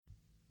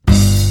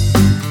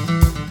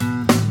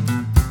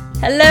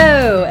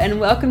Hello, and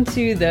welcome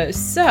to the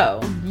So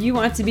You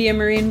Want to Be a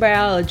Marine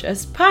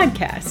Biologist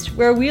podcast,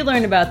 where we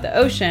learn about the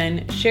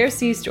ocean, share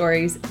sea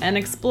stories, and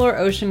explore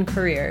ocean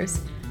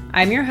careers.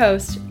 I'm your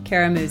host,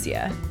 Kara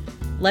Muzia.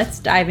 Let's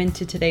dive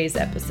into today's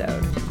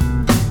episode.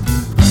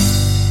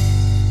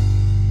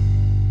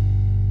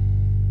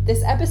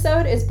 This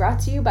episode is brought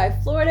to you by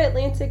Florida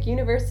Atlantic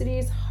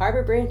University's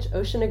Harbor Branch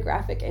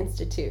Oceanographic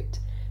Institute.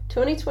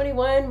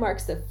 2021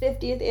 marks the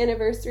 50th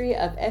anniversary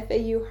of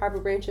FAU Harbor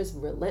Branch's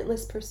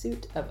relentless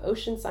pursuit of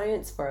ocean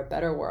science for a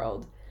better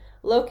world.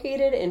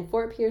 Located in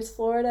Fort Pierce,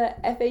 Florida,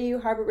 FAU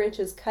Harbor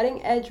Branch's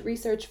cutting-edge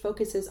research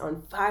focuses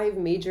on 5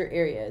 major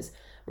areas: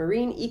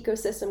 marine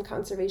ecosystem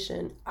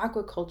conservation,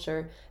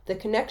 aquaculture, the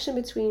connection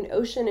between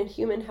ocean and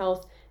human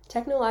health,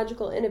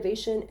 technological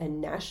innovation,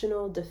 and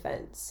national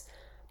defense.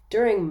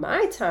 During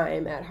my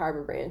time at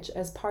Harbor Branch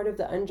as part of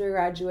the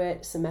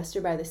undergraduate Semester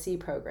by the Sea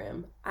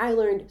program, I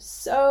learned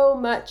so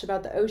much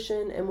about the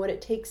ocean and what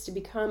it takes to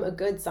become a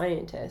good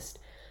scientist.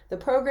 The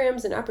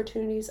programs and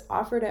opportunities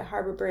offered at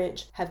Harbor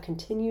Branch have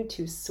continued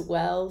to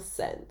swell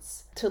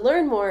since. To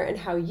learn more and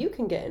how you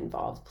can get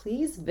involved,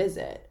 please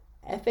visit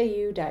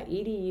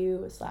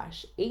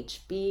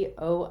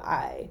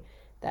fau.edu/HBOI.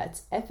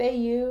 That's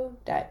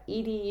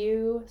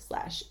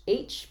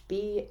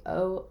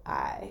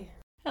fau.edu/HBOI.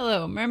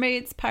 Hello,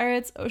 mermaids,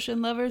 pirates, ocean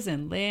lovers,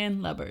 and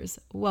land lubbers.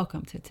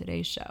 Welcome to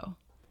today's show.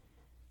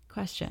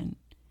 Question: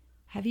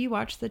 have you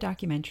watched the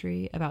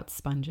documentary about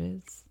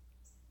sponges?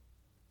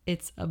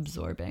 It's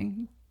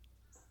absorbing.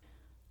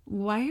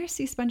 Why are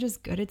sea sponges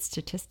good at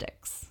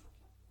statistics?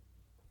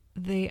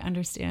 They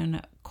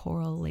understand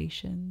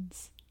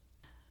correlations.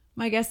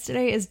 My guest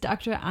today is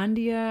Dr.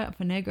 Andia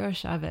Fonegro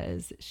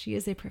Chavez. She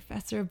is a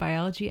professor of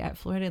biology at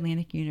Florida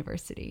Atlantic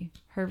University.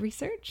 Her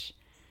research?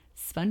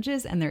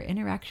 Sponges and their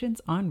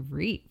interactions on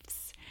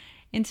reefs.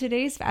 In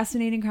today's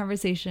fascinating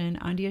conversation,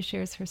 Andia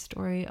shares her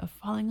story of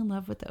falling in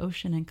love with the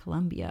ocean in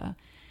Colombia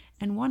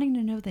and wanting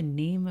to know the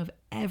name of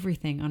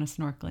everything on a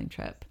snorkeling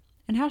trip,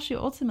 and how she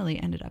ultimately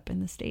ended up in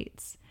the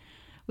States.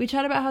 We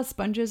chat about how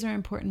sponges are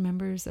important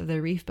members of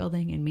the reef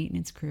building and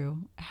maintenance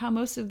crew, how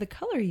most of the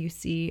color you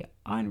see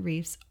on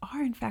reefs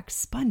are in fact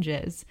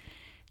sponges,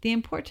 the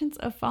importance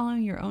of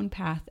following your own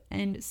path,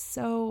 and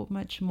so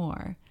much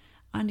more.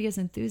 Andia's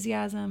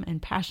enthusiasm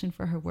and passion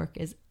for her work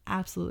is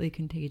absolutely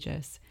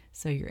contagious,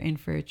 so you're in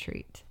for a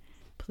treat.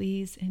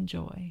 Please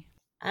enjoy.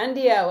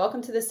 Andia,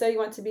 welcome to the So You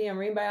Want to Be a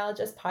Marine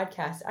Biologist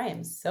podcast. I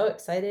am so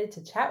excited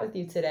to chat with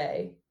you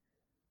today.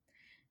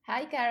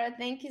 Hi, Kara.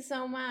 Thank you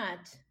so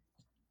much.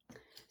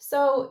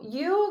 So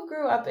you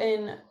grew up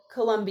in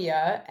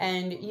Colombia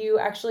and you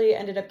actually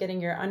ended up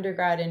getting your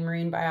undergrad in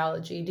marine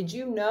biology. Did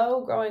you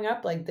know growing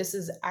up, like, this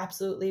is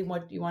absolutely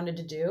what you wanted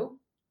to do?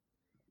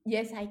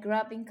 Yes, I grew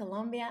up in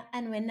Colombia.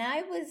 And when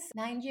I was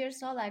 9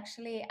 years old,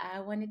 actually, I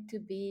wanted to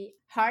be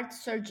heart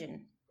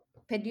surgeon,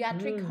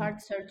 pediatric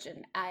heart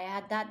surgeon. I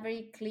had that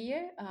very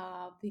clear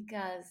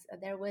because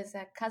there was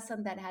a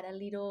cousin that had a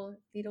little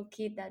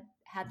kid that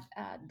had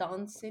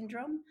Down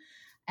syndrome.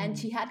 And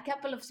she had a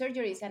couple of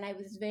surgeries, and I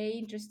was very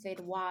interested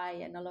why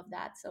and all of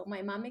that. So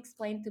my mom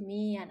explained to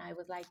me, and I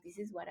was like, this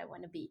is what I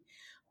want to be.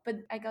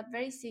 But I got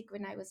very sick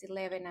when I was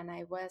 11, and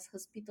I was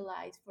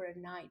hospitalized for a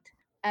night.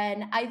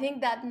 And I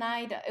think that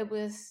night it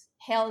was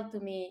hell to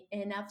me.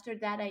 And after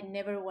that, I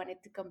never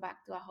wanted to come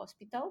back to a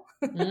hospital.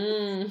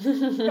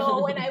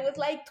 So when I was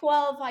like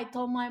 12, I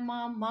told my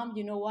mom,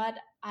 you know what?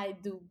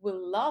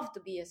 Will love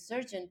to be a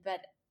surgeon,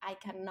 but I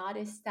cannot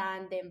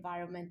stand the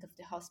environment of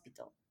the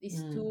hospital.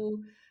 It's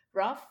too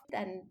rough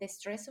and the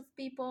stress of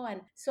people.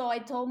 And so I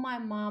told my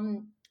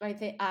mom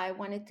I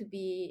wanted to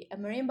be a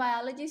marine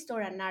biologist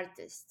or an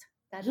artist.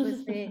 That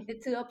was the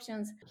 2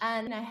 options.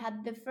 And I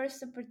had the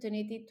first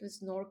opportunity to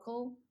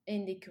snorkel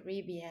in the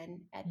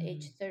Caribbean at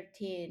age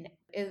 13.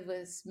 It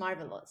was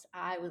marvelous.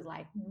 I was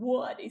like,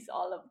 what is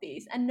all of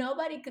this? And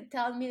nobody could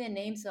tell me the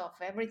names of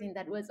everything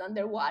that was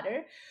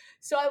underwater.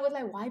 So I was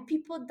like, why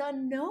people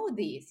don't know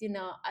this?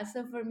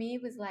 So for me,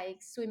 it was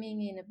like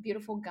swimming in a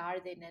beautiful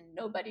garden and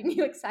nobody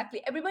knew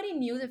exactly. Everybody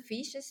knew the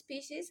fish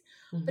species,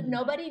 but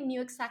nobody knew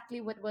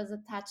exactly what was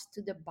attached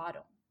to the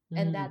bottom.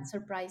 And that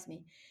surprised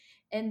me.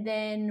 And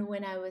then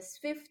when I was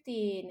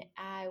 15,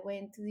 I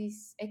went to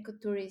this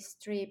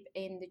ecotourist trip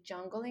in the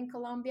jungle in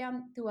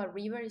Colombia to a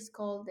river. It's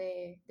called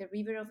the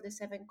River of the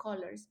Seven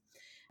Colors.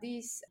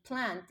 This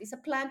plant is a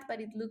plant,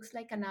 but it looks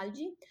like an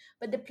algae.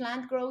 But the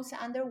plant grows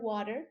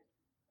underwater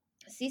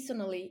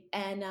seasonally,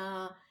 and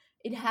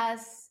it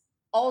has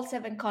all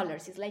 7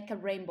 colors. It's like a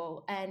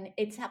rainbow, and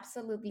it's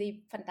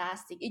absolutely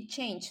fantastic. It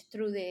changed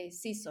through the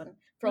season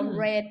from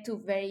red to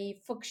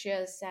very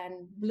fuchsias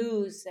and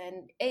blues,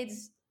 and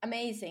it's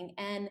amazing.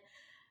 And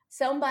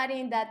somebody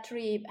in that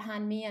trip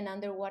handed me an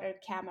underwater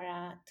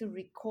camera to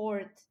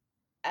record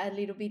a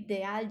little bit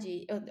the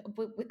algae.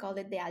 We call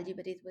it the algae,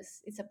 but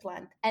it's a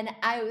plant. And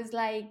I was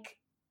like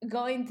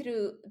going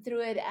through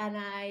it, and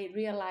I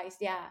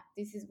realized, yeah,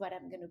 this is what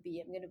I'm going to be.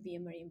 I'm going to be a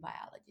marine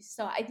biologist.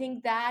 So I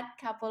think that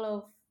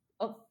couple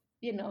of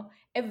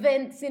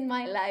events in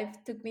my life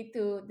took me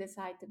to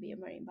decide to be a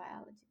marine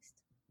biologist.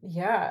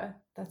 Yeah,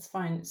 that's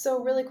fine.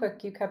 So really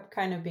quick, you kept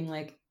kind of being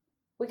like,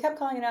 we kept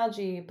calling it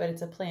algae, but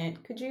it's a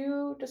plant. Could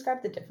you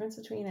describe the difference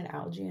between an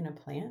algae and a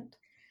plant?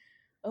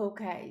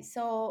 Okay,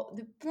 so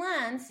the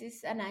plants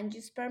is an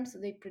angiosperm, so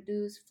they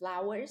produce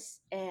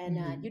flowers, and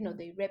Hmm.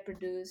 they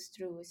reproduce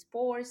through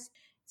spores.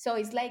 So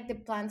it's like the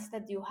plants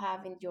that you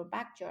have in your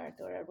backyard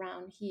or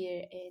around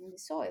here in the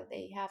soil.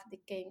 They have the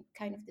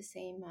kind of the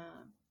same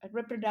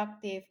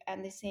reproductive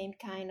and the same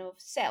kind of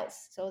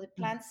cells. So the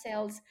plant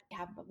cells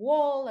have a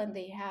wall and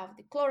they have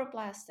the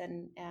chloroplast,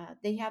 and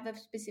they have a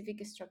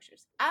specific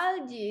structures.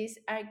 Algae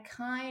are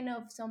kind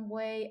of some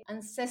way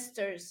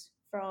ancestors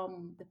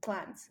from the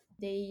plants.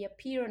 They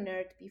appear on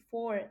Earth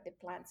before the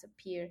plants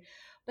appear,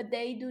 but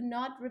they do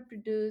not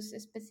reproduce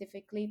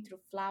specifically through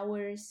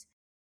flowers.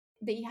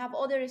 They have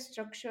other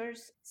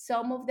structures.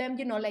 Some of them,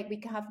 like we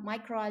can have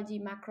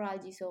microalgae,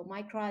 macroalgae. So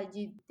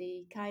microalgae,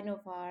 they kind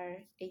of are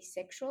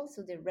asexual.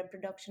 So their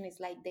reproduction is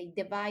like they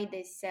divide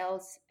the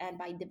cells, and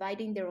by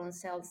dividing their own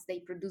cells, they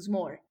produce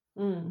more.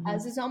 Mm-hmm.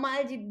 So some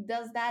algae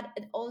does that.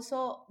 And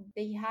also,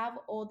 they have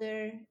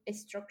other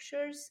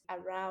structures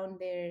around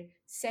their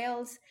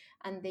cells,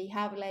 and they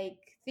have like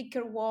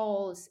thicker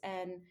walls,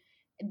 and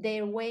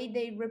their way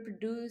they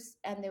reproduce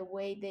and the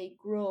way they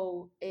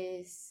grow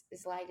is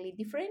slightly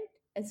different.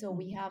 And so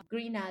we have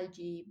green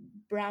algae,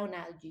 brown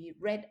algae,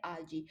 red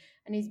algae,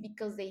 and it's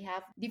because they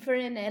have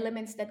different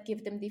elements that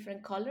give them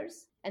different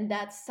colors, and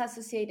that's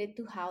associated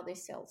to how the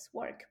cells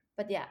work.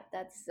 But yeah,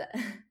 that's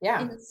in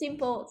Yeah. a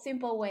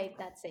simple way,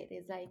 that's it.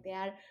 It's like they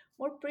are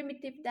more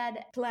primitive than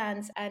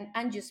plants and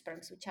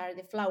angiosperms, which are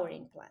the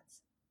flowering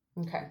plants.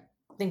 Okay.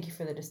 Thank you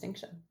for the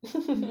distinction.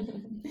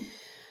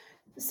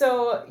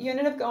 So you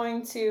ended up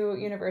going to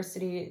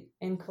university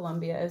in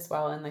Columbia as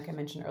well. And like I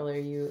mentioned earlier,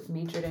 you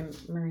majored in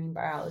marine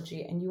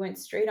biology and you went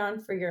straight on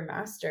for your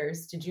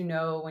master's. Did you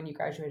know when you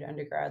graduated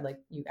undergrad, like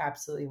you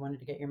absolutely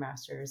wanted to get your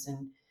master's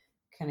and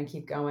kind of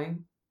keep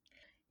going?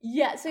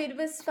 Yeah, so it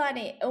was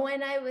funny.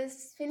 When I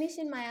was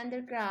finishing my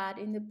undergrad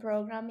in the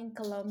program in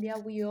Colombia,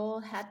 we all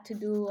had to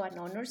do an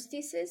honors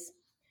thesis.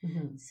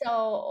 Hmm.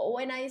 So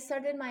when I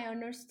started my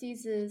honors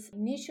thesis,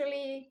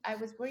 initially I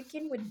was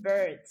working with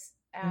birds.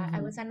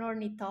 I was Hmm. an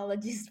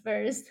ornithologist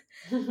first,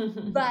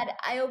 but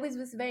I always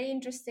was very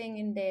interested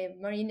in the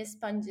marine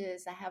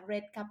sponges. I have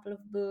read a couple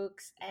of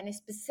books, and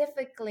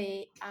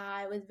specifically,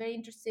 I was very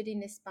interested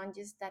in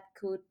sponges that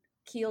could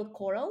kill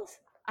corals.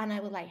 And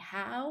I was like,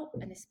 how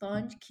an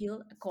sponge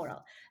kill a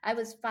coral? I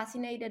was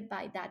fascinated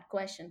by that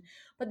question.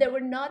 But there were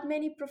not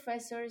many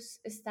professors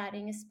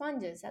studying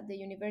sponges at the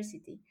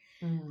university.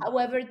 Mm.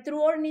 However,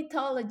 through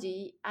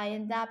ornithology, I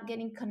ended up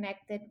getting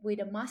connected with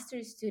a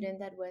master's student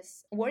that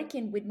was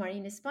working with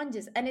marine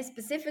sponges, and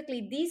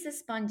specifically these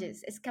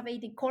sponges,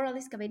 coral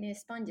excavating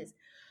sponges.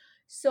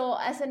 So,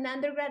 as an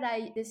undergrad,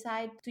 I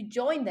decided to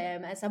join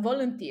them as a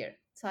volunteer.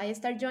 So, I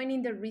started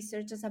joining the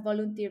research as a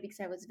volunteer because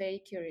I was very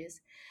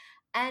curious.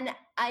 And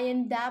I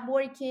ended up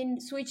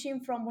switching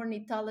from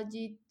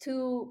ornithology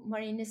to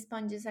marine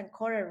sponges and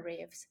coral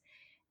reefs.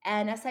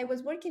 And as I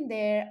was working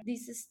there,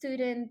 this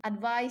student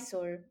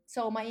advisor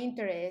saw my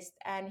interest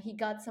and he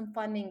got some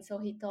funding. So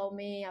he told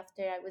me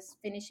after I was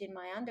finishing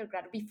my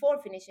undergrad, before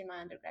finishing my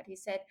undergrad, he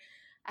said,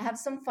 I have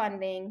some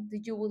funding. Do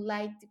you would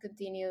like to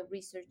continue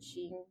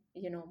researching,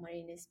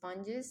 marine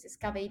sponges,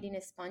 excavating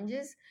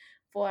sponges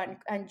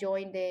and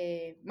join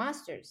the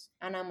masters?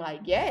 And I'm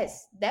like,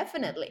 yes,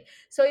 definitely.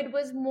 So it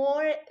was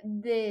more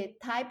the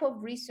type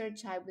of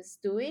research I was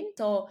doing.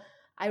 So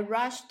I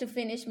rushed to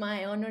finish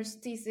my honors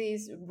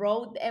thesis,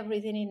 wrote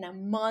everything in a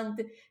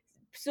month,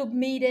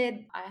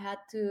 submitted. I had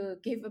to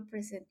give a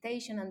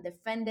presentation and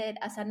defend it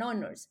as an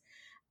honors.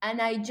 And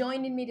I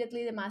joined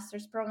immediately the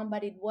master's program,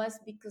 but it was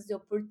because the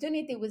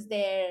opportunity was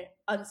there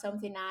on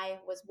something I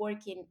was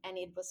working and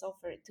it was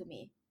offered to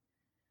me.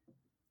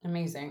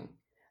 Amazing.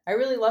 I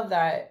really love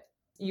that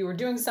you were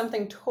doing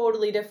something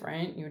totally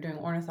different. You were doing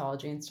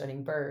ornithology and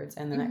studying birds.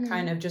 And then that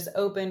kind Mhm. of just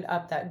opened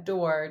up that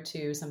door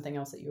to something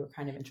else that you were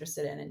kind of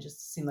interested in. And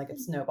just seemed like it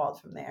snowballed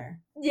from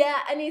there. Yeah,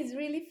 and it's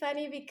really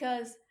funny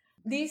because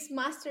this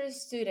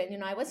master's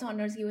student, I was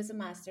honors, he was a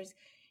master's.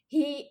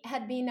 He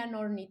had been an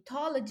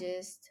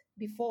ornithologist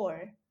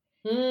before.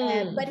 But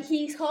Mm.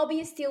 his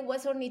hobby still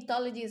was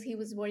ornithology as he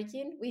was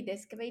working with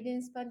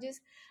excavating sponges.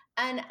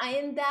 And I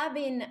ended up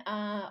in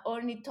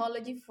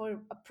ornithology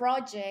for a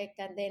project.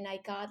 And then I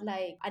got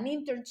like an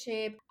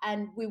internship,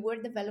 and we were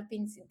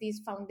developing this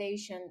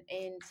foundation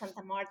in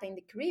Santa Marta in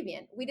the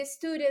Caribbean with the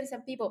students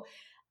and people.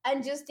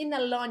 And just in a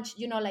lunch,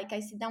 like I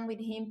sit down with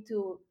him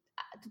to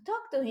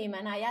talk to him,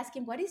 and I asked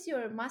him, what is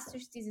your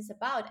master's thesis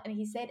about? And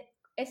he said,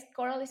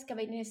 coral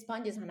excavating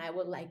sponges. And I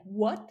was like,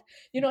 what?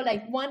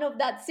 Like one of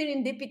that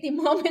serendipity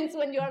moments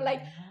when you're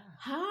like, Yeah.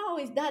 how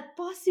is that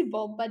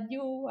possible? But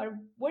you are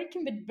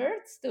working with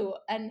birds too.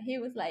 And he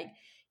was like,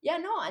 yeah,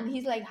 no. And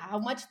he's like, how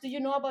much do you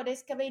know about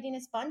excavating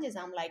sponges?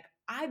 I'm like,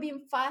 I've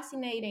been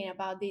fascinated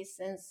about this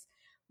since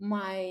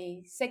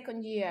my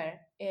second year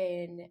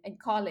in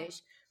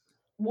college,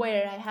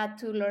 where I had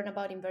to learn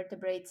about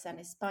invertebrates,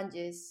 and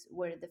sponges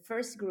were the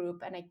first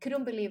group, and I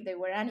couldn't believe they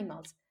were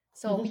animals.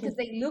 So because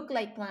they look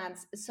like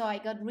plants, so I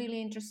got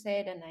really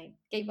interested and I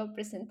gave a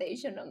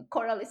presentation on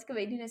coral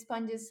excavating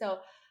sponges. So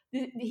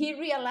he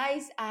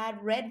realized I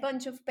had read a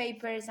bunch of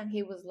papers and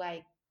he was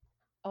like,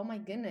 oh my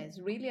goodness,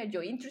 really? Are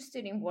you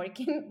interested in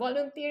working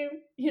volunteer?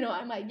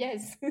 I'm like,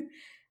 yes.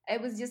 I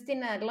was just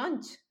in a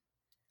lunch.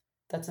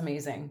 That's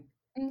amazing.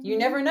 You Mm-hmm.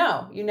 never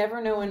know. You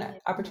never know when Yeah.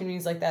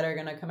 opportunities like that are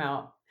going to come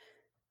out.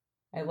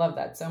 I love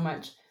that so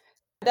much.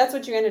 That's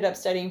what you ended up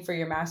studying for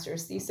your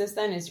master's thesis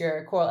then, is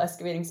your coral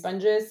excavating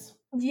sponges?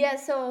 Yeah,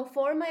 so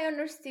for my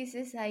honors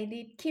thesis, I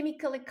did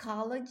chemical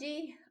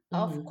ecology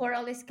of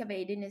coral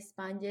excavating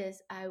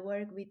sponges. I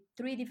work with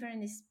 3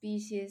 different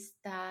species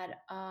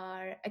that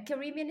are a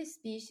Caribbean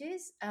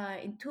species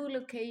in 2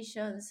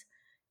 locations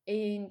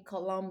in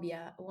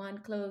Colombia, one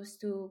close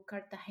to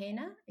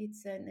Cartagena,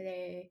 it's in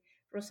the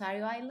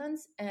Rosario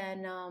Islands,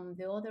 and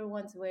the other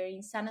ones were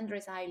in San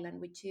Andres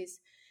Island, which is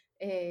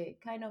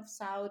kind of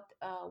south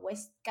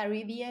west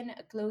Caribbean,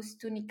 close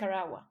to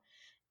Nicaragua.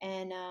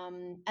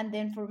 And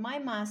then for my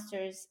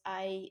masters,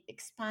 I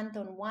expand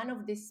on one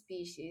of the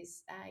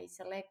species. I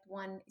select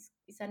one.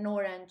 It's an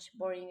orange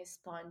boring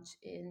sponge,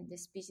 and the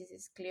species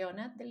is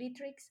Cleona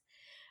deletrix.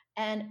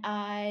 And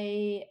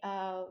I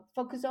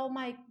focus all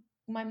my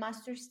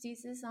master's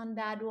thesis on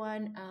that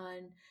one,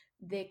 and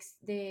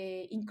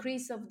the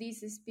increase of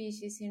these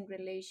species in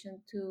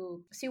relation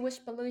to sewage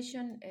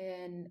pollution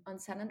and on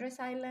San Andres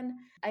Island.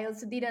 I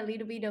also did a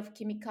little bit of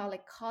chemical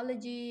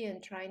ecology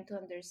and trying to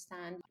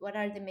understand what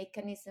are the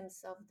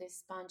mechanisms of the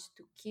sponge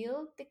to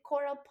kill the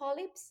coral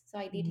polyps. So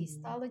I did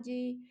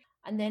histology,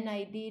 and then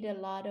I did a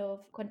lot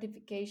of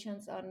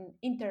quantifications on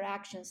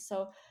interactions.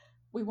 So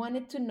we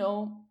wanted to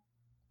know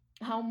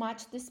how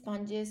much the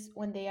sponges,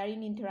 when they are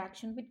in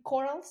interaction with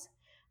corals,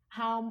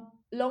 how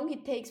long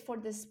it takes for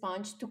the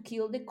sponge to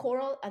kill the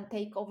coral and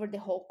take over the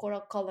whole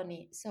coral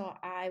colony. So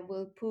I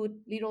will put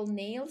little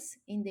nails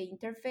in the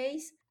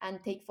interface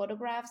and take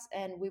photographs,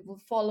 and we will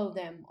follow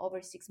them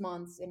over 6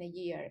 months and a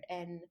year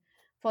and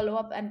follow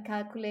up and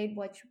calculate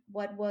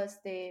what was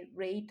the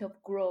rate of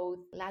growth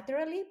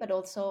laterally, but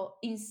also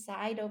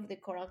inside of the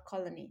coral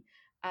colony.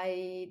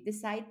 I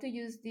decided to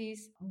use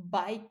these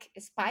bike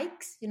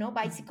spikes,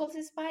 bicycles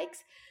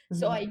spikes,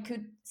 so I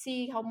could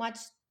see how much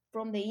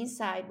from the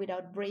inside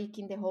without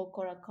breaking the whole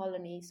coral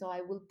colony. So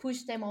I will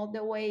push them all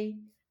the way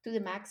to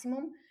the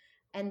maximum.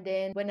 And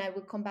then when I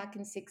will come back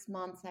in 6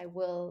 months, I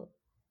will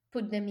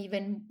put them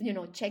even,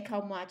 check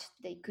how much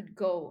they could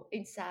go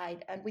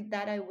inside. And with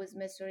that, I was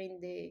measuring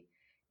the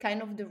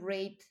kind of the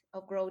rate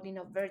of growth in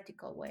a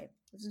vertical way.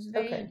 This is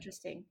very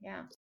interesting.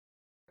 Yeah.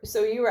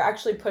 So you were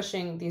actually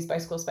pushing these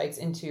bicycle spikes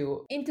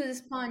into the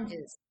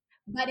sponges,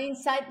 but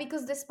inside,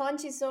 because the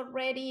sponge is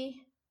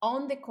already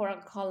on the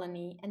coral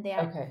colony and they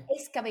are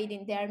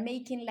excavating, they are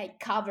making like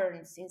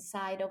caverns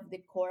inside of the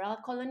coral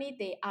colony.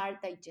 They are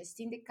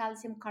digesting the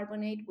calcium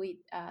carbonate with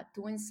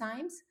 2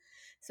 enzymes.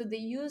 So they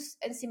use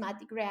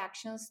enzymatic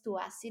reactions to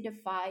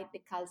acidify the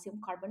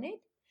calcium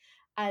carbonate,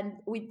 and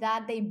with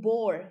that they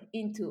bore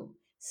into,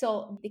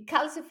 so they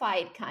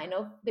calcified kind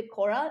of the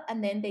coral,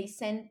 and then they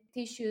send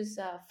tissues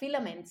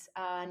filaments,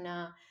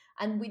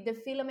 and with the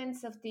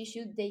filaments of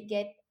tissue they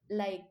get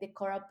like the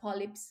coral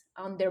polyps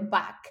on their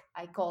back,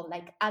 I call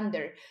like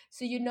under.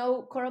 So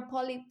coral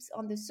polyps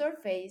on the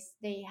surface,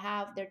 they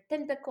have their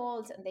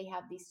tentacles and they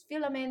have these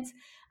filaments,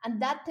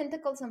 and that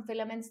tentacles and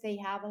filaments, they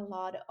have a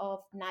lot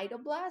of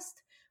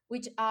cnidoblasts,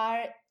 which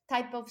are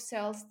type of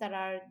cells that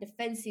are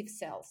defensive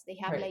cells. They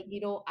have like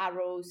little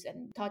arrows,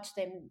 and touch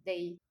them,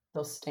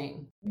 they'll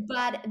sting.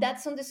 But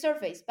that's on the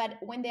surface. But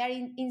when they are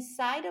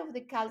inside of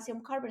the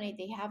calcium carbonate,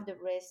 they have the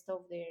rest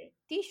of their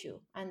tissue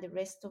and the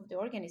rest of the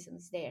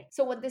organisms there.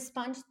 So what the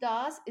sponge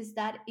does is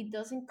that it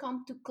doesn't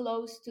come too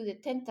close to the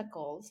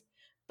tentacles,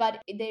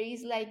 but there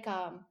is like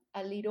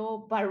a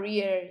little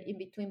barrier in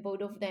between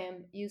both of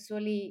them.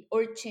 Usually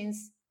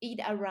urchins eat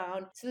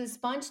around, so the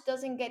sponge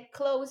doesn't get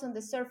close on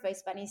the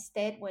surface, but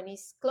instead when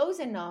it's close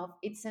enough,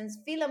 it sends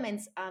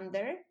filaments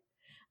under,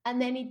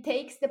 and then it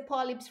takes the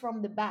polyps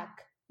from the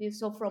back,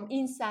 so from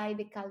inside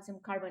the calcium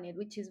carbonate,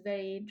 which is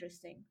very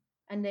interesting,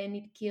 and then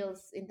it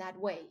kills in that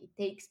way. It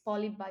takes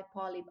polyp by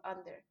polyp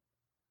under.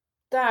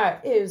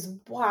 That is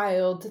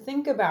wild to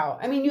think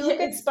about. I mean, you look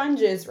at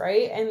sponges,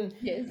 right? And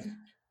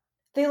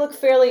they look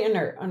fairly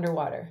inert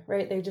underwater,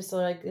 right? They just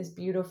look like this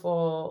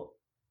beautiful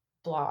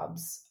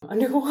blobs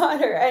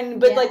underwater,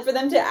 but like for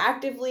them to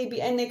actively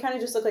be, and they kind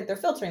of just look like they're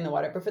filtering the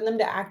water, but for them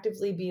to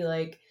actively be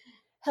like,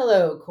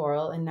 hello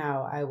coral, and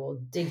now I will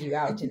dig you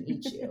out and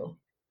eat you.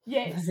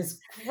 Yes, that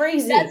is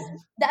crazy.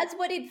 That's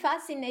what it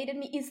fascinated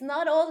me. It's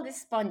not all the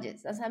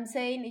sponges, as I'm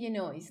saying,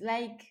 it's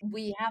like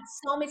we have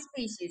some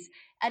species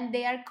and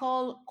they are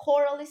called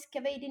coral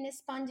excavating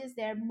sponges.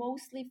 They are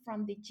mostly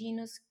from the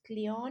genus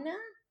Cleona,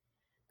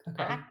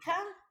 Aca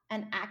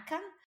and Aca.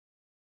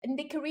 In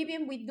the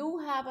Caribbean, we do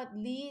have at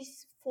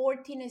least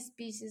 14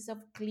 species of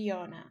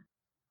Cleona.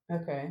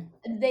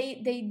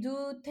 They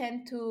do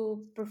tend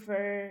to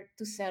prefer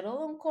to settle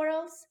on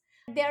corals.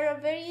 They are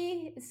a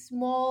very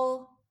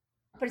small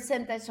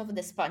percentage of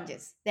the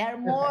sponges. There are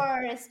Okay.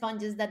 more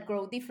sponges that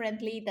grow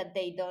differently, that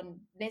they don't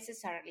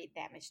necessarily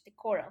damage the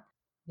coral.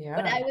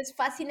 But Yeah. I was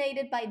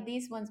fascinated by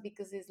these ones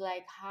because it's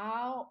like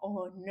how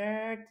on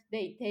earth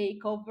they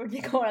take over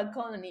the coral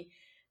colony.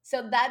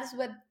 So that's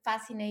what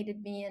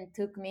fascinated me and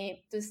took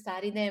me to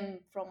study them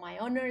from my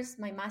honors,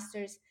 my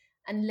master's,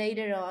 and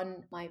later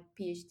on my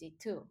PhD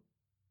too.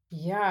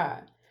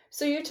 Yeah.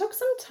 So you took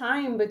some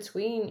time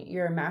between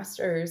your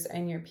master's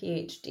and your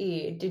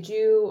PhD. Did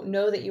you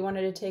know that you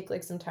wanted to take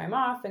like some time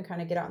off and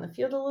kind of get out in the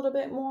field a little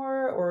bit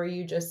more? Or were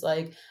you just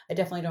like, I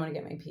definitely don't want to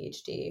get my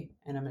PhD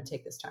and I'm going to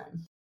take this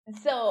time?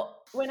 So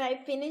when I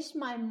finished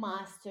my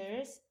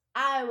master's,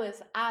 I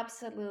was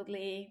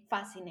absolutely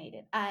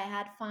fascinated. I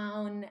had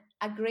found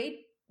a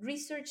great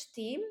research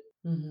team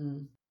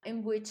Mm-hmm.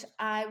 in which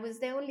I was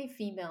the only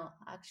female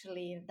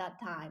actually at that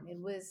time. It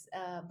was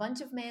a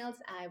bunch of males.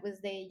 I was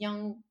the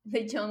young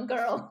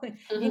girl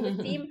in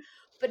the team.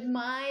 But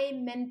my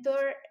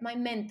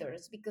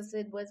mentors, because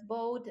it was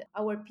both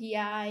our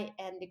PI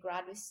and the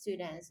graduate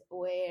students,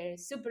 were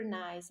super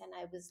nice, and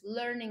I was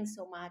learning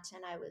so much,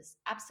 and I was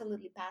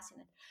absolutely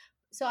passionate.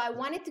 So I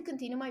wanted to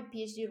continue my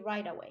PhD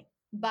right away,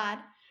 but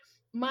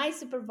my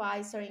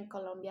supervisor in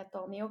Colombia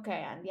told me,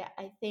 okay, and yeah,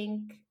 I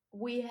think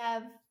we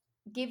have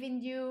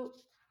given you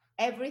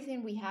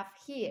everything we have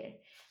here.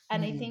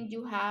 And I Mm-hmm. think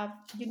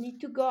you need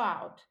to go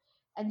out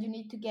and you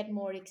need to get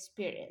more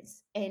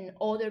experience in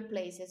other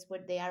places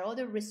where there are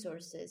other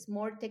resources,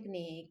 more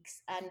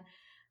techniques. And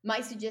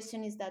my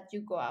suggestion is that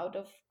you go out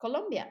of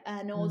Colombia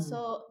and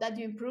also that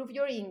you improve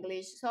your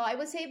English. So I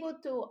was able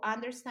to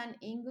understand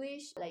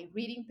English, like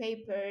reading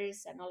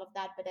papers and all of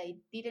that, but I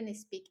didn't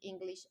speak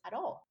English at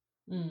all.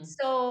 Mm-hmm.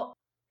 So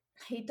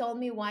he told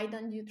me, why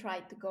don't you try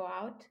to go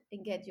out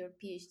and get your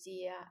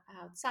PhD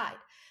outside?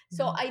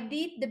 So I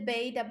did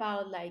debate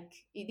about like,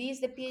 it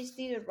is the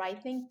PhD the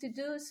right thing to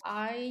do? So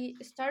I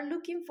started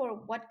looking for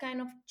what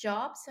kind of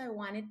jobs I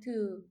wanted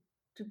to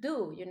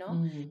do,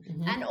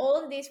 Mm-hmm. and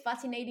all these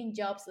fascinating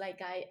jobs. Like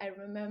I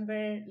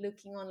remember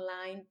looking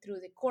online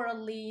through the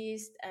Coral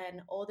List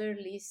and other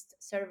list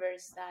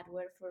servers that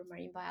were for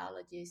marine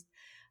biologists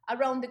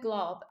around the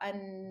globe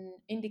and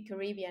in the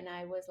Caribbean.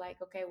 I was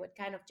like, okay, what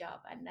kind of job?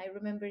 And I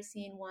remember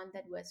seeing one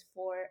that was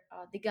for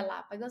the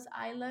Galapagos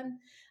Island,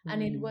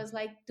 and it Mm-hmm. was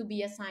like to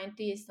be a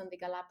scientist on the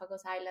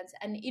Galapagos Islands,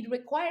 and it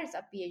requires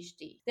a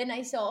PhD. Then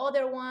I saw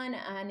other one,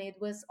 and it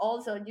was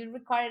also you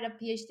required a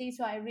PhD.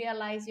 So I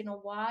realized, you know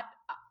what,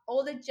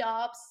 all the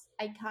jobs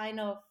I kind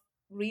of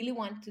really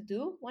want to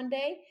do one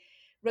day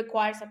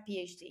requires a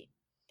PhD.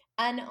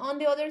 And on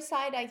the other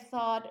side, I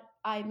thought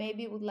I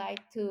maybe would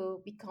like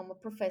to become a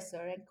professor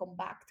and come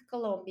back to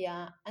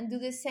Colombia and do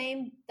the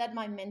same that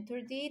my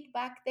mentor did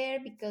back there.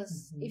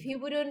 Because if Mm-hmm. he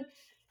wouldn't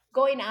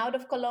going out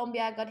of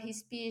Colombia, got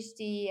his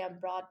PhD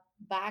and brought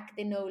back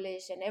the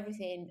knowledge and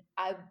everything,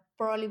 I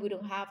probably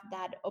wouldn't have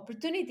that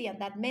opportunity and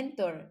that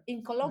mentor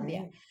in Colombia.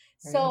 Right.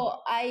 Right. So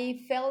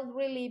I felt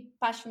really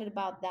passionate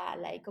about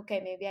that. Like,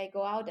 okay, maybe I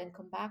go out and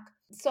come back.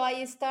 So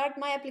I start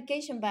my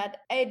application, but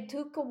it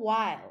took a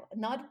while,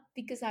 not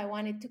because I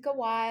wanted, it took a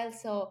while.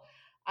 So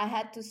I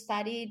had to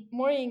study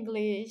more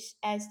English.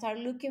 I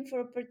started looking for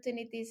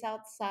opportunities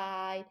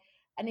outside,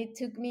 and it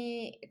took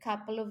me a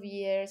couple of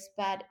years.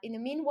 But in the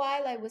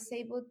meanwhile, I was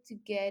able to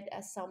get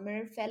a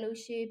summer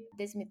fellowship at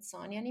the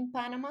Smithsonian in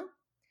Panama,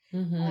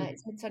 Mm-hmm.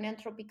 Smithsonian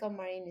Tropical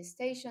Marine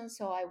Station.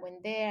 So I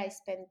went there. I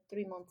spent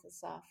 3 months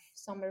as a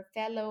summer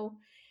fellow,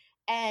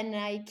 and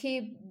I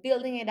keep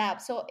building it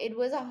up. So it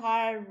was a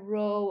hard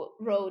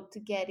road to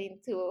get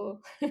into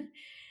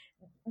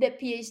the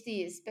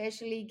PhD,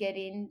 especially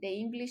getting the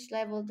English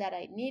level that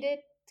I needed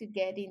to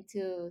get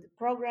into the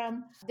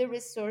program, the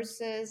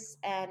resources,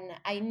 and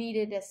I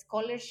needed a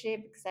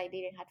scholarship because I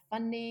didn't have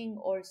funding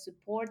or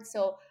support.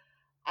 So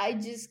I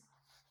just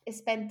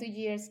spent 2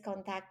 years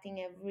contacting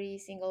every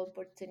single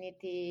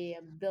opportunity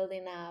and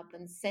building up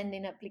and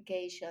sending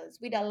applications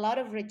with a lot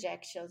of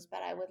rejections.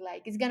 But I was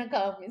like, it's gonna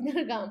come, it's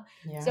gonna come.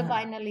 So Yeah.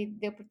 finally,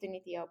 the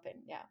opportunity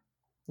opened. Yeah.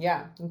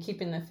 Yeah. And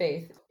keeping the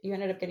faith. You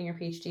ended up getting your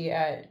PhD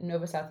at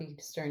Nova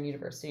Southeastern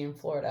University in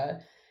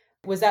Florida.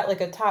 Was that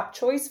like a top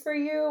choice for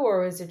you,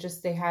 or was it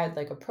just they had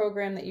like a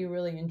program that you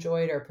really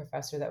enjoyed or a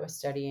professor that was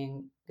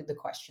studying the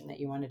question that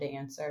you wanted to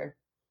answer?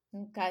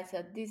 Okay,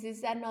 so this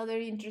is another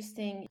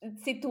interesting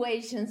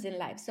situations in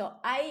life. So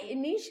I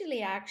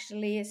initially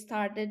actually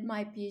started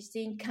my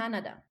PhD in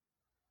Canada.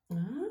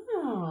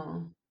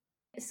 Oh.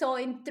 So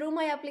in through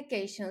my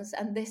applications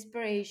and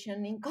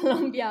desperation in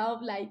Colombia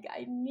of like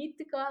I need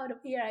to go out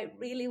of here, I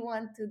really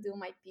want to do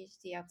my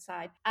PhD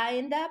outside. I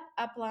end up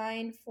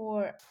applying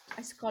for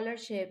a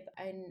scholarship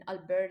in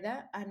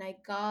Alberta, and I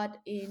got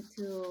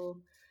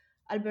into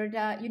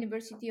Alberta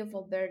University of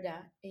Alberta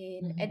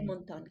in Mm-hmm.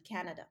 Edmonton,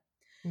 Canada.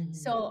 Mm-hmm.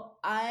 So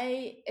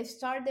I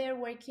started there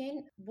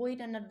working with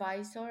an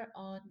advisor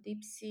on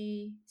deep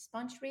sea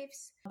sponge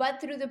reefs.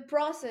 But through the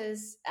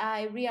process,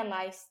 I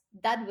realized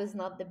that was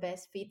not the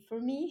best fit for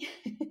me.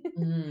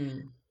 Mm-hmm.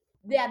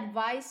 The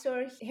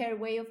advisor, her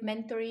way of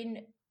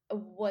mentoring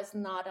was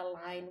not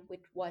aligned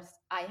with what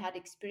I had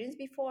experienced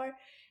before.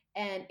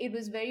 and it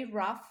was very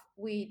rough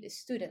with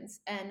students.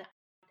 And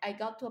I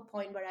got to a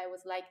point where I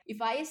was like,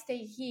 if I stay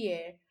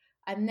here,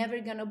 I'm never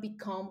gonna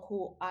become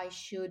who I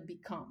should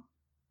become.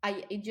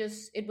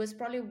 It was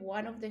probably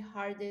one of the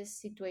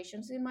hardest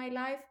situations in my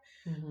life,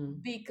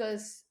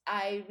 because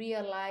I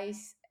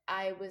realized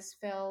I was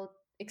felt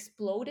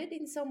exploded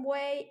in some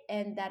way,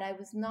 and that I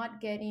was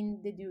not getting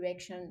the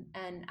direction,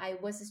 and I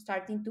was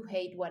starting to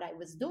hate what I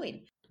was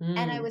doing.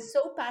 And I was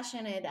so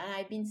passionate, and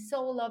I've been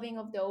so loving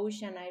of the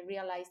ocean. I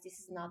realized this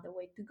is not the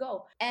way to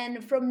go.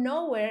 And from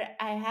nowhere,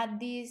 I had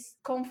this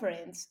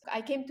conference.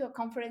 I came to a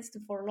conference to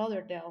Fort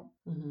Lauderdale.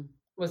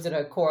 Was it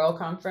a choral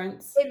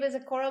conference? It was a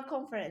choral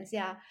conference,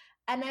 yeah.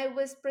 And I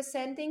was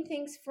presenting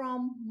things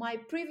from my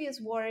previous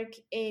work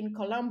in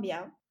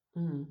Colombia.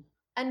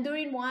 And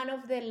during one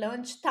of the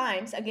lunch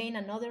times, again,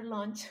 another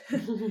lunch,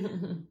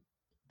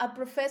 a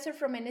professor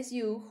from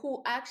NSU,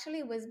 who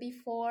actually was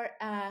before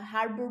a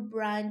Harbor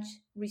Branch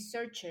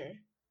researcher,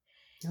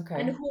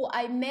 and who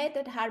I met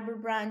at Harbor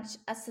Branch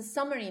as a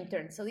summer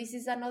intern. So this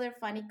is another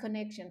funny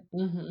connection.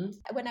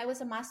 When I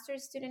was a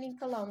master's student in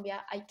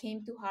Colombia, I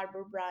came to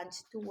Harbor Branch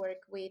to work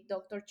with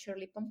Dr.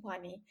 Shirley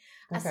Pompani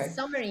as a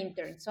summer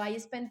intern. So I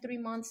spent 3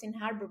 months in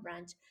Harbor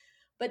Branch.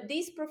 But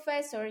this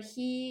professor,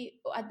 he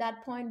at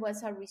that point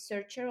was a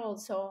researcher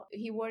also.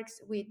 He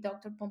works with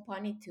Dr.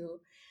 Pompani to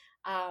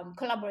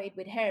collaborate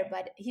with her,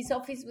 but his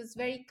office was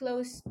very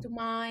close to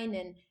mine,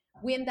 and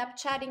we ended up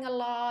chatting a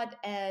lot,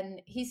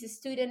 and his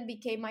student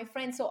became my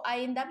friend. So I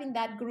ended up in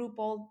that group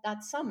all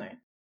that summer.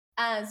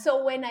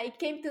 So when I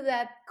came to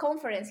that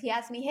conference, he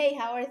asked me, "Hey,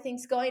 how are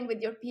things going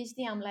with your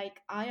PhD?" I'm like,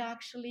 "I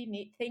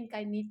actually think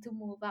I need to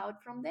move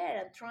out from there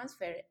and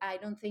transfer. I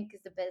don't think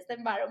it's the best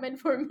environment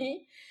for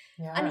me."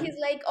 Yeah. And he's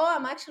like, "Oh,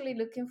 I'm actually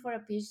looking for a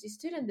PhD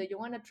student. Do you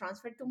want to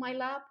transfer to my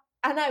lab?"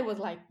 And I was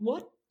like,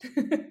 "What?"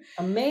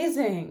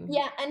 Amazing.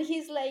 Yeah. And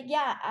he's like,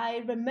 "Yeah,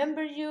 I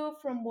remember you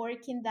from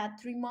working that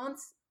 3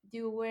 months.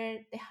 You were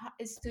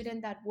the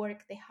student that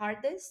worked the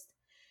hardest.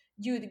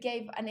 You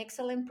gave an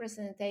excellent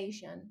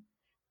presentation.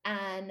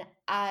 And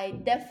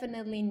I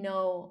definitely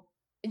know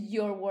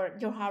your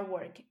work, your hard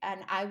work,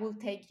 and I will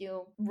take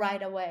you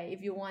right away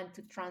if you want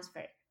to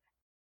transfer."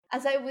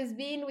 As I was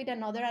being with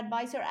another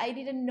advisor, I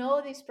didn't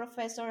know this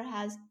professor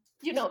has,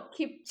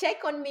 keep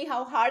check on me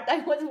how hard I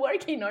was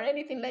working or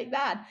anything like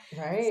that.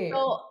 Right.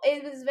 So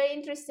it was very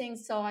interesting.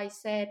 So I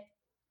said,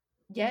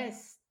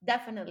 yes,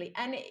 definitely.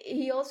 And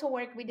he also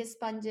worked with the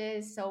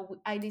sponges. So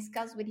I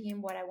discussed with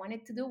him what I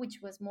wanted to do,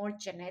 which was more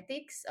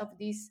genetics of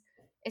these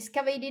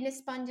excavating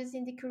sponges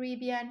in the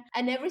Caribbean,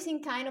 and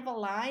everything kind of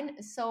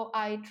aligned. So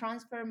I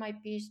transferred my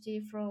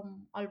PhD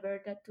from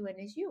Alberta to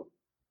NSU.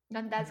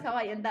 And that's how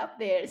I end up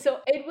there.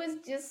 So it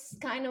was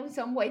just kind of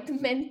some way to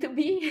meant to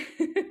be.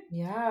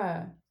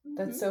 Yeah.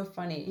 That's so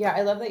funny. Yeah,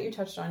 I love that you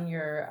touched on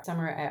your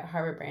summer at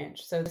Harbor Branch.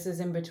 So this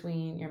is in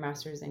between your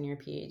master's and your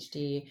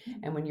PhD,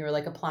 and when you were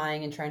like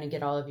applying and trying to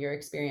get all of your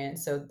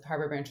experience. So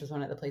Harbor Branch was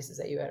one of the places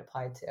that you had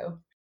applied to.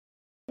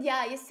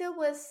 Yeah, I still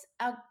was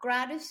a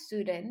grad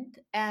student,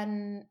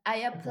 and I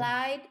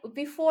applied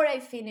before I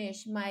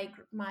finished my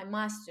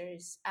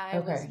master's. I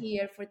was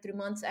here for 3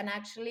 months, and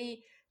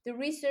actually the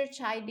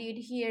research I did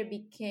here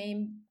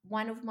became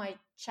one of my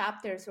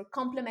chapters, or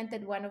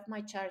complemented one of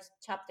my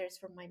chapters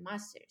from my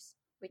master's,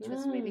 which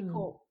was really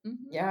cool.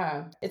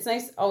 Yeah, it's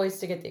nice always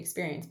to get the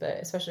experience, but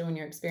especially when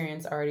your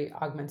experience already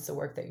augments the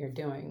work that you're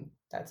doing,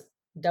 that's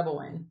double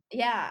win.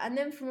 Yeah, and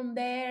then from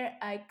there,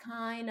 I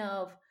kind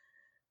of,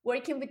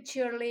 working with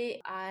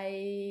Shirley,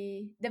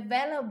 I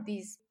developed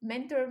this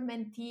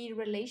mentor-mentee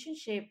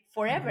relationship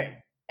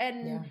forever.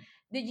 And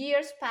the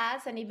years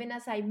pass, and even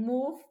as I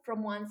move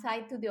from one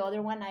side to the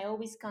other one, I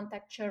always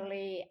contact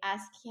Shirley,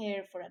 ask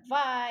her for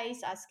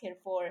advice, ask her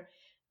for,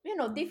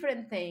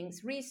 different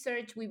things,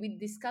 research. We would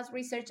discuss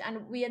research,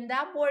 and we end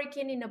up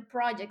working in a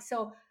project.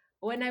 So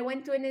when I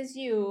went to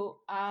NSU,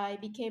 I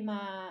became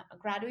a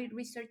graduate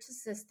research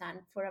assistant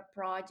for a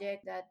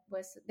project that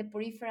was the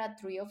Peripheral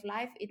Tree of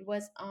Life. It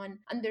was on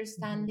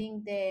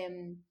understanding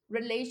the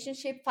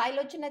relationship,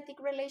 phylogenetic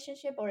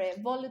relationship or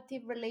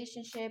evolutive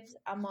relationships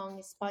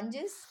among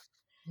sponges.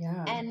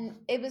 Yeah. And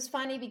it was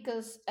funny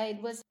because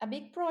it was a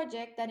big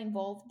project that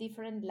involved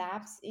different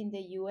labs in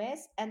the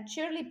US, and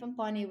Shirley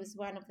Pompani was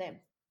one of them.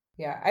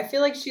 Yeah, I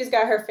feel like she's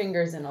got her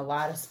fingers in a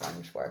lot of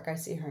sponge work. I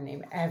see her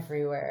name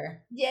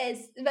everywhere.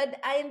 Yes, but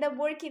I ended up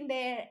working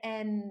there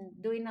and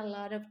doing a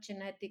lot of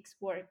genetics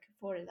work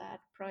for that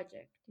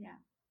project. Yeah.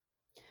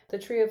 The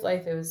Tree of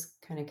Life, it was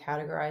kind of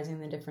categorizing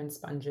the different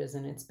sponges,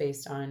 and it's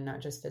based on not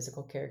just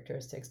physical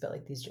characteristics, but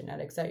like these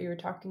genetics that you were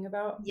talking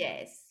about.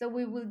 Yes. So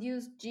we will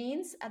use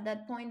genes. At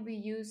that point, we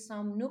used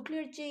some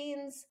nuclear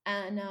genes,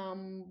 and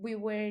we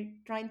were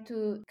trying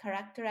to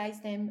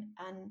characterize them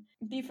and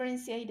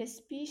differentiate the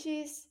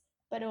species.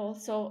 but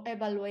also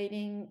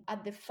evaluating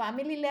at the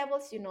family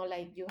levels,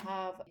 like you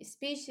have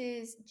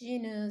species,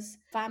 genus,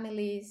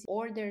 families,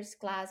 orders,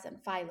 class, and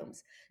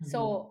phylums.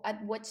 So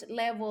at which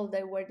level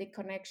there were the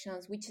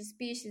connections, which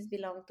species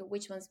belong to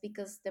which ones,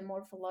 because the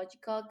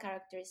morphological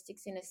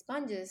characteristics in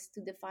sponges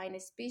to define a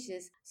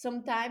species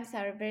sometimes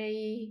are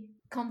very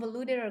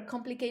convoluted or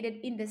complicated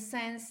in the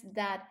sense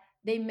that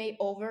they may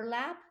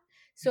overlap.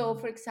 So,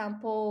 for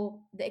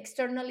example, the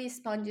externally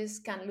sponges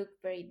can look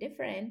very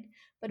different,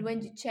 but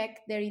when you check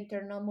their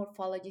internal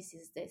morphologies,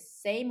 is the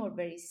same or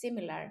very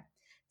similar.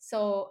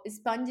 So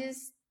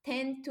sponges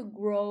tend to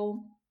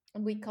grow,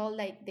 and we call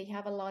like they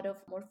have a lot of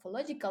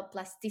morphological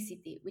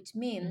plasticity, which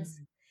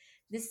means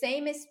the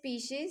same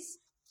species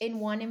in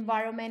one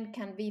environment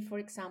can be, for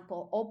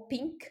example, all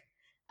pink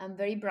and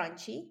very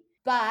branchy,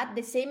 but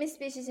the same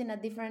species in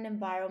a different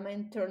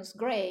environment turns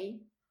gray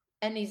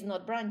and is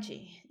not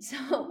branchy.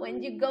 So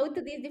when you go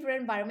to these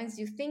different environments,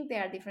 you think they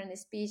are different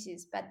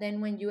species, but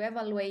then when you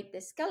evaluate the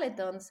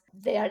skeletons,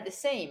 they are the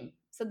same.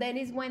 So that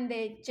is when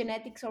the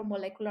genetics or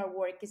molecular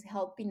work is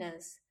helping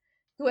us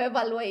to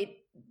evaluate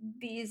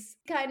these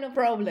kind of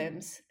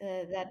problems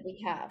that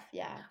we have.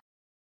 Yeah.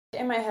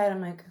 In my head, I'm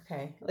like,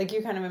 okay, like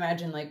you kind of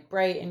imagine like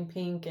bright and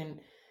pink and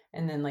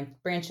then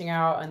like branching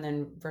out and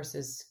then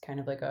versus kind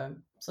of like a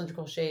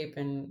cylindrical shape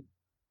and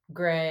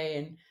gray.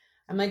 And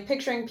I'm like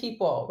picturing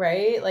people,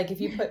 right? Like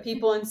if you put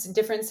people in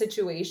different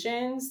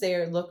situations,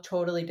 they look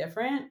totally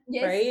different,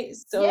 Yes. right?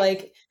 So Yes.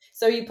 like,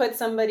 so you put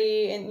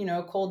somebody in,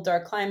 a cold,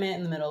 dark climate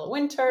in the middle of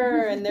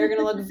winter, and they're going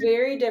to look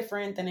very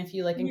different than if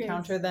you like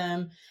encounter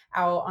them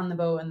out on the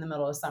boat in the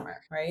middle of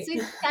summer, right? So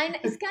it's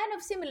kind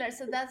of similar.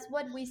 So that's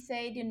what we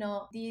say,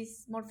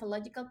 this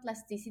morphological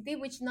plasticity,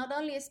 which not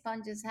only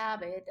sponges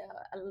have it,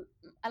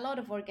 a lot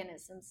of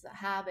organisms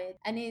have it,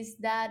 and is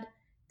that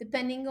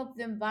depending of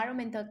the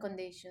environmental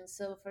conditions.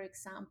 So, for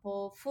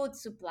example, food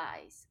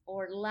supplies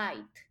or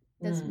light,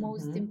 that's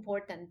most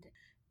important,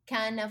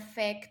 can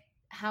affect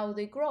how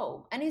they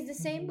grow. And it's the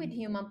same with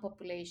human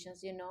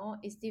populations.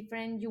 It's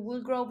different. You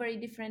will grow very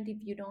different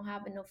if you don't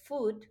have enough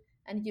food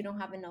and you don't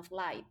have enough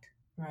light.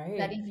 Right.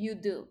 That if you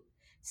do.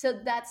 So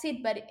that's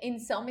it. But in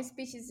some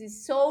species,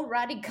 it's so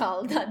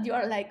radical that you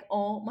are like,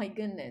 oh my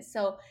goodness.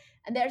 So,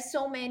 and there are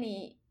so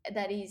many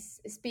that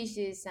is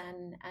species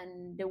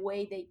and the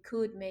way they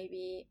could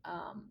maybe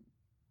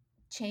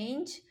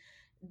change,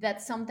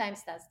 that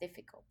sometimes that's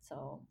difficult.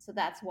 So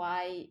that's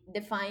why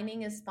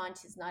defining a sponge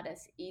is not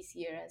as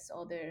easier as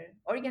other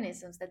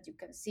organisms that you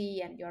can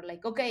see and you're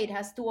like, okay, it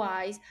has 2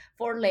 eyes,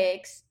 4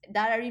 legs,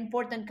 that are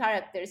important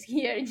characters.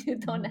 Here you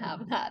don't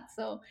have that,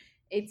 so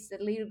it's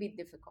a little bit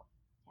difficult.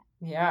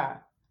 Yeah,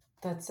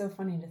 that's so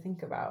funny to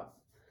think about.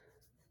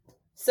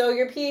 So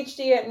your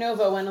PhD at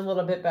Nova went a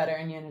little bit better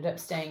and you ended up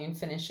staying and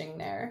finishing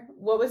there.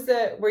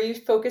 Were you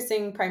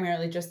focusing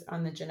primarily just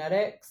on the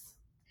genetics?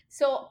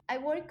 So I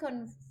work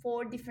on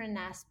 4 different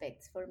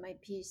aspects for my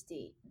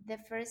PhD. The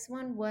first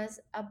one was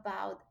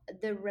about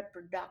the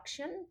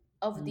reproduction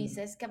of these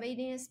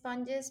excavating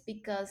sponges,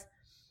 because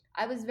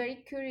I was very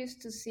curious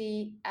to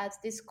see, as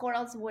these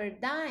corals were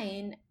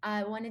dying,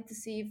 I wanted to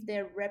see if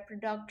their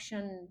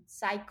reproduction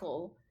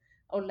cycle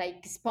or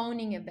like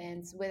spawning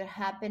events were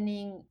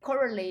happening,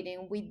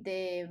 correlating with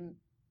the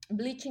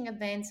bleaching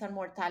events and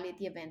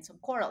mortality events on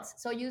corals.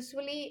 So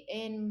usually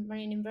in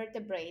marine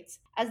invertebrates,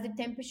 as the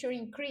temperature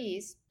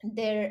increases,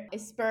 their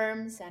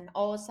sperms and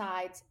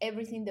oocytes,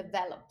 everything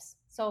develops.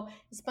 So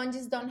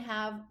sponges don't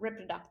have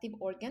reproductive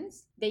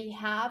organs, they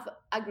have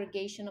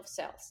aggregation of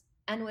cells.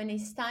 And when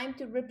it's time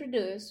to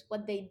reproduce,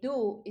 what they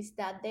do is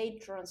that they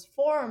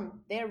transform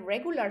their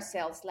regular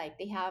cells, like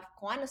they have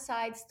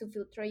choanocytes to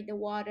filtrate the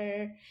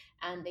water,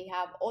 and they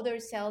have other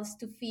cells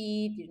to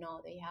feed,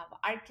 they have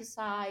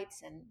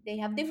archeocytes, and they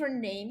have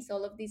different names,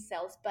 all of these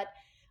cells. But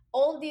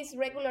all these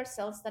regular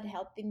cells that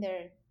help in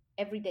their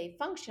everyday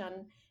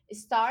function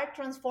start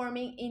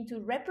transforming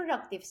into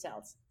reproductive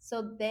cells.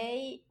 So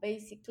they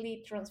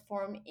basically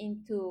transform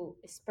into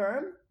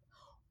sperm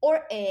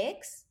or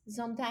eggs.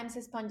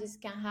 Sometimes sponges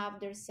can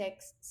have their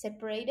sex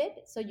separated,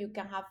 so you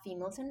can have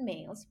females and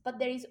males, but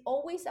there is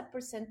always a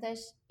percentage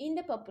in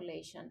the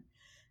population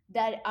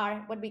that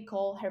are what we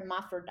call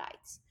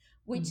hermaphrodites,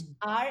 which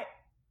are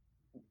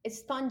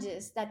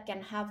sponges that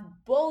can have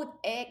both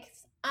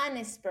eggs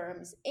and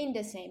sperms in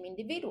the same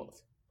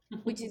individuals,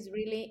 which is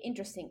really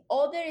interesting.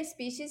 Other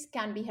species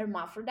can be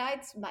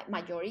hermaphrodites,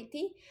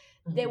 majority.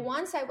 The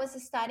ones I was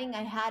studying,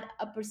 I had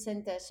a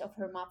percentage of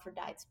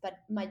hermaphrodites, but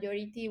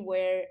majority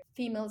were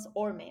females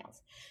or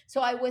males.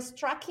 So I was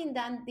tracking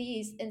down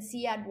these and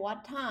see at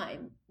what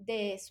time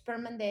the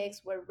sperm and the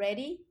eggs were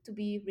ready to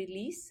be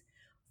released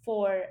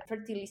for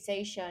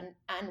fertilization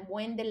and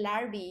when the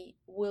larvae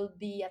will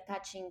be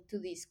attaching to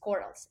these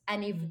corals.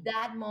 And if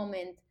that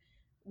moment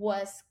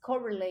was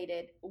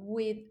correlated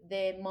with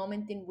the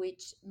moment in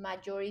which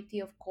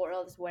majority of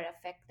corals were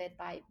affected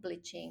by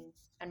bleaching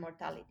and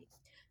mortality.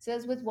 So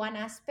that's with one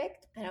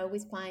aspect that I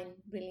always find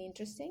really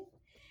interesting.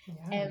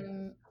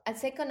 Yeah. A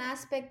second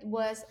aspect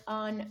was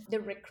on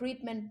the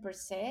recruitment per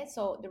se.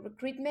 So the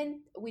recruitment,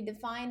 we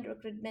define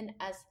recruitment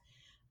as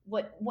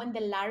when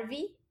the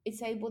larvae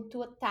is able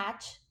to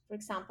attach, for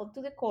example,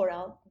 to the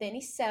coral, then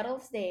it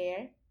settles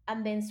there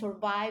and then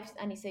survives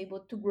and is able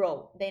to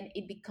grow. Then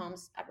it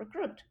becomes a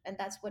recruit, and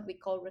that's what we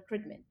call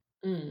recruitment.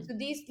 Mm. So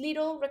these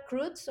little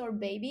recruits or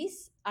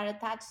babies are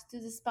attached to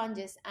the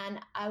sponges, and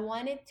I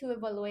wanted to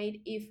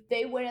evaluate if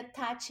they were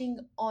attaching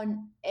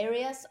on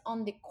areas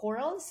on the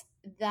corals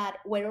that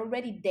were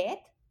already dead.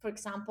 For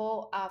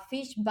example, a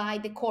fish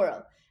bite the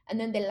coral, and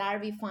then the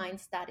larvae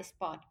finds that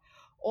spot.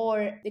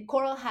 Or the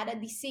coral had a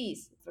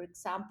disease, for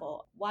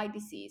example, white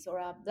disease or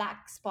a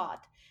black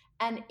spot.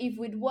 And if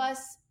it was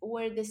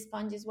where the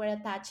sponges were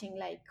attaching,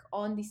 like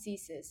on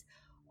diseases,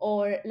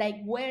 or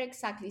like where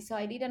exactly. So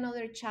I did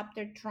another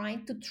chapter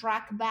trying to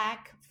track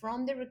back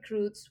from the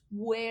recruits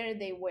where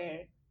they were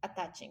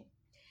attaching.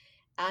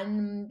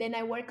 And then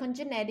I work on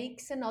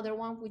genetics, another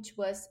one which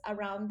was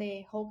around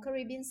the whole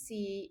Caribbean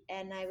Sea,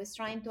 and I was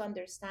trying to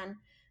understand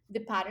the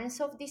patterns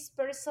of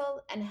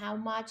dispersal and how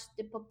much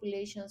the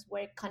populations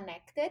were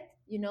connected,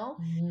 you know.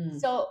 Mm.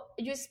 So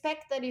you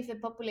expect that if a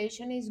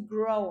population is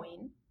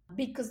growing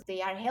because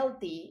they are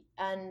healthy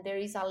and there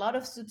is a lot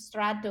of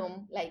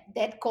substratum like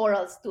dead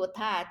corals to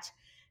attach,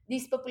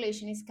 this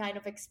population is kind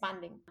of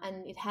expanding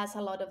and it has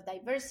a lot of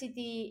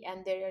diversity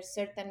and there are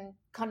certain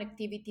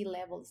connectivity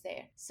levels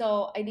there.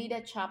 So I did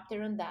a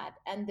chapter on that.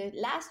 And the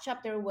last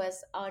chapter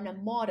was on a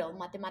model,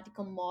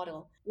 mathematical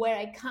model, where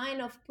I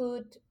kind of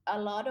put a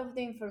lot of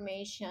the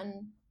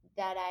information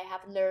that I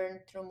have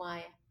learned through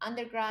my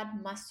undergrad,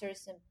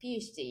 master's, and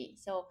PhD.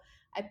 So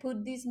I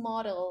put this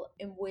model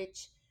in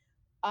which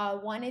I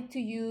wanted to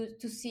use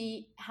to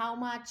see how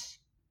much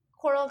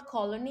coral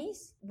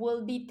colonies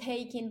will be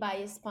taken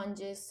by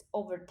sponges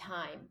over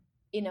time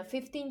in a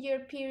 15-year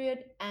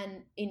period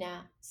and in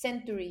a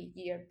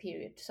century-year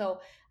period. So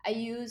I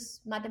use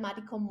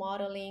mathematical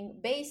modeling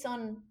based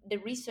on the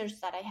research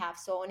that I have.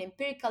 So on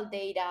empirical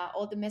data,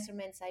 all the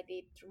measurements I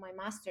did through my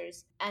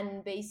master's,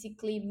 and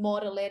basically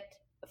model it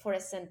for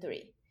a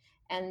century.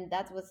 And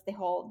that was the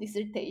whole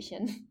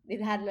dissertation.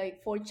 It had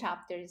like 4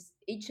 chapters,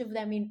 each of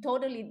them in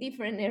totally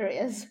different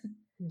areas.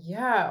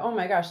 Yeah. Oh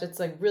my gosh. It's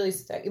like really,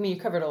 I mean, you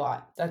covered a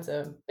lot. That's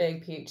a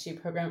big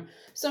PhD program.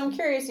 So I'm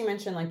curious, you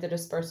mentioned like the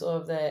dispersal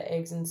of the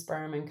eggs and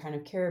sperm and kind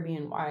of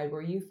Caribbean wide.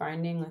 Were you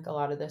finding like a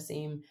lot of the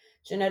same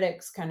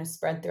genetics kind of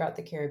spread throughout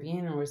the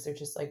Caribbean, or was there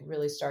just like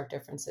really stark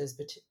differences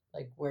between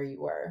like where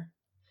you were?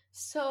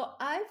 So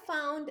I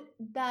found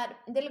that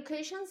the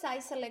locations I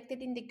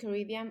selected in the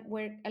Caribbean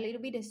were a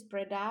little bit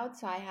spread out.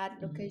 So I had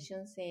Mhm.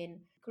 locations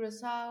in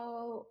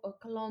Curacao,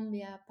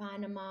 Colombia,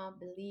 Panama,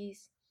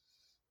 Belize,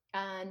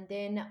 and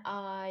then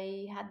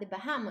I had the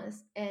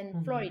Bahamas and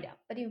Mhm. Florida.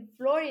 But in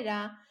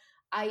Florida,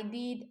 I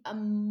did a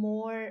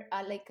more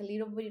like a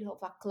little bit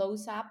of a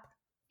close up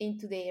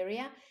into the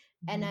area,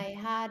 and Mhm. I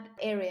had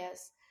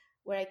areas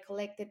where I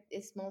collected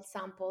small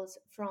samples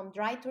from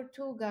dry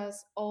tortugas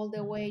all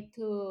the Mhm. way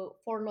to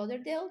Fort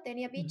Lauderdale,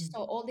 Denia Beach, Mhm.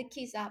 so all the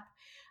keys up.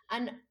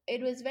 And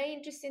it was very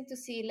interesting to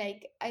see,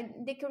 like,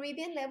 the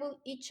Caribbean level,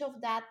 each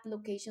of that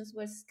locations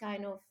was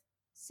kind of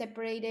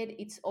separated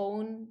its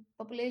own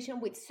population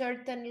with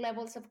certain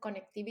levels of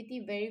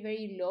connectivity, very,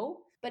 very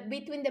low. But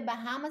between the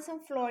Bahamas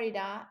and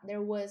Florida,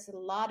 there was a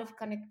lot of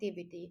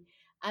connectivity.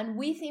 And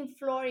within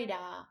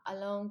Florida,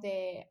 along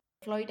the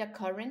Florida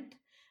Current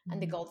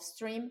and the Mhm. Gulf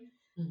Stream,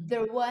 Mhm.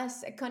 there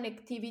was a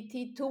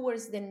connectivity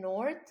towards the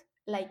north.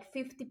 Like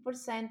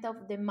 50%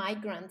 of the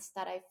migrants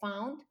that I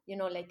found, you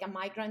know, like a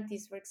migrant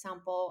is, for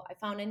example, I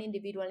found an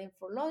individual in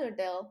Fort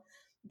Lauderdale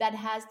that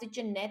has the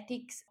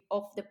genetics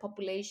of the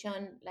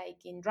population,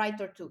 like in dry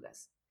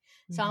tortugas.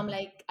 So I'm Mhm.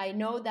 like, I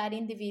know that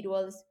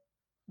individuals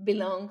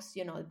belongs,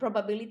 you know, the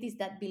probabilities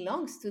that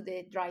belongs to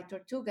the dry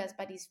tortugas,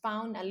 but is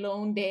found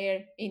alone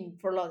there in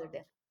Fort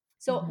Lauderdale.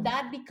 So Mhm.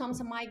 that becomes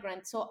a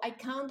migrant. So I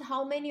count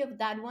how many of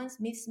that ones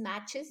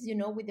mismatches, you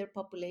know, with their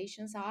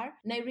populations are.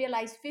 And I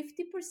realized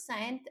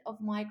 50%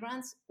 of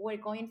migrants were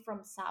going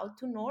from south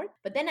to north,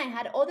 but then I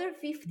had other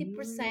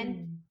 50%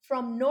 Mm.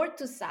 from north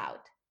to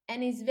south.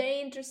 And it's very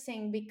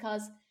interesting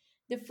because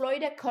the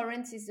Florida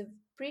current is a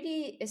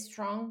pretty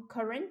strong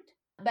current,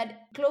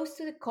 but close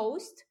to the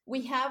coast,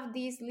 we have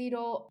these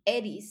little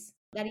eddies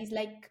that is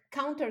like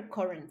counter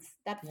currents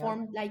that Yeah.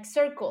 form like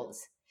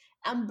circles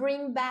and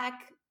bring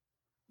back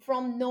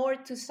from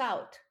north to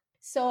south.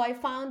 So I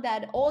found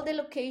that all the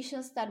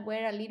locations that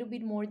were a little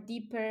bit more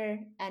deeper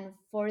and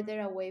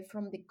further away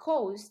from the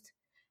coast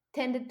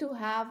tended to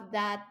have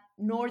that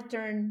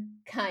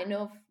northern kind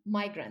of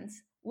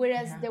migrants,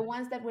 whereas Yeah. the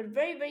ones that were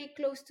very, very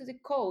close to the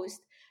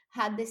coast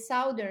had the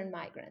southern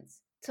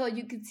migrants. So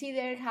you could see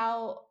there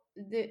how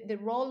the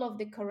role of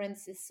the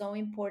currents is so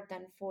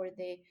important for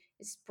the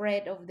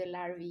spread of the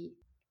larvae.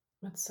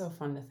 That's so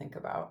fun to think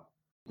about.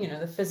 You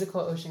know, the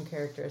physical ocean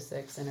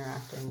characteristics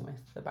interacting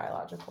with the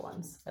biological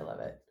ones. I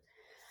love it.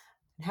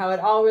 And how it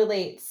all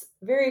relates.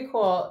 Very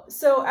cool.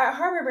 So at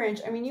Harbor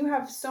Branch, I mean, you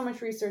have so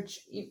much research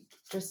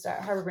just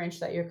at Harbor Branch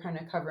that you're kind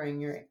of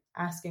covering. You're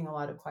asking a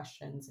lot of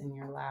questions in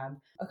your lab.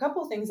 A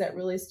couple things that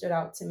really stood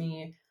out to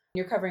me.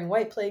 You're covering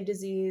white plague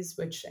disease,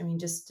 which, I mean,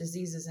 just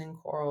diseases in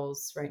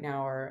corals right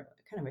now are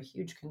kind of a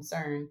huge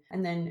concern.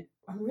 And then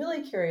I'm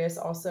really curious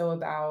also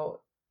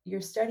about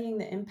you're studying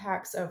the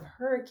impacts of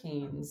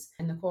hurricanes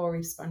in the coral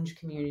reef sponge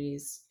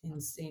communities in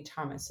St.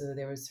 Thomas. So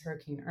there was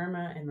Hurricane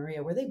Irma and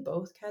Maria. Were they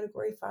both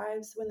Category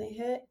 5s when they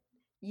hit?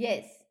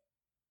 Yes,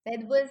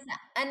 that was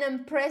an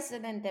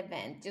unprecedented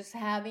event, just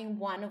having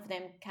one of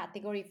them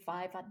category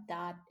 5 at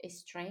that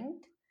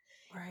strength,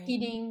 Right.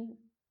 hitting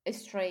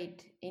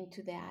straight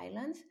into the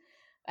islands.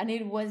 And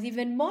it was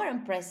even more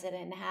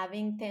unprecedented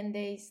having 10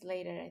 days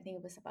later, I think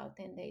it was about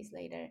 10 days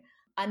later,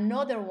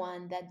 another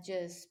one that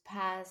just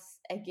passed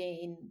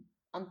again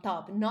on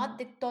top. Not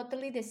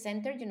totally the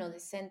center, the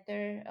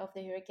center of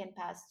the hurricane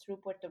passed through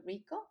Puerto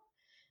Rico,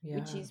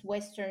 which is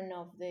western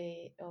of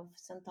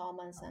St.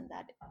 Thomas and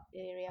that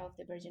area of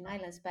the Virgin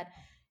Islands. But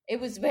it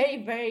was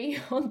very, very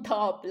on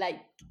top, like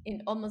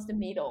in almost the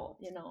middle,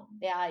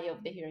 the eye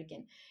of the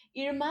hurricane.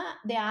 Irma,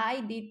 the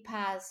eye did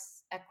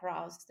pass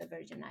across the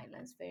Virgin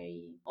Islands,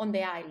 very on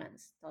the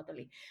islands,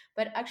 totally.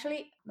 But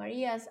actually,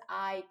 Maria's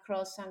eye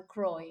crossed St.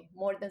 Croix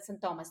more than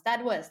St. Thomas.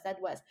 That was.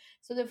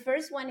 So the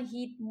first one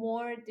hit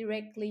more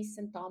directly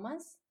St.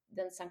 Thomas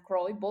than St.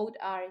 Croix. Both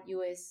are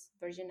U.S.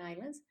 Virgin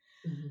Islands.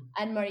 Mm-hmm.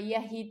 And Maria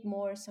hit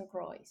more St.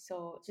 Croix.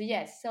 So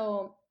yes,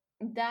 so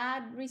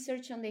that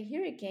research on the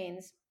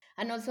hurricanes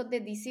and also the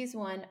disease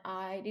one,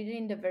 I did it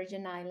in the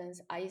Virgin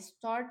Islands. I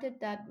started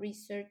that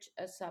research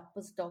as a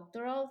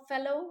postdoctoral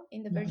fellow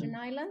in the Virgin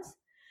Islands.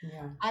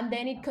 Yeah. And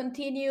then it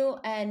continued,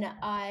 and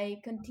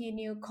I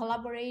continue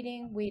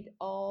collaborating with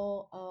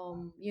all,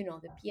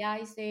 the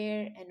PIs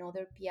there and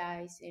other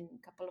PIs in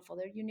a couple of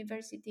other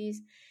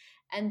universities.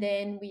 And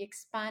then we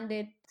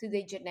expanded to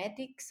the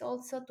genetics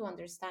also to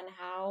understand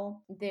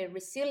how the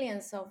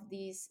resilience of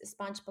these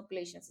sponge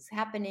populations is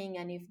happening,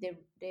 and if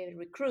the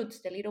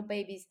recruits, the little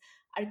babies,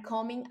 are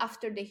coming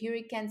after the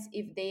hurricanes,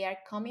 if they are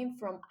coming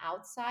from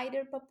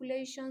outsider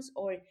populations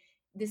or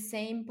the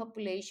same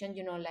population,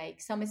 like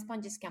some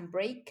sponges can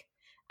break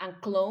and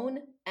clone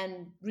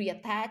and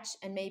reattach,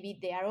 and maybe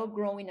they are all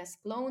growing as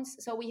clones.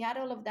 So we had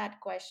all of that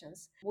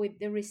questions with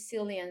the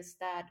resilience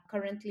that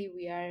currently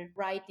we are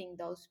writing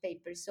those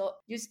papers. So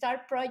you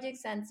start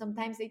projects and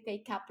sometimes they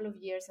take a couple of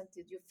years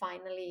until you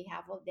finally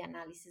have all the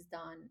analysis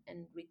done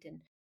and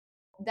written.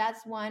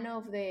 That's one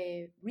of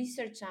the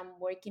research I'm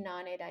working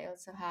on it. I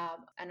also have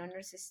an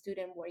honors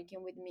student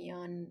working with me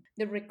on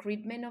the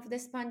recruitment of the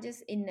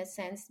sponges. In a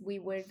sense, we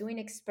were doing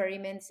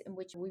experiments in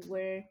which we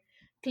were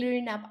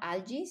clearing up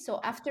algae. So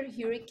after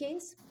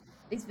hurricanes,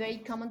 it's very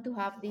common to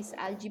have these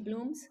algae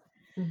blooms.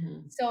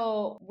 Mm-hmm.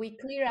 So we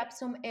clear up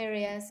some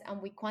areas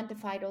and we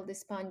quantified all the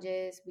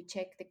sponges, we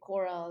checked the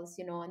corals,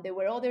 and there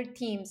were other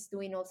teams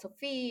doing also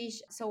fish.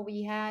 So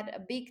we had a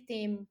big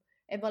team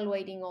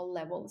evaluating all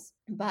levels.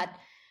 But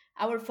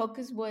our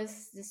focus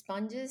was the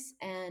sponges,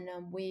 and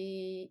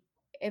we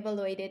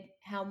evaluated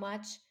how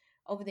much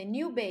of the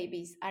new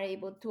babies are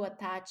able to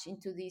attach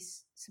into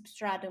this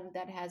substratum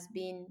that has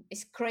been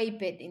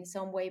scraped in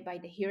some way by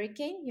the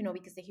hurricane,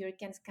 because the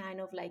hurricanes kind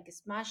of like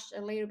smashed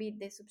a little bit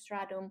the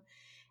substratum,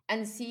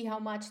 and see how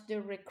much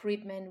the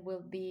recruitment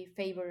will be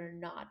favored or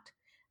not.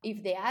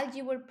 If the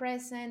algae were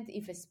present,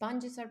 if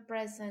sponges are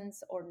present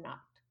or not.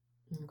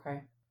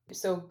 Okay.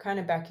 So kind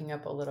of backing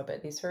up a little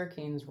bit, these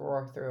hurricanes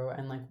roar through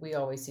and like we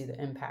always see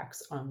the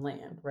impacts on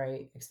land,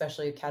 right?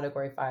 Especially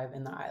Category 5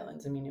 in the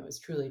islands. I mean, it was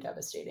truly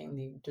devastating.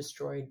 They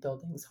destroyed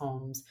buildings,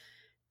 homes,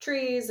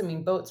 trees. I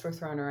mean, boats were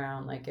thrown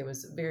around. Like it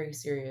was very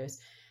serious.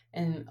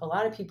 And a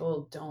lot of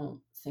people don't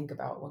think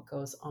about what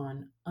goes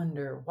on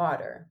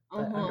underwater,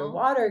 but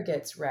underwater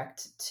gets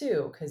wrecked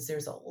too, because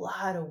there's a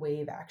lot of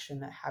wave action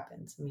that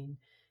happens. I mean,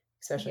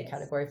 especially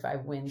Category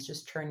 5 winds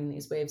just turning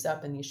these waves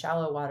up, and these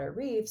shallow water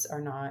reefs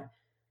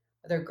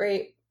they're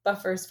great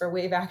buffers for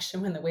wave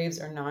action when the waves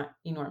are not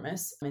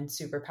enormous and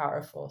super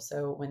powerful.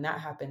 So when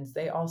that happens,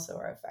 they also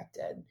are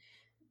affected.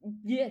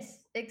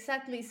 Yes,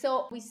 exactly.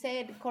 So we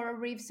said coral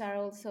reefs are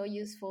also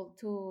useful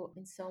to,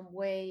 in some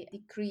way,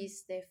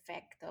 decrease the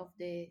effect of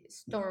the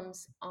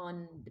storms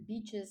on the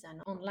beaches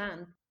and on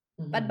land.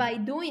 Mm-hmm. But by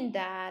doing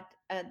that,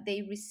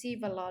 they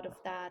receive a lot of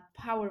that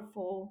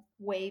powerful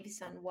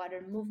waves and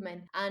water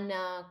movement. And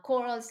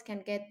corals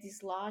can get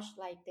dislodged,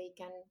 like they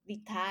can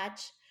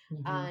detach.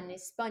 Mm-hmm. And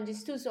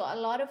sponges too. So a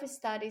lot of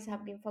studies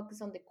have been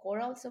focused on the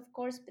corals, of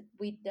course, but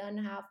we don't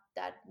have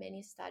that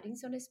many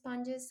studies on the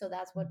sponges. So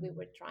that's what we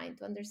were trying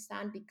to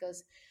understand,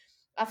 because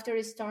after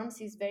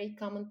storms, it's very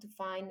common to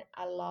find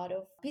a lot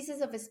of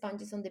pieces of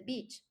sponges on the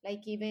beach.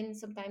 Like even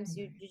sometimes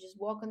you just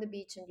walk on the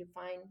beach and you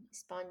find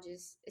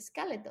sponges,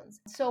 skeletons.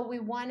 So we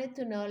wanted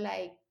to know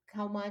like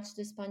how much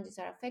the sponges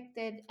are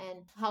affected and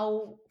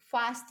how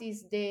fast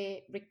is the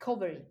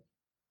recovery.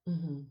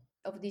 Mm-hmm.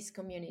 Of these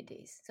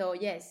communities. So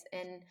yes,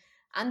 and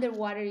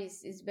underwater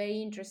is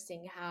very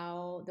interesting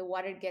how the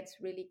water gets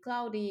really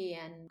cloudy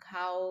and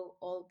how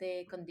all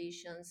the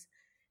conditions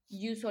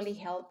usually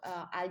help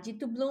algae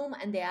to bloom,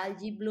 and the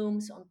algae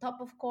blooms on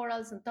top of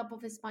corals, on top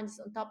of sponges,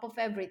 on top of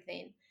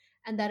everything,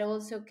 and that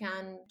also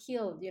can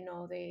kill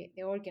the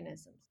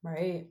organisms.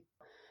 Right.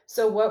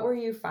 So what were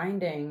you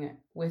finding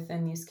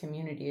within these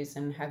communities?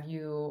 And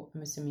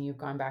I'm assuming you've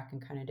gone back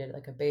and kind of did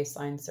like a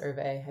baseline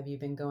survey. Have you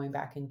been going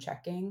back and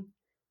checking?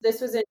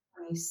 This was in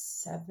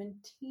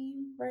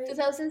 2017, right?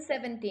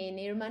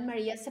 2017, Irma and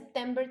Maria,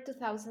 September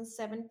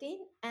 2017.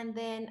 And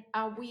then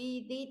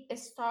we did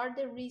start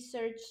the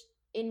research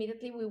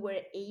immediately we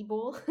were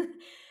able,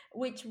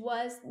 which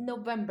was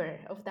November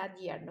of that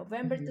year.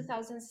 November Mhm.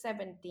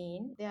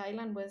 2017, the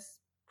island was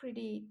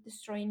pretty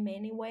destroyed in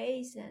many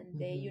ways, and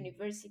the Mhm.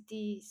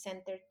 university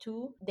center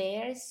too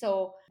there.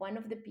 So one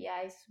of the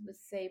PIs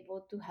was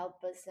able to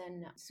help us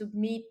and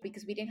submit,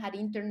 because we didn't have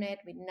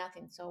internet with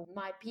nothing. So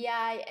my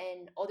PI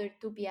and other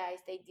two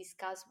PIs, they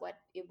discussed what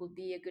it would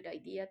be a good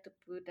idea to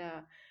put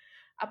a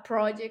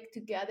project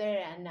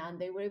together,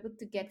 and they were able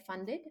to get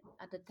funded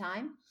at the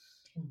time.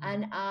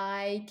 And Mhm.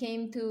 I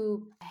came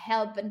to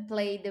help and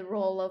play the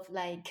role of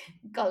like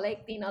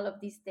collecting all of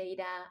this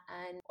data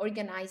and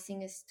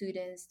organizing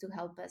students to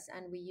help us.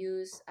 And we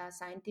use a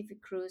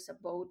scientific cruise, a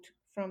boat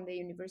from the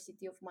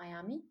University of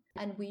Miami,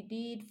 and we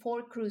did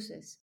 4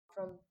 cruises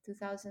from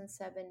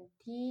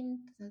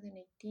 2017,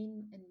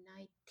 2018, and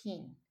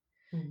 19.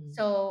 Mhm.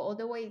 So all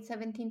the way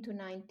 17 to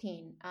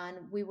 19,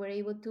 and we were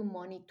able to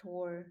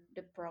monitor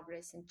the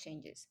progress and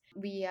changes.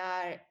 We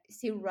are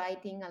still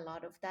writing a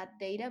lot of that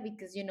data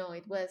because,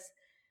 it was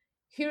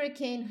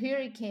hurricane,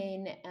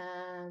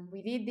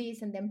 we did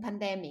this, and then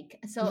pandemic.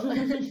 So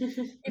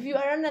if you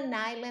are on an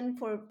island,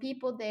 for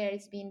people there,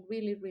 it's been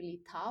really,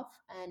 really tough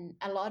and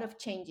a lot of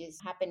changes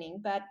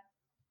happening. But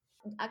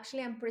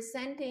actually, I'm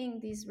presenting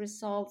these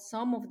results,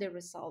 some of the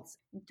results,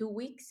 in 2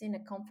 weeks in a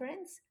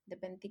conference, the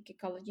Benthic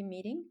Ecology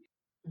meeting.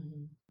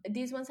 Mhm.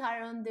 These ones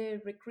are on the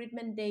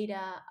recruitment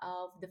data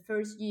of the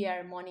first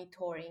year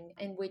monitoring,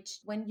 in which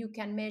when you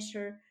can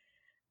measure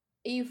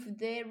if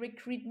the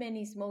recruitment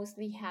is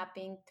mostly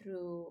happening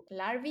through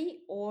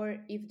larvae,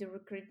 or if the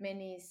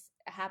recruitment is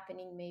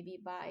happening maybe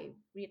by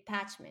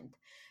reattachment.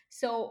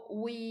 So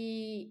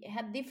we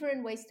had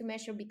different ways to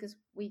measure, because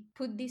we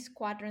put these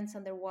quadrants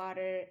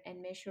underwater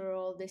and measure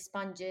all the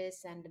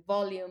sponges and the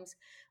volumes.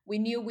 We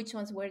knew which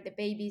ones were the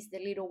babies, the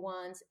little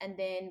ones, and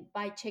then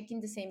by checking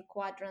the same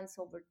quadrants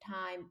over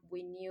time,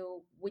 we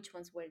knew which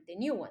ones were the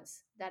new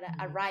ones that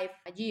Mhm. arrived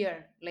a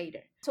year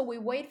later. So we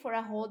wait for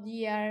a whole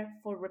year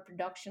for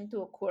reproduction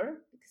to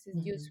occur, because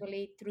it's Mhm.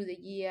 usually through the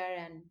year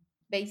and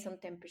based on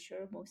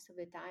temperature most of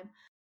the time.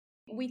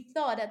 We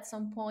thought at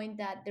some point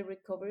that the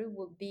recovery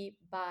would be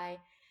by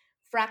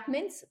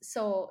fragments,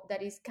 so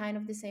that is kind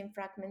of the same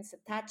fragments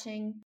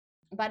attaching.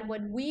 But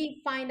what we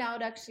find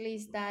out actually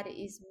is that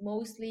is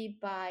mostly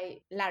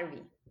by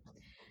larvae.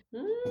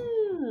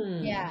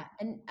 Mm. Yeah,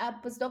 and a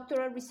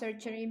postdoctoral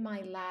researcher in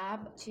my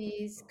lab,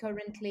 she's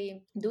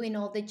currently doing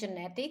all the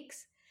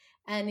genetics.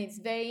 And it's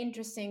very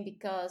interesting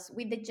because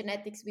with the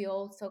genetics, we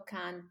also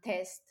can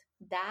test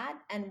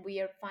that. And we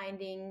are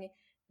finding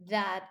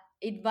that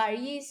it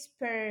varies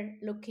per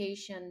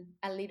location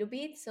a little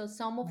bit. So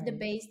some of the Right.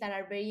 bays that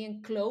are very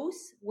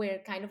enclosed, where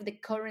kind of the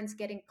currents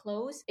getting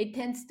close, it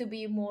tends to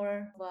be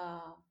more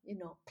of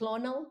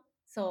clonal.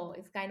 So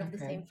it's kind of the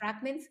same Okay.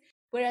 fragments.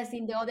 Whereas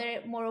in the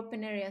other more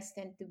open areas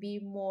tend to be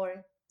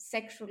more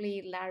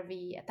sexually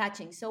larvae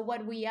attaching. So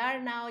what we are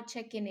now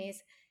checking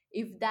is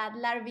if that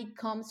larvae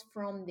comes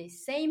from the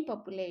same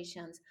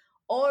populations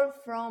or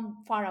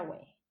from far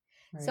away.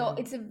 So Right.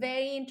 it's a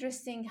very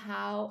interesting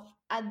how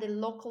at the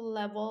local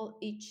level,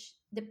 each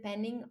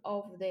depending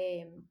of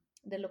the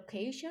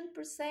location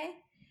per se,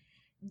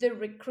 the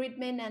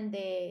recruitment and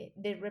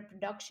the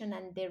reproduction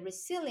and the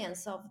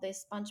resilience of the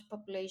sponge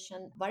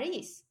population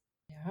varies.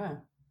 Yeah.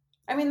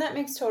 I mean, that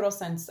makes total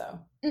sense though,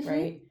 Mhm.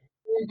 right?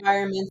 The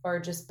environments are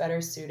just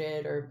better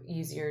suited or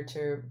easier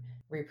to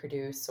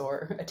reproduce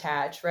or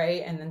attach,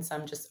 right? And then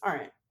some just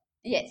aren't.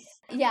 Yes.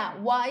 Yeah.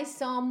 Why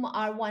some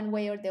are one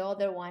way or the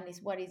other one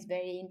is what is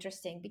very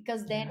interesting,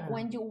 because then Yeah.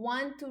 when you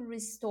want to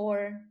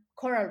restore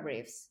coral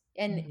reefs,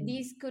 and Mhm.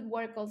 this could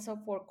work also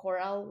for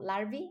coral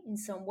larvae in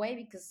some way,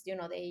 because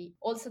they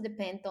also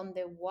depend on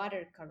the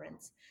water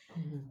currents,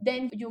 Mhm.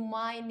 then you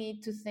might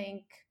need to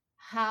think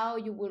how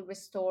you will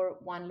restore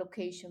one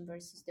location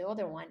versus the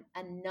other one.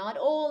 And not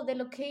all the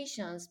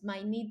locations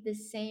might need the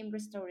same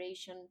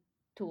restoration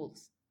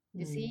tools.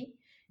 You Mhm. see?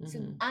 So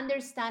Mhm.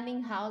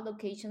 understanding how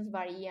locations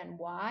vary and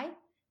why,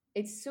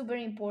 it's super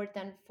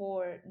important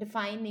for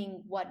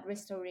defining what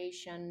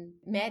restoration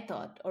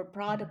method or Mhm.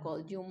 protocol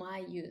you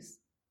might use.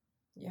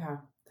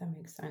 Yeah, that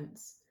makes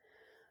sense.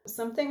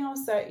 Something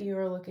else that you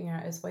are looking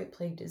at is white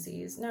plague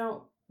disease.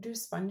 Now, do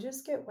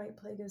sponges get white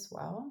plague as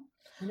well?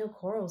 I know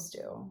corals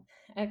do.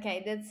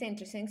 Okay, that's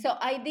interesting. So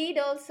I did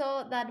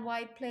also that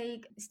white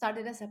plague,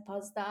 started as a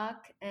postdoc,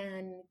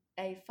 and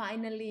I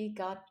finally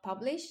got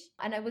published.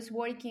 And I was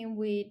working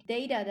with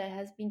data that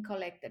has been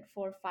collected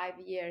for 5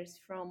 years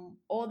from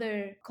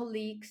other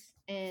colleagues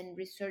and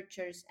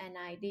researchers. And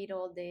I did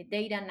all the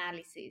data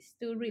analysis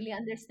to really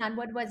understand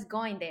what was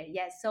going there.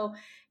 Yes. So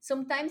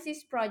sometimes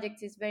this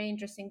project is very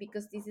interesting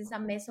because this is a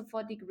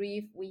mesophotic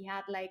reef. We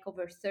had like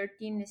over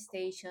 13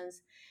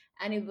 stations,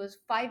 and it was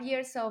 5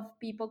 years of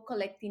people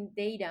collecting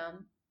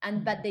data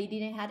but they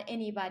didn't have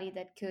anybody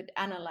that could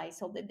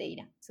analyze all the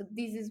data. So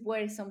this is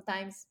where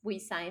sometimes we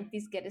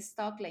scientists get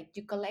stuck. Like,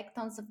 you collect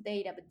tons of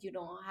data, but you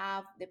don't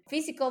have the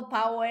physical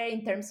power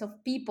in terms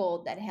of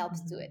people that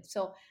helps to it.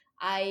 So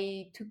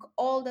I took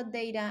all the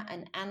data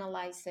and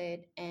analyzed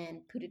it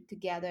and put it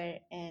together,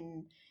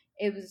 and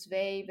it was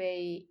very,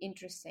 very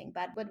interesting.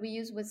 But what we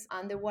used was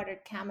underwater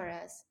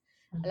cameras,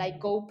 like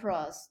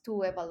GoPros,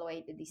 to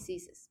evaluate the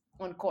diseases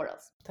on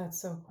corals.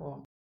 That's so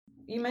cool.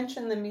 You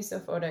mentioned the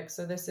mesophotic.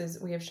 So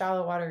we have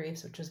shallow water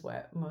reefs, which is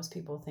what most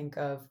people think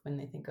of when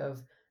they think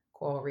of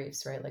coral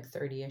reefs, right? Like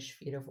 30-ish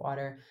feet of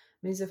water.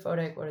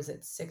 Mesophotic, what is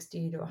it,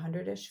 60 to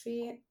 100-ish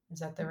feet?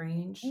 Is that the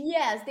range?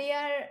 Yes, they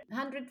are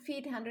 100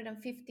 feet,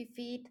 150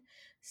 feet.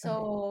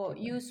 So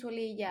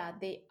usually,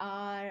 they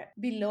are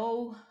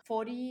below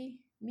 40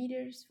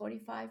 meters,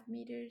 45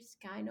 meters,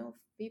 kind of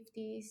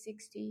 50,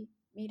 60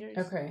 meters.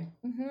 Okay.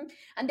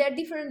 And there are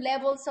different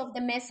levels of the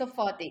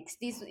mesophotics.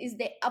 This is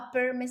the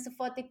upper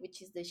mesophotic,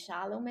 which is the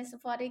shallow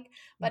mesophotic,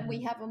 but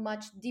we have a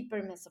much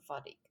deeper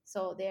mesophotic.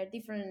 So there are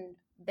different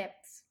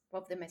depths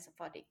of the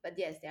mesophotic, but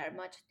yes, they are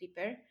much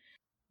deeper.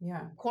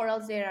 Yeah.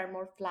 Corals there are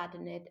more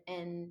flattened,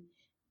 and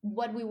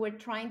what we were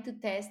trying to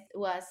test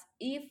was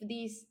if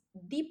these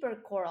deeper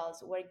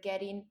corals were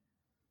getting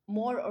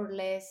more or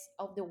less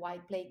of the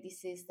white plague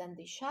disease than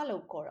the shallow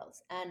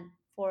corals. And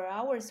for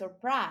our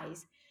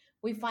surprise,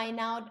 we find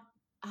out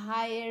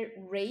higher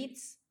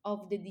rates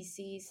of the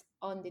disease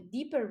on the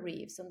deeper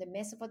reefs, on the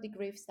mesophotic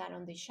reefs, than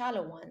on the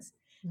shallow ones.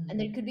 And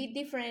there could be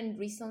different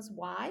reasons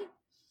why,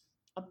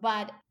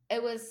 but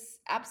it was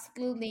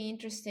absolutely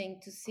interesting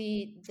to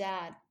see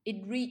that it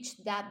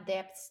reached that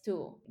depth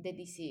too, the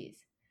disease.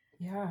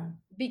 Yeah.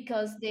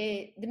 Because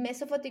the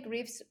mesophotic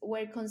reefs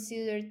were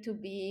considered to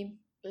be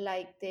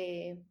like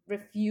the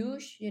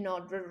refuge,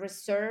 the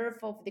reserve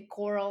of the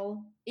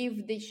coral.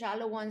 If the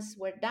shallow ones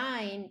were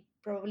dying,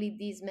 probably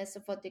these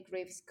mesophotic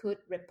reefs could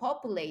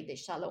repopulate the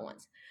shallow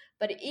ones.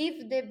 But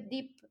if the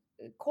deep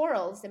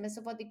corals, the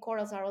mesophotic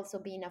corals, are also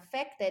being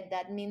affected,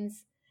 that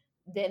means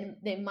then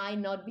they might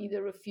not be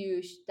the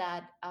refuge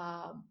that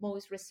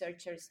most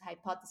researchers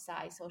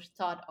hypothesize or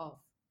thought of.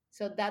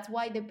 So that's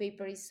why the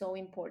paper is so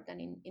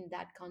important in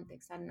that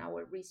context and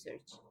our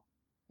research.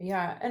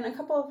 Yeah, and a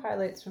couple of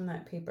highlights from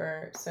that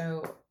paper.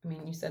 So, I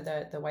mean, you said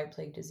that the white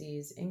plague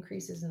disease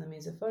increases in the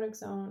mesophotic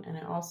zone, and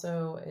it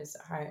also is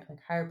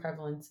higher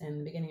prevalence in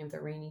the beginning of the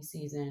rainy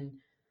season,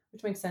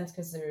 which makes sense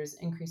because there's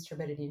increased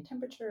turbidity and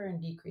temperature and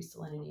decreased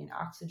salinity and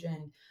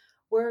oxygen.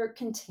 Were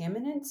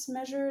contaminants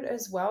measured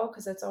as well?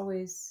 Because that's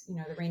always,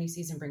 the rainy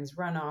season brings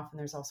runoff, and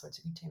there's all sorts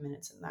of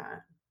contaminants in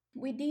that.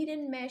 We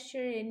didn't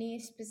measure any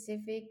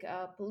specific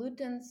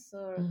pollutants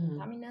or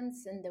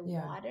contaminants in the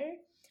water.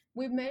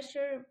 We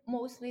measure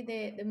mostly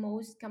the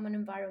most common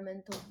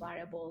environmental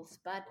variables,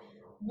 but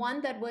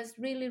one that was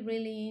really,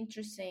 really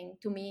interesting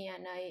to me,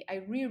 and I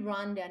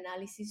rerun the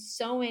analysis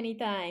so many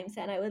times,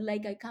 and I was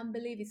like, I can't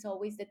believe it's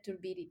always the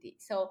turbidity.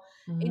 So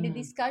in the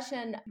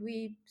discussion,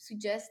 we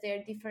suggest there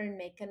are different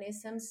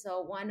mechanisms.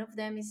 So one of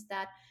them is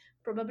that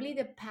probably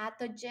the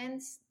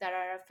pathogens that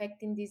are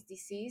affecting this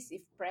disease,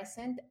 if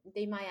present,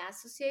 they might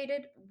associate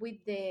it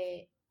with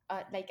the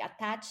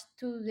attached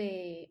to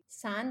the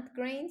sand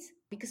grains,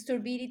 because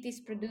turbidity is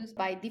produced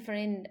by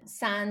different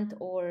sand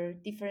or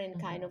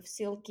different kind of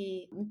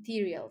silky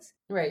materials.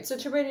 Right. So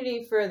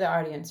turbidity, for the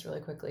audience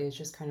really quickly, is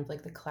just kind of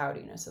like the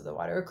cloudiness of the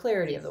water, or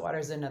clarity of the water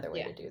is another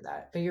way to do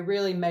that. But you're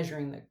really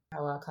measuring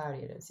how cloudy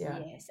it is. Yeah.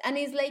 Yes. And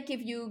it's like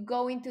if you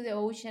go into the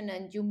ocean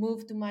and you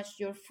move too much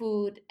your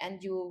food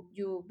and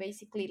you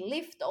basically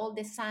lift all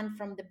the sand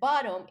from the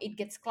bottom, it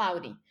gets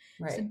cloudy.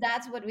 Right. So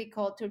that's what we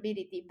call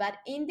turbidity. But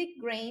in the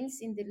grains,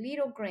 in the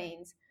little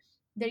grains,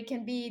 there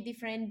can be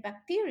different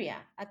bacteria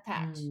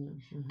attached.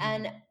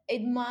 And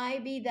it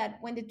might be that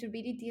when the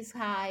turbidity is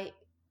high,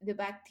 the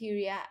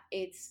bacteria,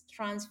 it's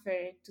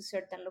transferred to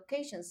certain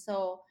locations.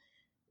 So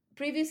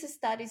previous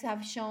studies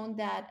have shown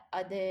that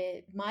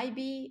there might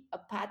be a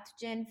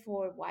pathogen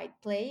for white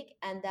plague,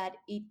 and that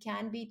it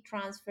can be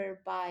transferred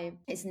by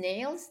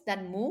snails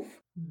that move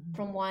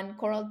from one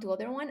coral to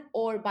other one,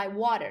 or by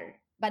water.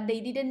 But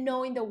they didn't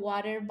know in the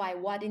water by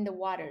what in the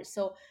water.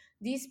 So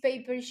this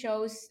paper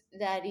shows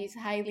that it's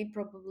highly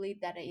probably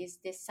that it is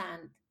the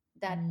sand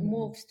that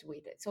moves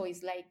with it. So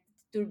it's like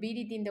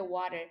turbidity in the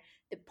water,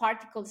 the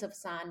particles of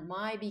sand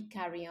might be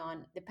carry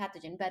on the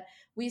pathogen, but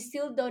we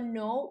still don't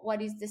know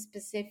what is the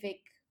specific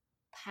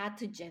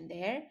pathogen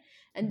there.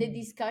 And the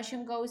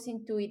discussion goes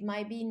into, it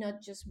might be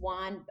not just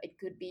one, it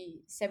could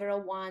be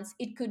several ones.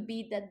 It could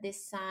be that the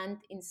sand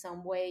in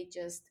some way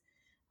just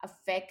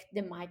affect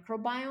the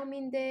microbiome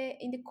in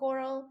the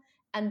coral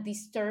and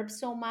disturb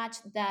so much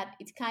that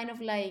it's kind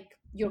of like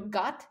your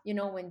gut,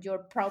 when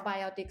your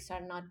probiotics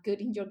are not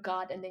good in your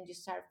gut and then you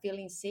start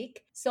feeling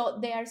sick. So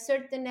there are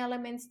certain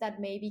elements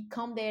that maybe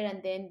come there,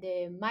 and then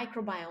the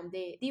microbiome,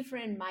 the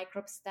different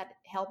microbes that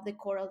help the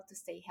coral to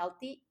stay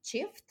healthy,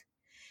 shift.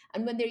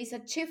 And when there is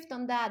a shift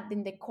on that,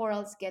 then the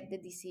corals get the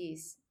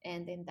disease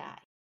and then die.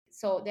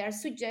 So there are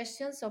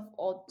suggestions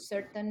of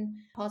certain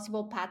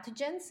possible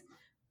pathogens,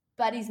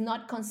 but it's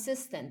not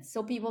consistent.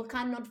 So people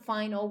cannot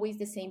find always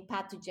the same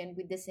pathogen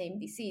with the same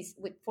disease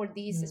for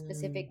this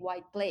specific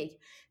white plague.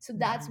 So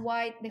that's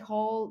why the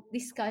whole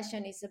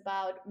discussion is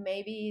about,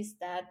 maybe is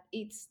that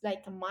it's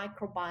like a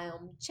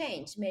microbiome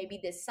change. Maybe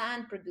the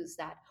sand produced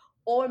that,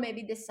 or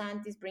maybe the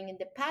sand is bringing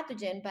the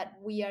pathogen, but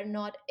we are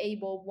not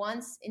able,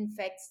 once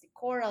infects the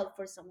coral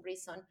for some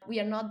reason, we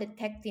are not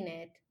detecting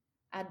it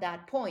at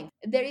that point.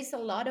 There is a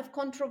lot of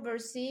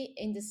controversy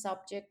in the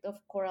subject of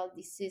coral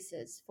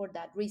diseases for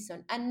that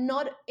reason, and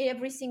not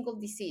every single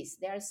disease.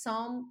 There are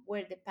some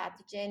where the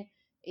pathogen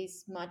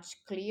is much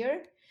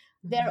clearer.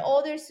 There are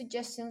other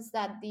suggestions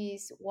that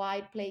this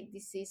white plague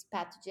disease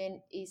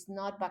pathogen is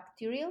not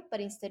bacterial, but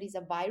instead is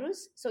a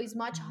virus. So it's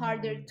much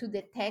harder to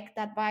detect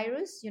that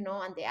virus,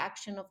 and the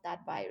action of that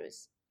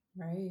virus.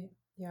 Right.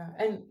 Yeah.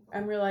 And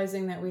I'm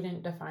realizing that we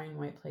didn't define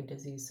white plague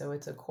disease. So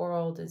it's a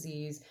coral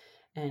disease.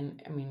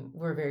 And I mean,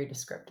 we're very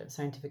descriptive.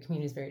 Scientific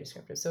community is very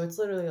descriptive. So it's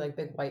literally like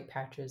big white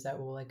patches that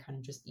will like kind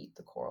of just eat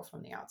the coral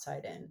from the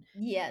outside in.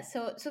 Yeah.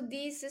 So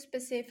this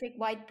specific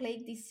white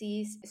plague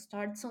disease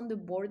starts on the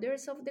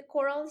borders of the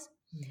corals.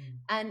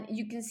 And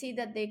you can see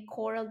that the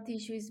coral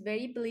tissue is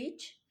very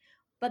bleached,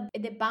 but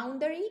the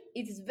boundary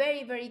is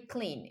very, very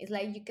clean. It's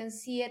like you can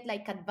see it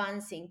like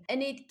advancing,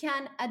 and it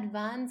can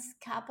advance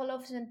couple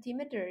of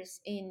centimeters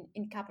in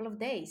couple of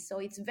days. So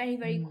it's very,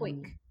 very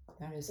quick.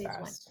 That is this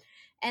fast. One.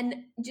 And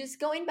just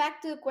going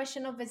back to the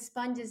question of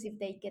sponges, if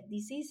they get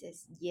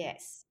diseases,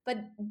 yes. But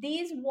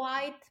this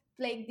white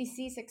plague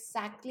disease,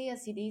 exactly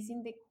as it is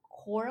in the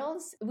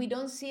corals, we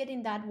don't see it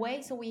in that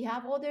way. So we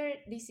have other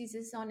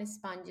diseases on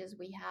sponges.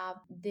 We have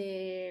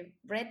the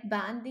red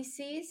band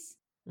disease.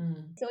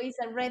 So it's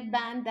a red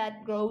band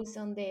that grows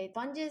on the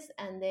sponges,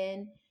 and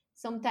then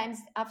sometimes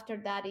after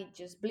that it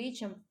just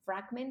bleach and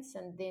fragments,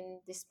 and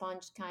then the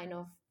sponge kind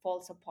of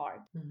falls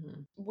apart.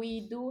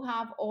 We do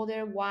have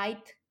other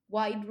white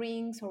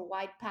rings or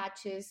white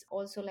patches,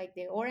 also like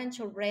the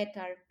orange or red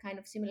are kind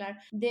of similar.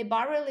 The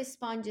barrel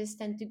sponges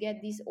tend to get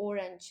these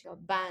orange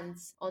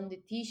bands on the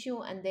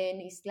tissue, and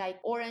then it's like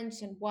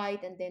orange and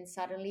white, and then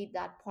suddenly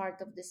that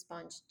part of the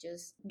sponge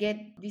just get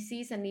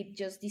disease and it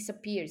just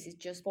disappears. It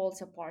just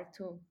falls apart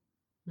too.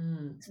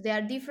 So there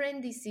are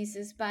different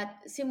diseases, but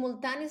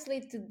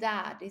simultaneously to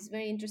that, it's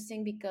very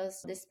interesting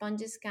because the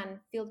sponges can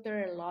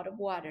filter a lot of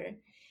water.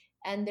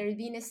 And there have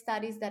been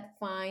studies that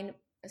find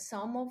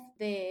some of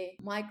the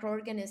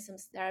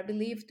microorganisms that are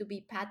believed to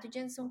be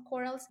pathogens on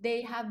corals,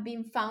 they have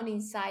been found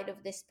inside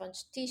of the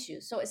sponge tissue.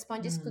 So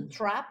sponges could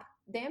trap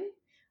them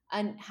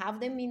and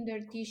have them in their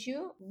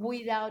tissue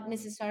without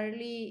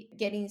necessarily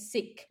getting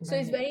sick. Right. So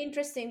it's very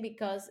interesting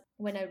because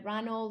when I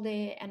ran all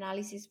the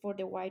analysis for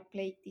the white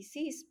plague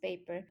disease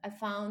paper, I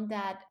found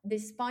that the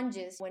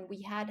sponges, when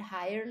we had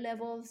higher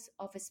levels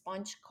of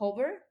sponge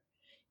cover,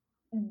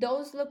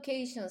 those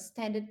locations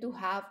tended to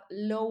have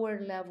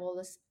lower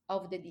levels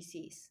of the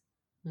disease.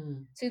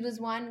 So it was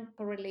one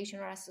correlation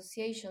or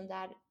association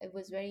that it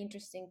was very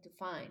interesting to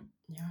find.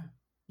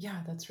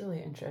 Yeah, that's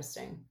really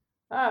interesting.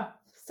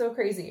 So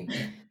crazy.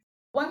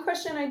 One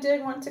question I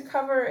did want to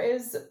cover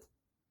is,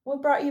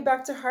 what brought you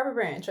back to Harbor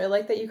Branch? I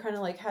like that you kind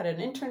of like had an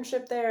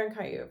internship there and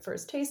kind of your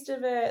first taste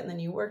of it, and then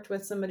you worked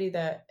with somebody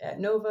that at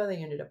Nova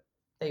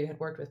that you had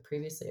worked with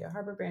previously at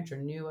Harbor Branch or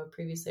knew of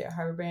previously at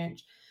Harbor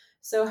Branch.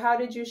 So how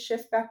did you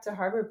shift back to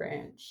Harbor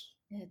Branch?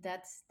 Yeah,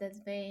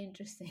 that's very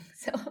interesting.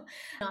 So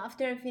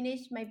after I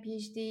finished my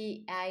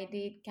PhD, I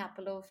did a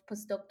couple of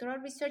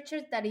postdoctoral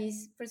researchers. That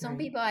is, for some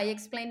people, I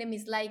explain them,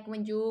 it's like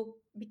when you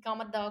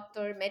become a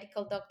doctor,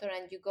 medical doctor,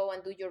 and you go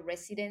and do your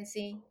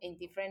residency in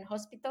different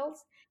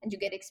hospitals and you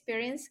get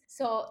experience.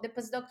 So the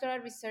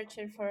postdoctoral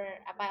researcher for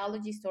a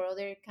biologist or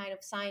other kind of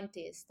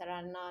scientists that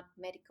are not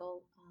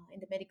medical, in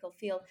the medical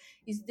field,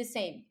 is the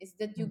same. Is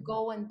that you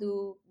go and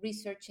do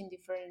research in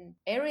different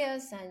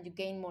areas and you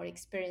gain more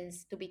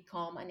experience to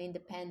become an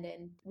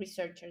independent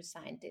researcher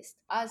scientist.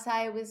 As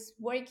I was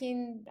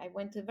working, I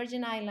went to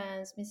Virgin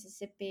Islands,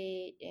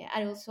 Mississippi.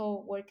 I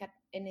also work at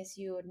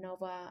NSU at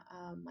Nova,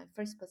 my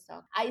first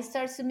postdoc. I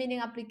started submitting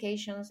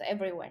applications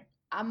everywhere.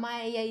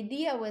 My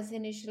idea was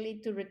initially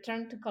to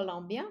return to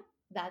Colombia.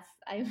 That's,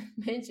 I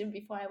mentioned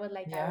before, I was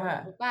like, I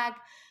want to go back.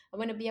 I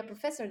want to be a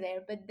professor there.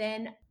 But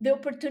then the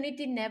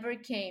opportunity never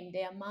came.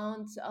 The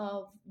amounts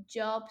of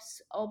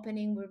jobs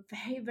opening were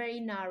very, very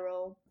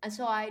narrow. And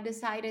so I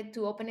decided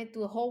to open it to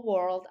the whole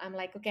world. I'm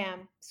like, okay,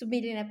 I'm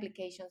submitting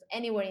applications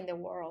anywhere in the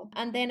world.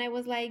 And then I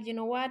was like, you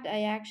know what?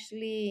 I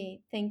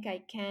actually think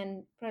I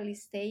can probably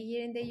stay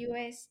here in the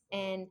US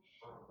and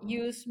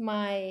use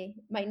my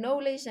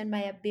knowledge and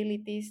my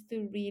abilities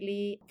to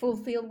really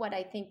fulfill what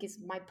I think is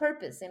my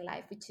purpose in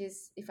life, which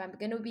is, if I'm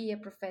going to be a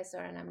professor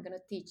and I'm going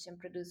to teach and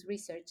produce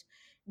research,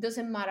 it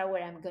doesn't matter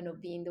where I'm going to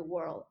be in the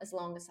world as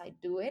long as I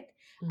do it.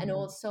 And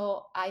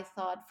also I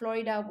thought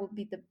Florida would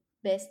be the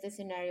best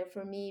scenario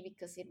for me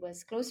because it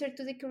was closer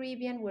to the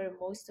Caribbean where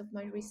most of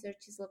my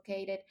research is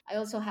located. I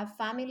also have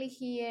family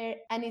here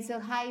and it's a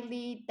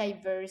highly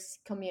diverse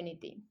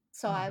community.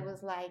 So I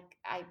was like,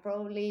 I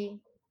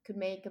probably could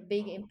make a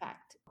big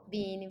impact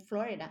being in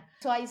Florida.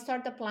 So I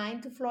started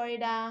applying to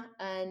Florida,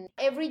 and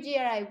every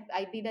year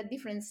I did a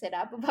different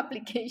setup of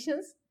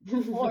applications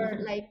for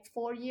like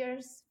 4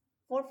 years,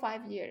 4 or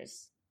 5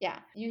 years. Yeah,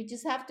 you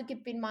just have to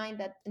keep in mind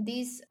that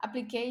these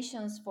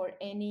applications for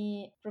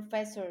any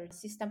professor,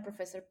 assistant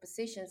professor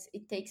positions,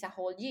 it takes a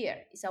whole year.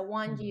 It's a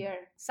 1 year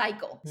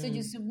cycle. So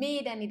you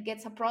submit and it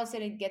gets a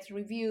process, it gets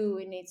review,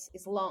 and it's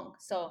long.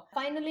 So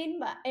finally,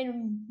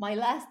 in my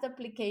last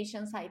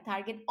applications, I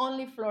target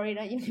only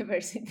Florida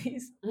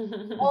universities,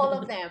 all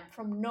of them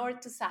from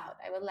north to south.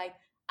 I was like,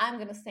 I'm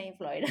going to stay in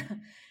Florida.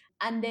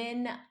 And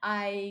then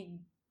I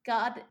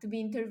got to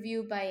be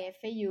interviewed by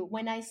FAU.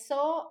 When I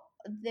saw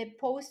the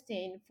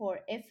posting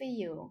for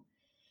FAU,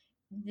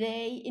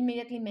 they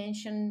immediately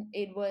mentioned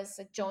it was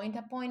a joint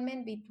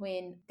appointment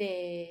between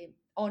the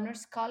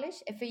Honors College,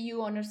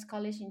 FAU Honors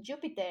College in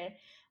Jupiter,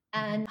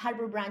 and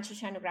Harbor Branch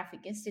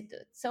Oceanographic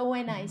Institute. So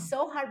when I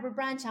saw Harbor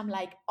Branch, I'm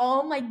like,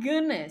 oh my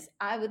goodness,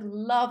 I would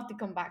love to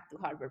come back to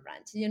Harbor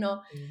Branch. You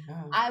know,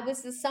 I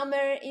was a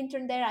summer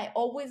intern there. I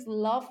always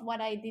loved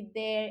what I did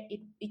there.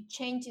 It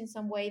changed in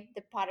some way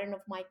the pattern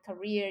of my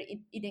career.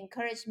 It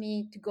encouraged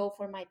me to go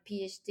for my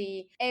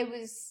PhD. It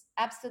was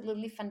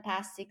absolutely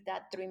fantastic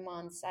that 3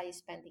 months I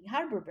spent in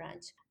Harbor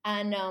Branch.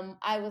 And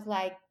I was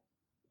like,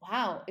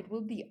 wow, it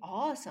would be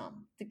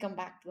awesome to come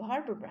back to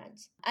Harbor Branch.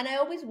 And I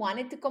always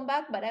wanted to come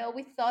back, but I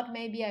always thought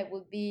maybe I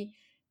would be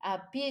a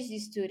PhD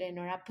student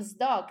or a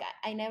postdoc.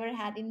 I never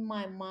had in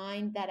my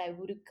mind that I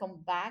would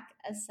come back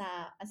as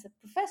a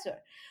professor.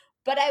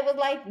 But I was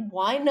like,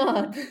 why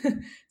not?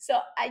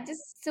 So I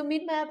just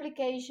submit my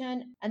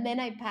application, and then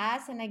I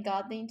passed and I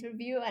got the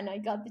interview and I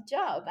got the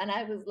job. And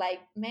I was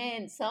like,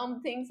 man,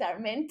 some things are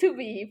meant to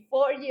be.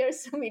 4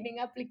 years submitting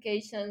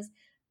applications,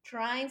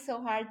 trying so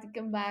hard to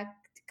come back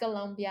to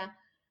Colombia,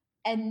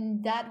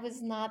 and that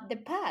was not the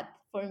path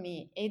for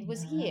me. It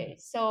was here.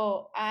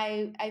 So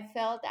I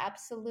felt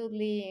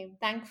absolutely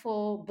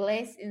thankful,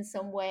 blessed in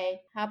some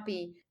way,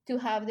 happy to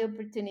have the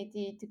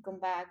opportunity to come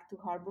back to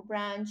Harbor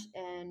Branch,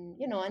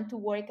 and and to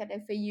work at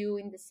FAU,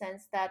 in the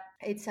sense that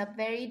it's a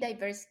very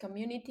diverse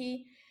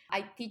community.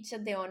 I teach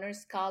at the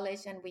Honors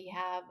College, and we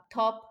have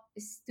top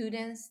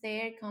students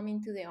there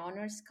coming to the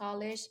Honors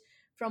College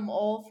from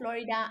all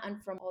Florida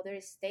and from other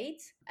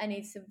states. And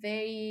it's a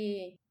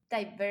very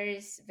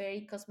diverse,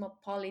 very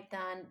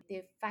cosmopolitan.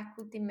 The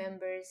faculty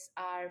members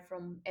are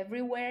from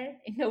everywhere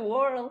in the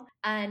world,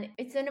 and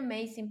it's an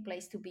amazing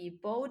place to be,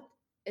 both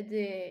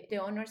the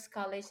Honors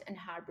College and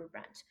Harbor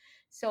Branch.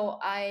 So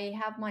I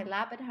have my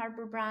lab at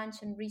Harbor Branch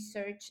and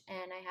research,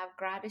 and I have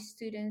grad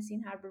students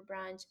in Harbor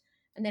Branch.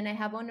 And then I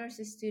have honors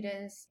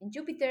students in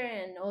Jupiter,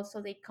 and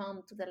also they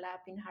come to the lab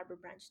in Harbor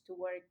Branch to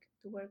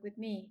work with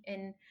me.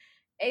 And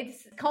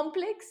it's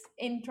complex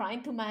in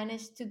trying to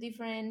manage two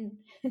different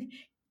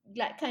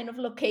like kind of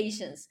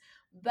locations,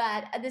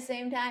 but at the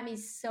same time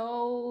it's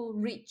so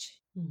rich.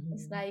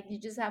 It's like you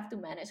just have to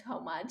manage how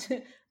much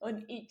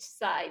on each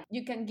side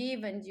you can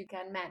give and you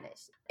can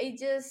manage. It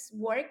just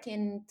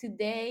working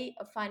today.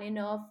 Fun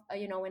enough,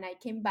 when I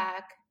came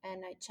back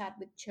and I chat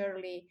with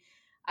Shirley,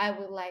 I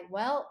was like,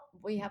 well,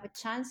 we have a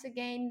chance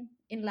again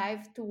in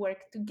life to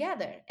work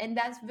together. And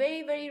that's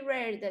very, very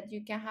rare, that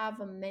you can have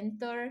a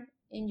mentor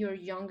in your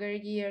younger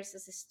years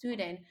as a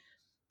student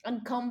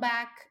and come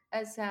back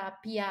as a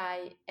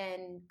PI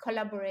and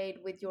collaborate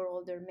with your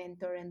older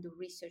mentor and do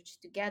research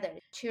together.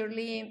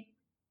 Shirley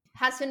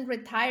hasn't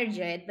retired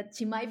yet, but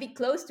she might be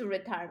close to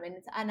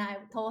retirement. And I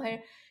told her,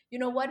 you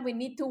know what, we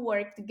need to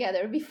work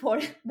together before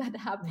that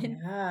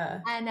happens.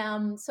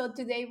 And so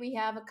today we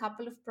have a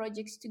couple of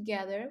projects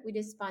together with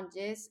the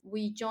Sponges.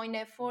 We join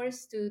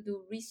efforts to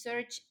do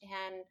research,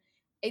 and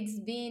it's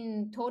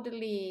been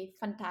totally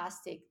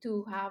fantastic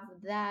to have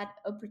that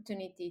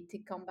opportunity to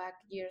come back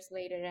years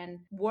later and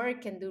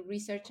work and do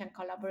research and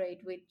collaborate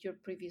with your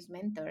previous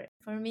mentor.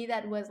 For me,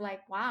 that was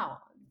like, wow,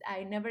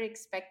 I never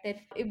expected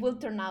it will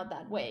turn out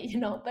that way,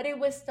 but it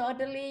was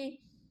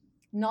totally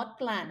not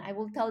planned. I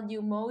will tell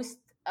you, most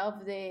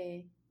of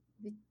the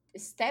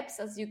steps,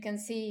 as you can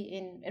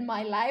see in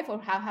my life,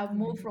 or how I've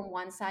moved from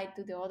one side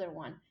to the other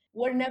one,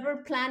 were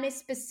never planned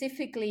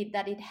specifically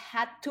that it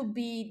had to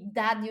be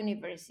that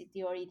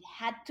university or it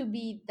had to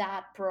be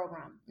that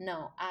program.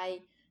 No, I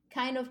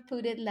kind of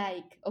put it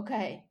like,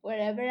 okay,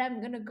 wherever I'm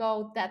going to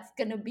go, that's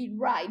going to be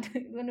right.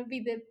 It's going to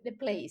be the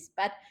place.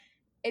 But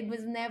it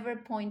was never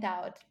point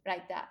out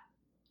like that.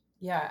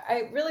 Yeah,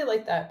 I really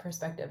like that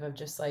perspective of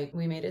just like,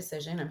 we made a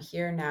decision. I'm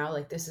here now.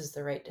 Like, this is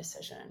the right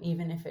decision.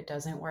 Even if it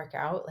doesn't work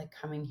out, like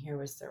coming here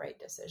was the right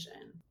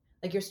decision.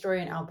 Like your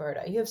story in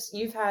Alberta,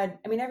 you've had,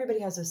 I mean, everybody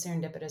has those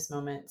serendipitous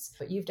moments,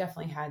 but you've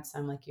definitely had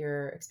some, like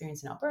your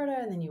experience in Alberta,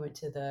 and then you went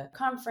to the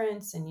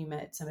conference and you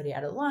met somebody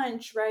at a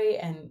lunch, right?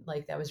 And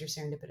like, that was your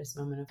serendipitous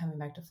moment of coming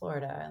back to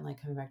Florida and like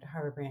coming back to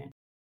Harbor Branch.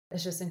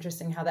 It's just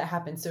interesting how that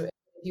happened. So if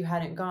you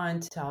hadn't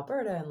gone to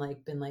Alberta and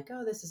like been like,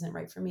 oh, this isn't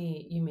right for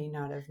me, you may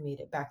not have made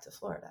it back to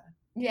Florida.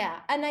 Yeah.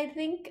 And I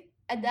think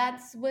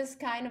that was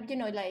kind of,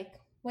 like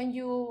when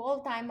you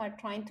all time are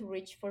trying to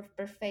reach for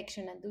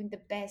perfection and doing the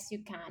best you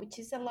can, which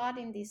is a lot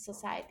in this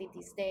society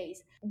these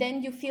days,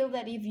 then you feel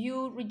that if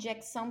you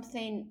reject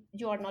something,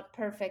 you are not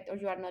perfect or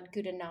you are not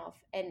good enough.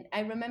 And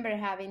I remember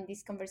having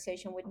this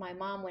conversation with my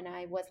mom when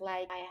I was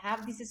like, I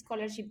have this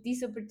scholarship,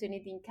 this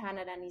opportunity in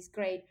Canada, and it's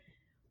great,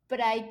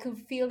 but I could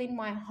feel in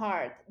my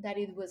heart that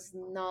it was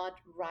not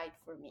right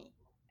for me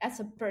as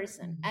a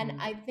person.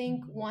 And I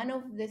think one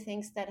of the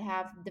things that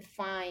have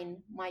defined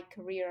my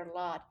career a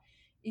lot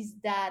is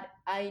that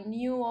I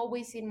knew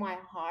always in my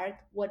heart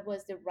what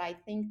was the right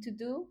thing to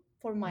do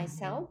for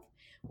myself,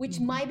 which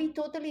might be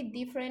totally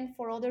different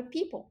for other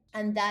people.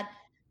 And that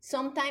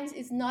sometimes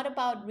it's not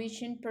about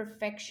reaching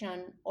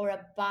perfection or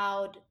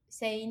about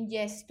saying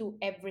yes to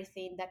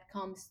everything that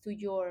comes to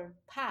your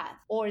path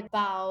or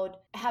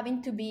about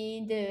having to be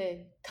in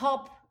the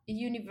top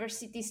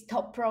universities,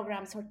 top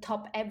programs, or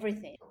top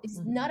everything. It's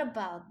not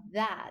about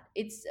that.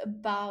 It's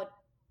about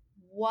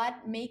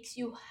what makes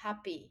you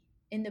happy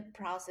in the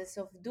process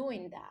of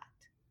doing that.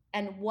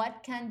 And what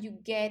can you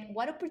get,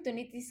 what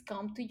opportunities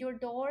come to your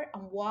door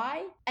and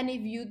why? And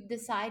if you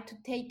decide to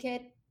take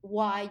it,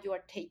 why you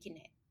are taking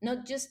it.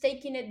 Not just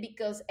taking it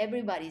because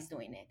everybody's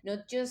doing it,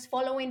 not just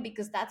following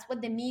because that's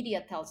what the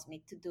media tells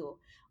me to do,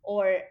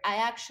 or I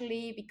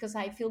actually, because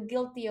I feel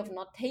guilty of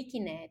not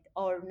taking it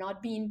or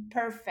not being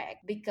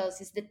perfect because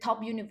it's the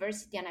top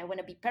university and I want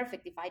to be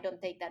perfect. If I don't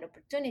take that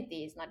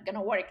opportunity, it's not going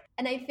to work.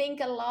 And I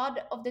think a lot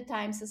of the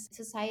times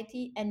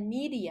society and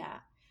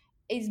media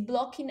is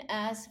blocking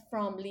us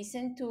from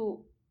listening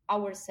to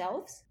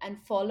ourselves and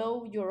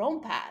follow your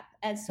own path.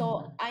 And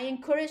so I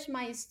encourage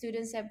my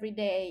students every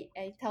day.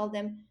 I tell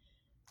them,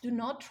 do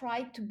not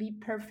try to be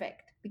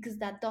perfect because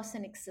that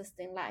doesn't exist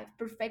in life.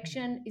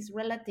 Perfection is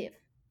relative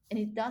and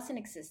it doesn't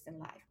exist in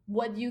life.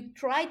 What you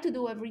try to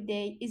do every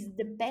day is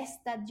the best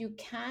that you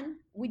can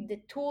with the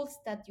tools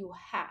that you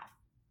have.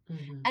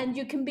 And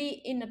you can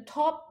be in a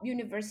top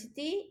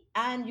university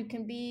and you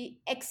can be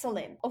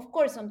excellent. Of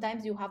course,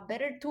 sometimes you have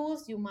better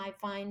tools, you might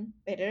find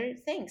better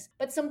things.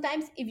 But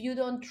sometimes if you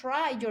don't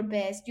try your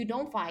best, you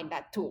don't find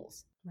that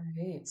tools.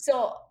 Right.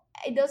 So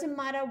it doesn't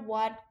matter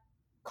what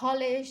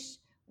college,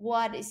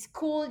 what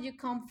school you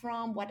come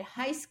from, what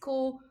high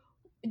school.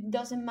 It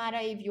doesn't matter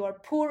if you are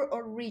poor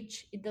or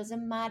rich. It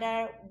doesn't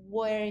matter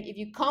where, if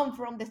you come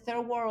from the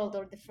third world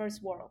or the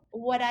first world.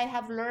 What I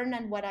have learned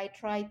and what I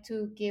try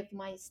to give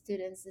my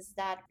students is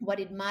that what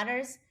it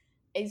matters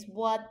is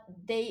what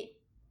they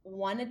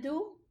want to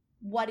do,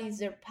 what is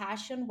their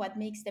passion, what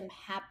makes them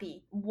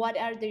happy, what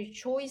are their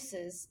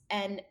choices,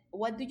 and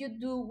what do you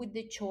do with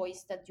the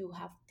choice that you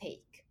have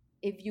take.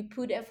 If you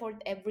put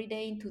effort every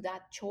day into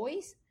that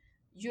choice,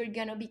 you're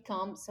going to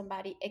become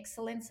somebody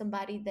excellent,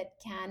 somebody that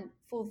can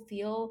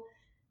fulfill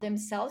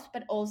themselves,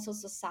 but also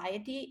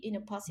society in a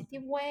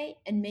positive way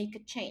and make a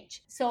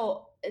change.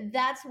 So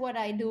that's what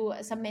I do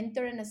as a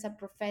mentor and as a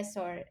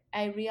professor.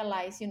 I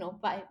realize,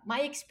 by my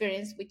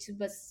experience, which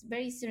was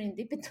very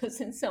serendipitous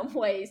in some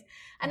ways,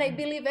 and I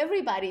believe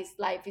everybody's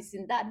life is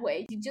in that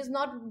way. You just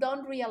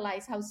don't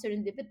realize how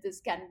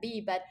serendipitous can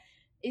be, but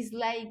it's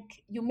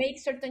like you make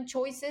certain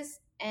choices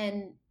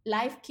and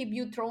life keep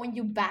you throwing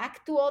you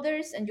back to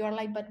others and you're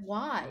like, but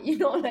why?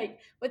 Like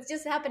what's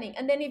just happening?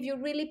 And then if you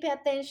really pay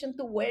attention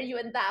to where you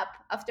end up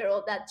after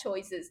all that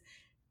choices,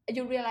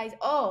 you realize,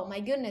 oh my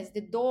goodness,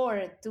 the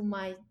door to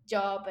my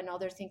job and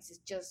other things is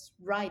just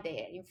right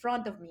there in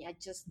front of me. I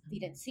just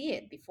didn't see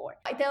it before.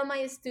 I tell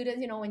my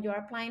students, when you're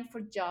applying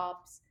for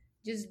jobs,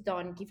 just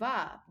don't give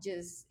up.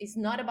 It's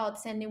not about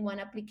sending one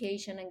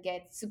application and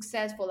get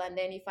successful, and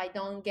then if I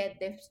don't get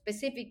the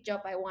specific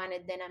job I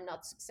wanted, then I'm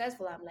not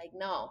successful. I'm like,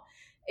 no,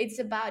 it's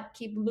about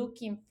keep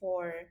looking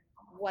for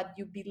what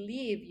you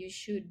believe you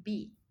should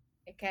be.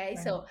 Okay,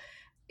 right. So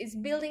it's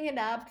building it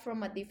up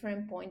from a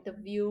different point of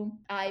view.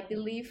 I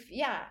believe,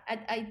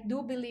 I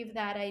do believe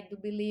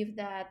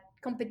that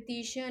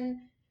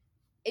competition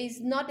is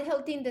not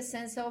healthy in the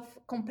sense of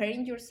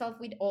comparing yourself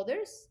with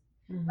others,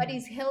 but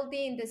it's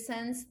healthy in the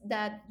sense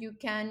that you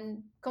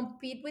can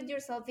compete with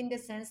yourself in the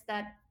sense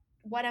that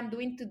what I'm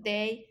doing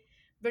today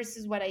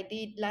versus what I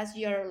did last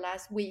year or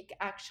last week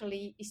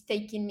actually is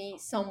taking me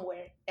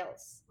somewhere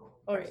else,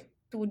 or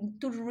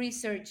to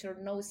research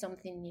or know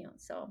something new.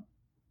 So,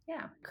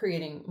 yeah.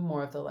 Creating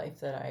more of the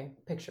life that I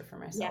picture for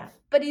myself. Yeah,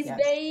 but it's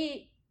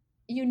very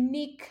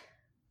unique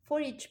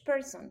for each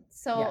person.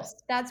 So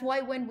that's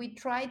why when we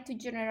try to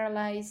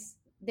generalize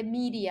the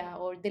media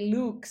or the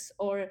looks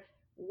or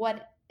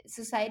what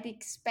society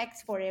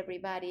expects for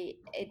everybody,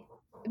 it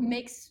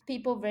makes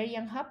people very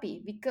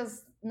unhappy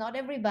because not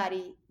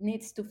everybody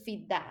needs to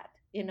fit that,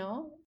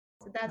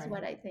 So that's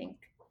what I think.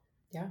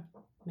 Yeah,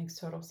 makes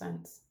total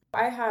sense.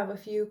 I have a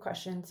few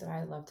questions that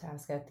I love to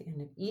ask at the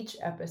end of each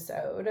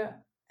episode.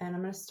 And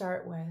I'm going to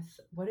start with,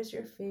 what is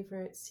your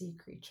favorite sea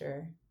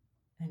creature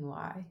and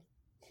why?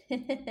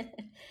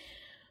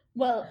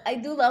 Well, I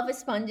do love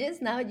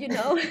sponges. Now,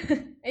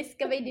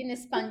 excavating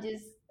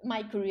sponges,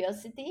 my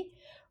curiosity.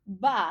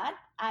 But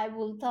I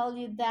will tell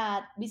you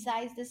that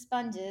besides the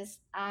sponges,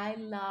 I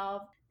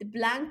love the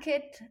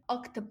blanket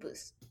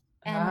octopus.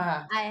 And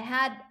I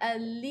had a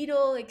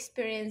little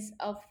experience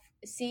of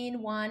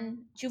seeing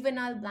one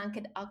juvenile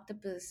blanket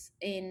octopus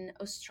in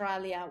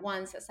Australia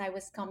once as I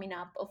was coming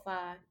up of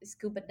a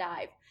scuba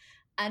dive.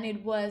 And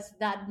it was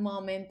that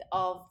moment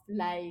of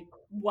like,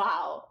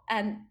 wow.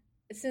 And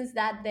since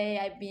that day,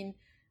 I've been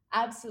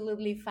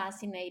absolutely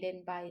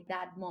fascinated by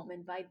that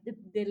moment, by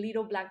the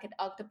little blanket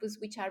octopus,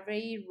 which are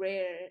very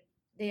rare.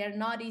 They are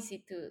not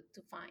easy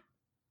to find.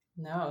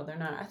 No, they're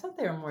not. I thought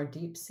they were more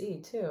deep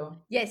sea too.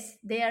 Yes,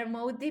 they are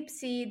more deep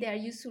sea. They are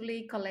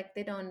usually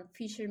collected on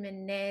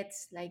fishermen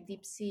nets, like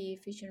deep sea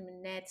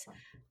fishermen nets.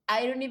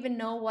 I don't even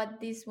know what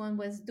this one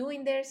was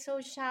doing there so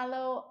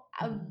shallow,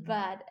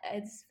 but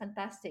it's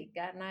fantastic.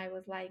 And I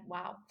was like,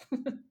 wow.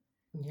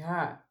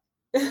 Yeah,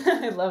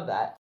 I love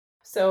that.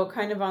 So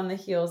kind of on the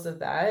heels of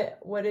that,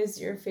 what is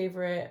your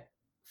favorite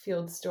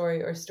field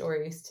story or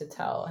stories to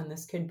tell? And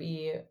this could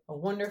be a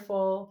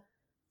wonderful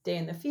day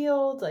in the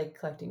field, like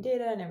collecting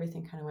data and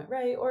everything kind of went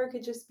right, or it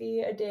could just be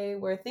a day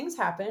where things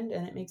happened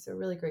and it makes a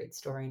really great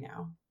story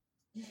now.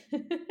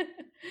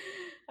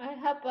 I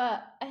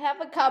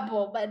have a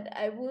couple, but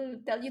I will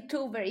tell you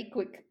two very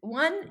quick.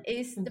 One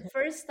is the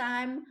first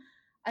time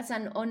as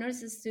an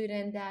honors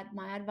student that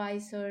my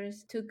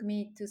advisors took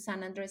me to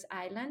San Andres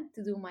Island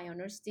to do my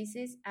honors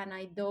thesis, and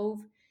I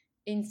dove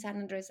in San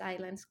Andres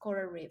Island's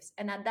coral reefs.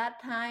 And at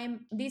that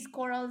time, these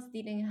corals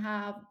didn't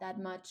have that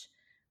much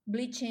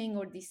bleaching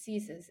or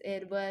diseases.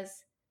 It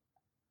was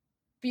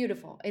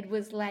beautiful. It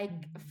was like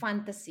a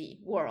fantasy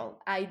world.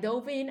 I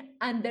dove in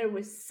and there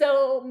were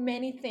so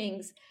many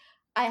things.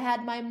 I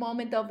had my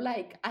moment of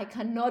like, I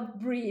cannot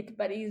breathe,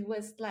 but it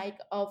was like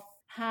of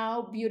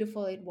how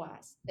beautiful it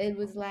was. It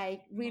was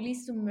like really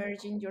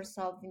submerging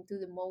yourself into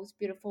the most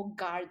beautiful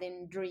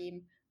garden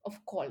dream of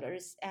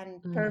colors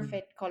and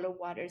perfect color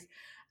waters,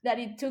 that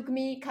it took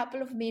me a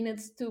couple of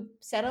minutes to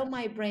settle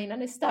my brain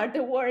and start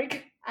the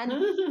work. And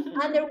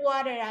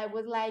underwater, I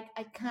was like,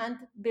 I can't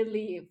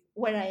believe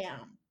where I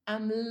am.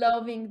 I'm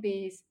loving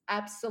this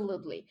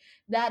absolutely.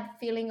 That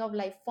feeling of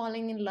like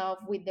falling in love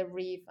with the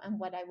reef and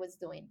what I was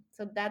doing.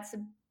 So that's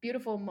a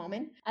beautiful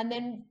moment. And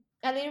then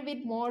a little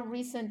bit more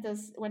recent,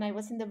 as when I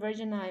was in the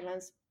Virgin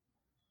Islands,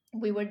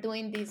 we were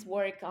doing this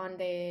work on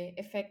the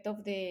effect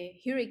of the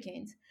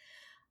hurricanes.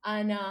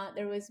 And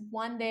there was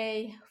one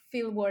day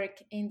field work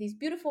in this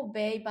beautiful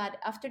bay, but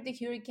after the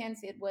hurricanes,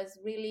 it was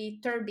really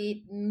turbid,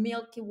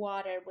 milky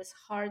water. It was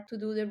hard to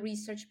do the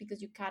research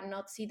because you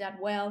cannot see that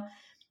well.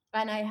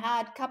 And I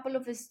had a couple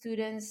of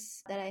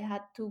students that I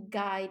had to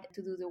guide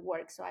to do the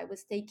work. So I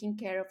was taking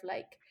care of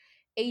like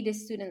 8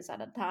 students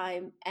at a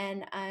time,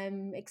 and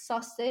I'm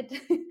exhausted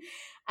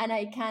and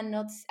I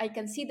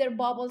can see their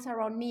bubbles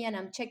around me, and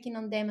I'm checking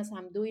on them as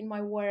I'm doing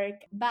my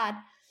work. But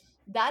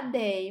that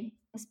day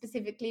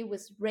specifically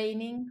was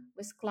raining,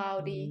 was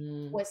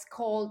cloudy, was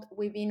cold.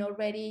 We've been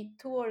already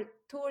two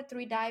or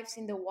three dives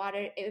in the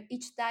water,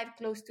 each dive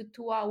close to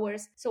 2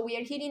 hours. So we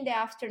are hitting the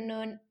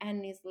afternoon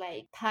and it's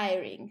like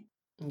tiring.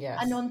 Yes.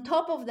 And on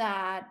top of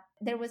that,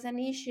 there was an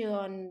issue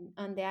on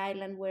the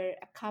island where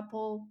a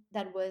couple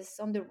that was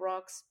on the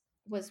rocks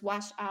was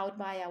washed out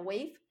by a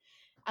wave,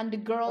 and the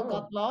girl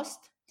got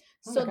lost.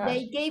 So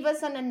they gave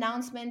us an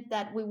announcement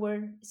that we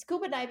were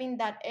scuba diving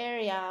that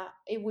area.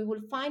 If we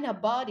will find a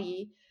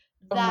body,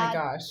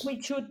 that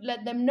we should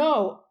let them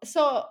know.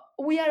 So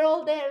we are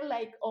all there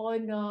like, oh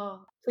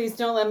no. Please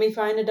don't let me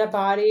find a dead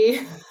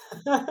body.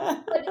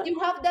 But you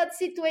have that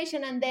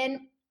situation, and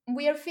then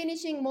we are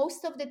finishing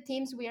most of the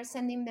teams. We are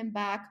sending them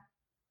back,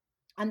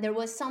 and there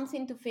was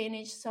something to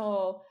finish.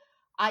 So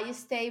I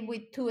stayed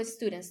with 2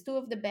 students, 2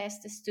 of the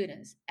best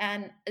students.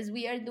 And as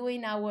we are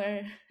doing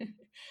our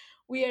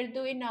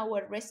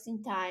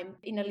resting time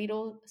in a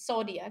little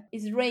Zodiac,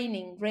 it's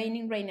raining,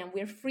 and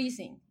we're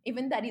freezing,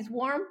 even that it's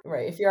warm.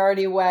 Right. If you're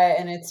already wet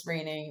and it's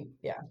raining,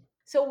 yeah.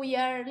 So we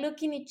are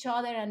looking each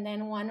other, and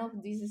then one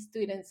of these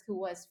students who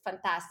was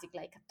fantastic,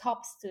 like a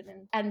top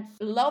student and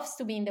loves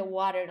to be in the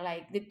water,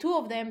 like the 2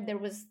 of them, there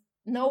was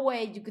no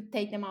way you could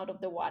take them out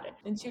of the water.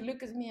 And she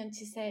looked at me and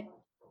she said,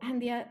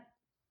 Andrea,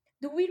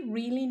 do we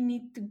really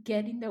need to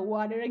get in the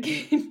water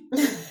again?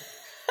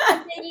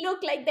 And they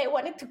look like they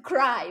wanted to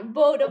cry,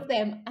 both of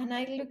them. And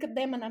I look at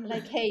them and I'm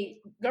like, hey,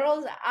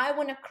 girls, I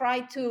want to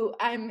cry too.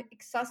 I'm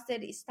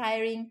exhausted. It's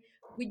tiring.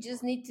 We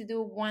just need to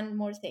do one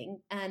more thing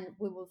and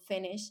we will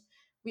finish.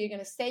 We're going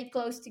to stay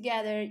close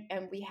together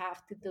and we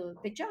have to do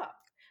the job.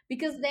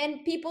 Because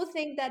then people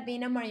think that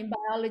being a marine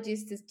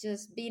biologist is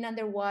just being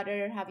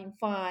underwater, having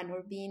fun,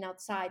 or being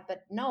outside.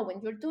 But no,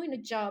 when you're doing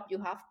a job, you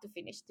have to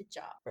finish the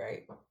job.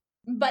 Right.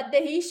 But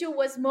the issue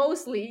was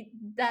mostly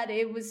that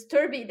it was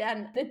turbid,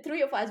 and the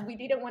 3 of us, we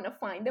didn't want to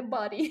find the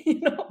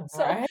body,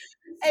 So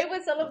it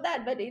was all of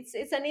that. But it's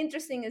an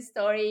interesting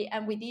story,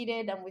 and we did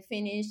it, and we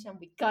finished, and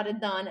we got it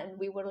done, and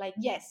we were like,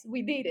 yes,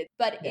 we did it.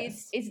 But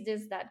it's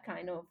just that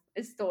kind of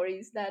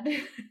stories that.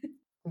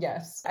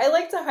 Yes. I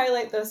like to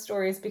highlight those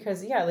stories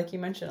because, yeah, like you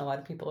mentioned, a lot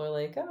of people are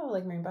like, oh,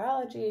 like marine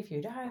biology, if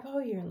you dive, oh,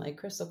 you're in like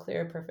crystal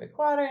clear, perfect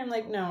water. I'm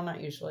like, no,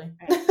 not usually.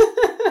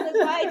 That's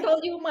why I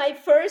told you my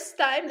first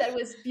time that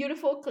was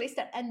beautiful, clear.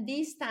 And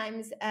these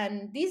times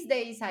and these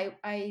days,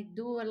 I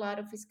do a lot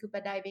of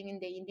scuba diving in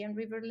the Indian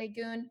River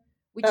Lagoon,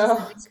 which is an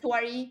Oh,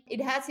 estuary.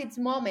 It has its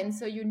moments,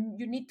 so you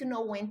need to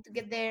know when to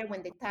get there,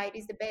 when the tide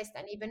is the best,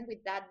 and even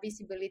with that,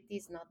 visibility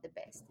is not the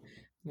best.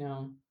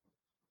 no.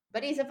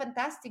 But it's a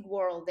fantastic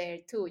world there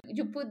too.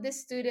 You put the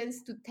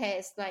students to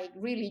test, like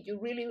really, you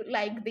really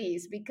like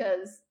this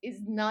because it's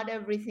not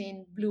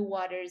everything blue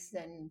waters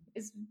and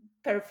it's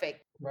perfect.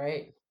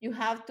 Right. You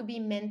have to be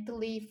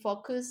mentally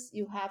focused,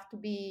 you have to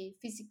be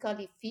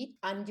physically fit,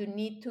 and you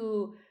need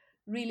to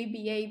really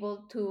be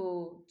able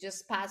to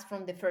just pass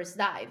from the first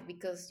dive,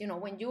 because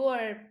when you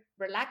are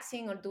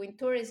relaxing or doing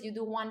tours, you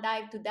do one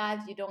dive, two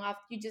dives, you don't have,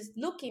 you just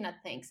looking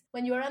at things.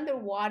 When you're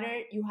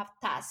underwater, you have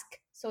task.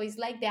 So it's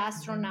like the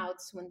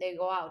astronauts when they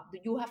go out,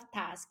 you have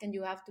task and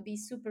you have to be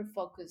super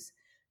focused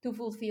to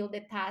fulfill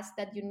the task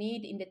that you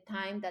need in the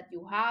time that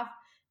you have.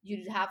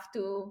 You have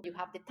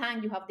the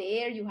tank, you have the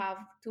air, you have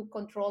to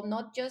control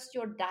not just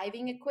your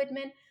diving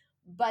equipment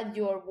but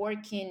your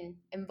working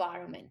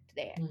environment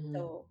there. Mm-hmm.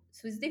 So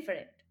it's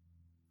different.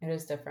 It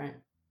is different.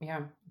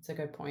 Yeah, it's a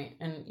good point.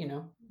 And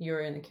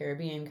you're in the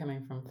Caribbean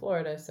coming from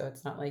Florida, so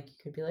it's not like you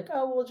could be like,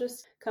 oh, we'll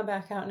just come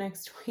back out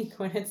next week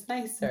when it's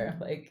nicer.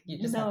 Like you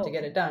just have to No.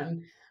 get it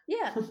done.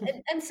 Yeah,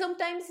 and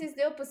sometimes it's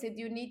the opposite.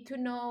 You need to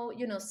know,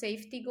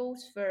 safety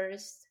goes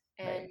first,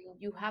 and Right.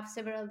 you have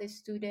several the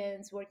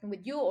students working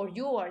with you, or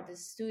you are the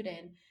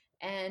student.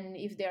 And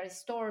if there are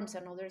storms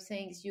and other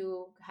things,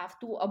 you have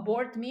to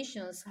abort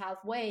missions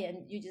halfway,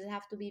 and you just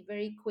have to be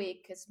very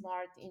quick,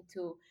 smart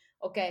into,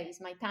 okay, it's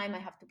my time. I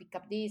have to pick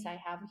up this. I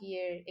have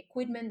here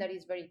equipment that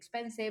is very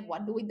expensive.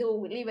 What do?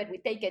 We leave it, we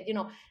take it.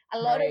 A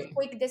lot of Right.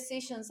 quick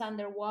decisions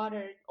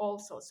underwater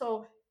also.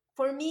 So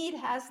for me, it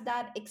has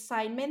that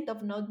excitement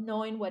of not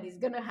knowing what is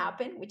going to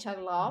happen, which I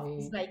love.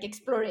 It's Right. like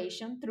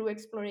exploration, through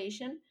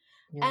exploration.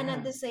 And at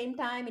Yeah. the same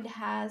time, it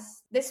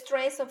has the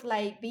stress of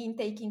like being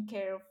taken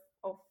care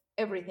of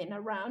everything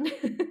around.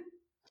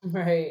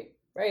 Right.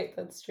 Right.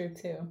 That's true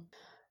too.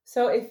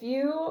 So if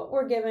you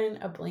were given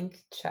a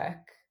blank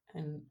check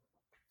and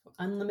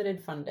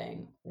unlimited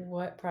funding,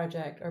 what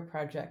project or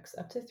projects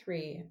up to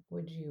 3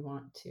 would you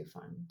want to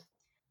fund?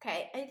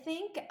 Okay, I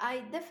think I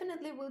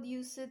definitely will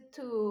use it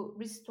to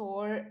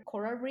restore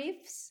coral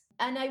reefs,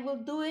 and I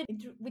will do it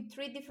with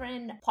three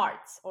different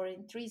parts or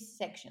in three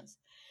sections.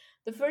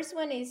 The first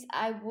one is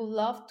I would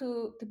love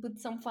to put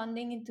some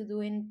funding into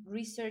doing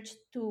research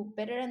to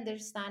better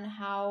understand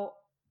how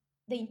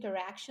the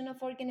interaction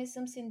of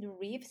organisms in the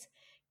reefs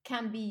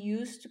can be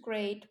used to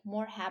create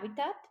more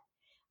habitat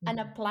and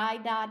Mhm. apply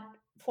that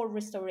for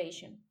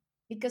restoration.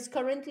 Because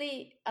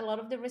currently, a lot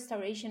of the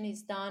restoration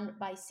is done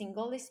by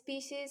single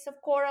species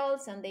of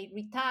corals and they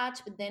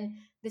retouch, but then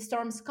the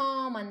storms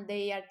come and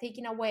they are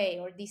taken away,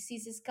 or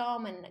diseases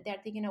come and they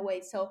are taken away.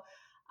 So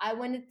I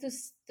wanted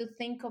to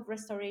think of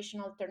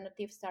restoration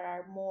alternatives that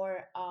are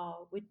more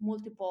with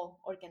multiple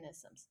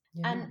organisms.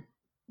 Yeah. And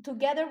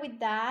together with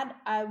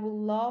that, I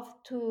would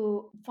love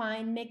to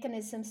find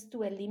mechanisms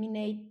to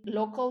eliminate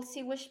local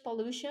sewage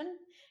pollution,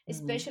 Mhm.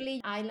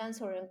 especially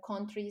islands or in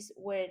countries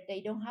where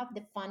they don't have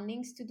the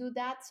fundings to do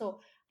that.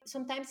 So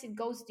sometimes it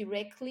goes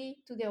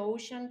directly to the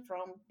ocean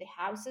from the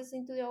houses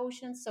into the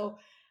ocean. So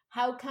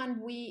how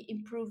can we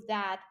improve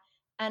that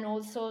and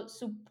also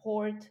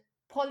support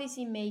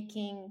policy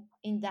making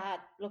in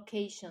that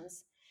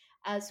locations?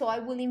 So I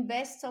will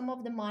invest some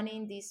of the money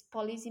in these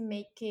policy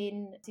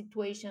making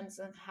situations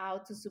and how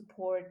to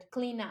support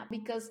cleanup,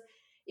 because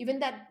even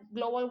that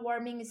global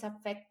warming is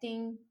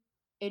affecting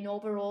in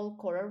overall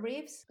coral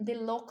reefs, the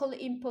local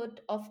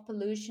input of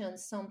pollution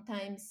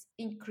sometimes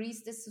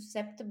increase the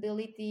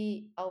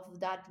susceptibility of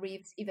that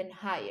reefs even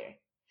higher.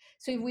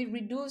 So if we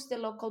reduce the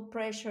local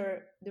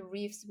pressure, the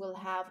reefs will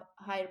have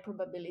higher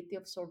probability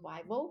of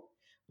survival.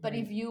 But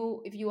Right.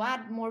 if you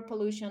add more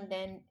pollution,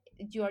 then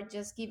you are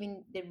just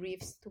giving the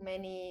reefs too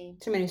many,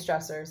 Too many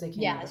stressors. They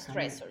can't yeah, overcome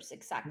it. stressors,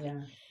 exactly.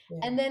 Yeah. Yeah.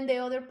 And then the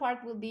other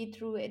part will be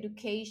through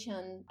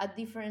education at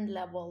different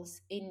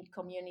levels in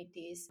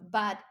communities,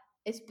 but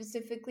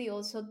specifically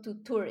also to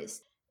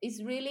tourists.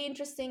 It's really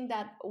interesting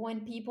that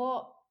when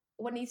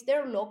it's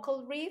their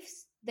local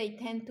reefs, they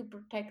tend to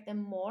protect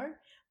them more.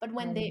 But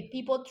when Right. the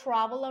people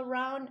travel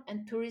around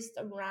and tourists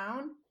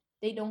around,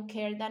 they don't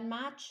care that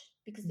much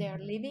because they are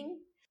Mhm. living.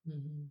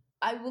 Mhm.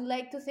 I would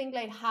like to think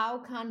like how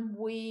can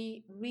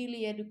we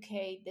really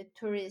educate the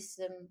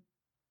tourism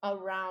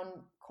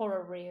around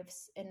coral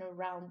reefs and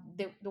around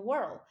the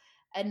world.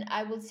 And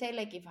I would say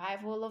like if I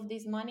have all of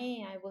this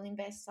money, I will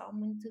invest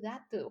some into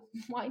that too.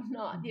 Why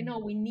not?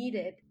 Mhm. We need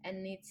it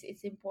and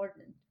it's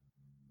important.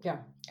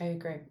 Yeah, I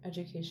agree.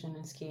 Education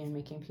is key in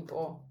making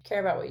people care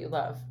about what you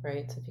love,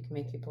 right? So if you can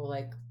make people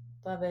like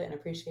love it and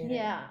appreciate it.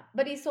 Yeah,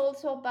 but it's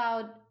also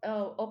about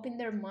opening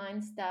their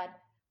minds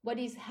that what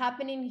is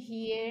happening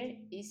here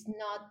is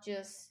not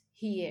just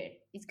here.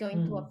 It's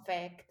going to Mm.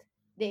 affect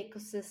the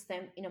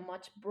ecosystem in a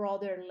much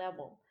broader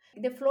level.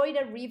 The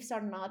Florida reefs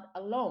are not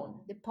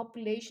alone. The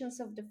populations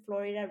of the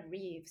Florida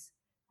reefs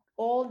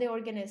all the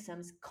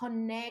organisms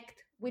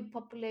connect with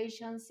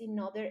populations in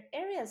other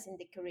areas in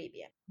the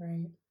Caribbean,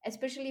 Right.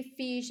 especially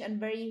fish and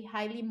very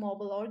highly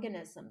mobile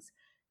organisms.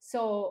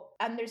 So,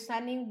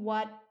 understanding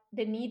what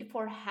the need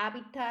for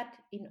habitat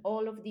in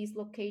all of these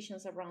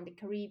locations around the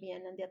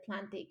Caribbean and the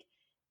Atlantic,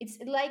 it's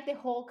like the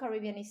whole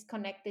Caribbean is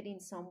connected in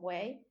some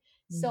way.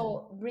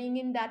 So,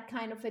 bringing that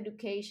kind of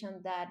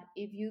education that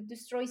if you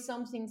destroy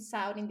something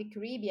south in the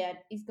Caribbean,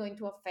 is going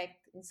to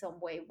affect in some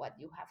way what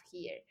you have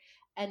here,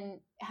 and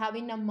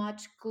having a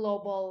much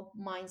global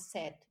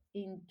mindset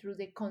in through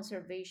the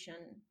conservation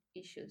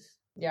issues.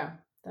 Yeah,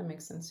 that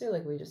makes sense too.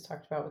 Like we just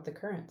talked about with the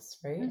currents,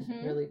 right?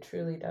 It really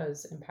truly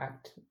does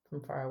impact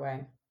from far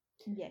away.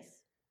 Yes.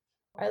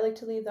 I like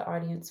to leave the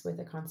audience with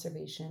a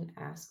conservation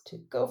ask to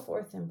go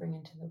forth and bring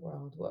into the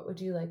world. What would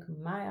you like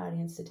my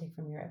audience to take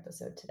from your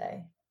episode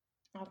today?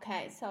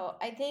 Okay, so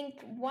I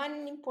think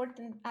one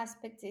important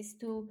aspect is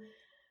to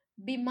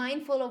be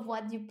mindful of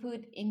what you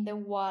put in the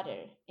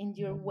water, in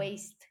your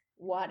waste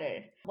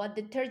water. What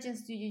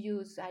detergents do you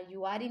use? Are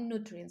you adding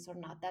nutrients or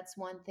not? That's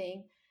one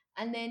thing.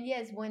 And then,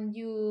 yes, when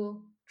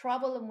you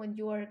travel and when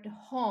you are at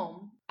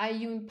home, are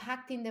you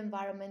impacting the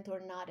environment or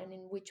not? And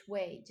in which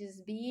way?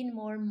 Just being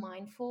more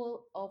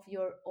mindful of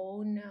your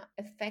own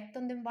effect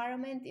on the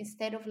environment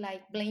instead of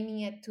like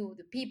blaming it to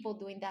the people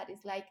doing that.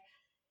 It's like,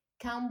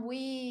 can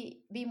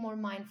we be more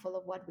mindful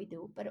of what we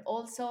do? But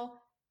also,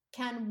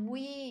 can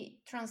we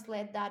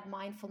translate that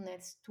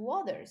mindfulness to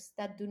others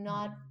that do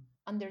not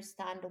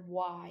understand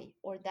why,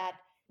 or that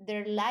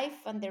their life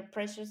and their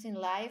pressures in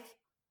life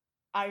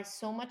are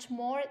so much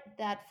more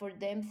that for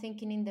them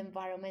thinking in the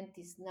environment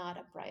is not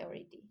a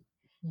priority?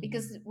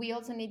 Because we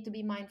also need to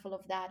be mindful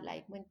of that.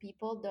 Like when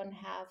people don't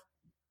have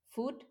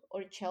food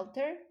or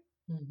shelter,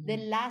 the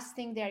last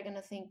thing they're going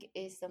to think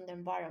is on the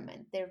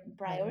environment. Their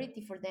priority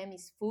for them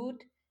is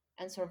food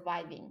and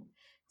surviving.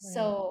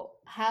 So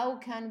how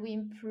can we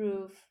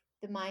improve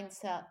the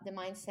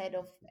mindset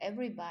of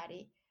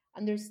everybody,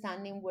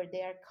 understanding where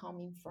they are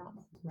coming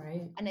from?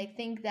 Right. And I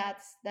think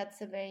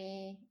that's a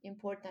very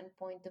important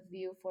point of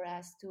view for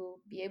us to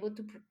be able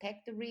to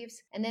protect the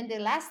reefs. And then the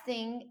last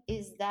thing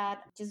is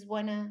that just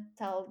want to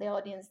tell the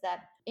audience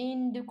that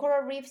in the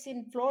coral reefs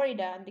in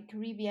Florida and the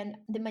Caribbean,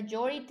 the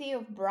majority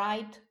of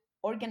bright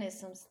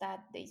organisms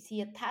that you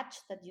see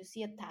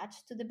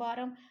attached to the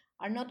bottom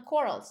are not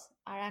corals,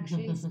 are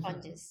actually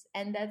sponges.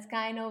 And that's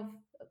kind of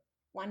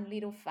one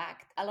little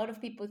fact. A lot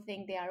of people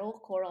think they are all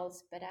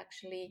corals, but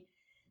actually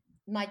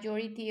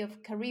majority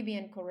of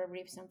Caribbean coral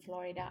reefs in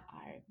Florida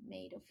are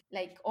made of,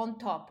 like, on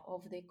top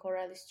of the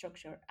coral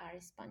structure are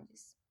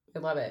sponges. I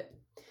love it.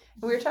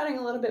 And we were chatting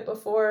a little bit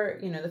before,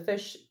 the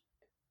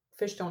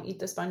fish don't eat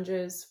the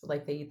sponges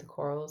like they eat the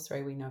corals,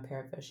 right? We know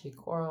parrotfish eat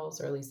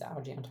corals, or at least the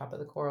algae on top of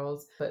the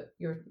corals. But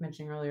you were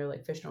mentioning earlier,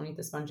 like fish don't eat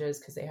the sponges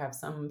because they have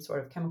some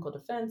sort of chemical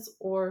defense,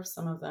 or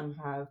some of them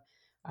have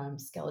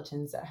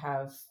skeletons that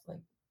have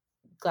like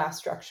glass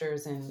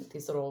structures and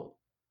these little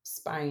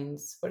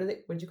spines. What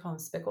did you call them?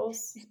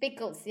 Spickles?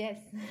 Spickles,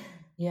 yes.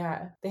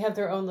 Yeah, they have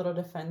their own little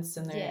defense,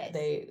 and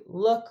they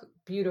look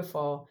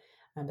beautiful,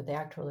 but they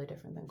act totally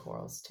different than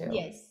corals too.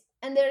 Yes,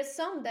 and there are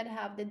some that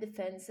have the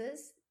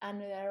defenses, and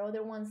there are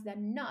other ones that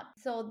not.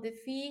 So the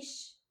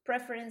fish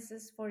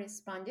preferences for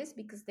sponges,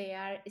 because they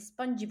are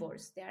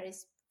spongivores. They are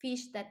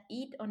fish that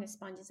eat on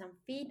sponges and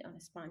feed on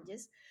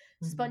sponges.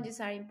 Sponges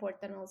are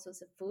important also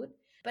as a food,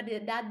 but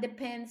that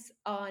depends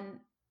on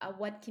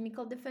what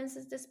chemical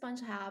defenses the sponge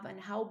have and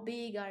how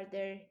big are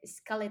their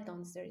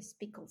skeletons, their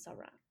spickles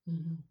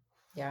around.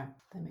 Yeah,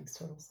 that makes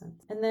total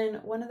sense. And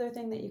then one other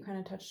thing that you kind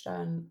of touched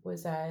on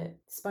was that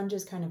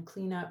sponges kind of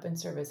clean up and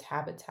serve as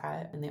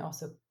habitat, and they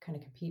also kind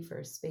of compete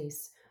for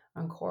space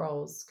on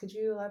corals. Could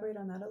you elaborate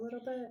on that a little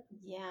bit?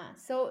 Yeah,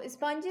 so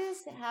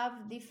sponges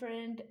have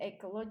different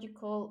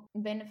ecological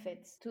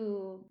benefits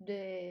to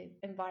the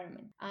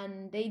environment,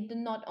 and they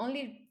don't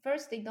only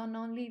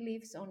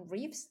live on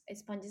reefs.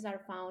 Sponges are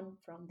found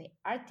from the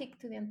Arctic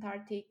to the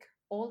Antarctic,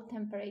 all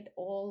temperate,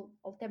 all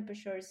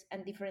temperatures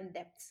and different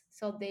depths.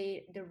 So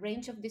the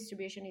range of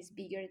distribution is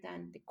bigger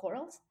than the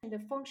corals. And the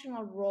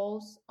functional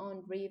roles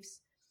on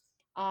reefs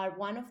are,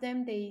 one of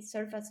them, they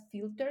serve as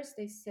filters.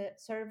 They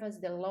serve as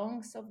the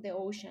lungs of the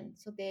ocean.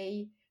 So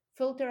they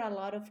filter a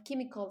lot of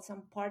chemicals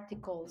and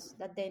particles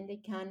that then they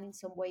can in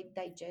some way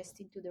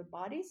digest into their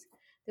bodies.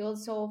 They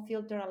also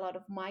filter a lot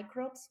of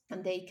microbes,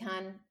 and they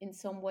can in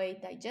some way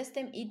digest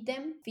them, eat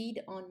them,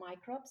 feed on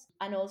microbes.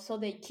 And also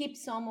they keep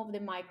some of the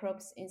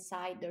microbes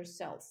inside their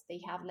cells. They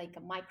have like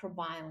a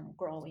microbiome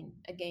growing.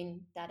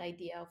 Again, that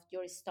idea of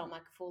your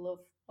stomach full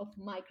of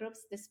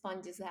microbes, the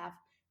sponges have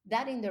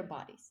that in their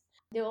bodies.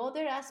 The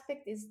other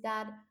aspect is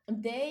that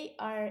they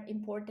are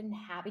important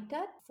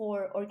habitat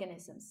for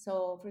organisms.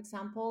 So, for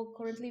example,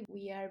 currently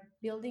we are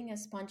building a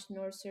sponge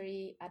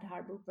nursery at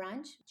Harbor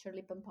Branch,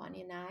 Shirley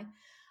Pampani and I,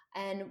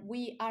 and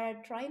we are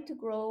trying to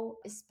grow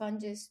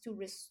sponges to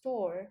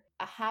restore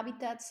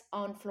habitats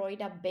on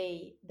Florida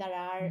Bay that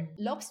are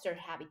lobster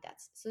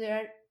habitats. So there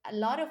are a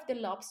lot of the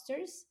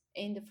lobsters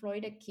in the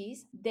Florida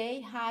Keys,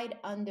 they hide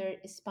under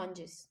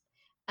sponges.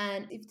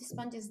 And if the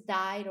sponges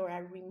died or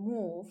are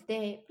removed,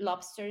 the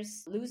lobsters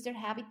lose their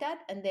habitat.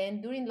 And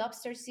then during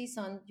lobster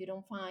season, you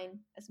don't find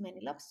as many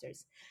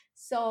lobsters.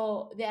 So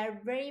they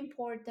are very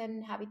important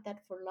habitat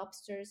for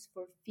lobsters,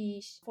 for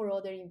fish, for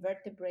other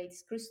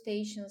invertebrates,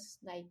 crustaceans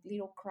like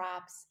little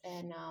crabs,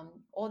 and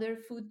other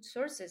food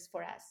sources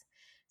for us.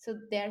 So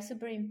they're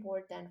super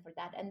important for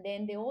that. And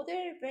then the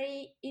other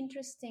very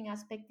interesting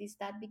aspect is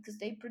that because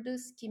they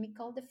produce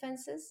chemical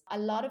defenses, a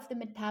lot of the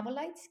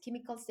metabolites,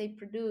 chemicals they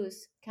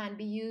produce, can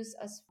be used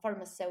as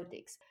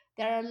pharmaceutics.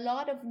 There are a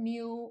lot of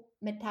new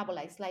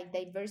metabolites, like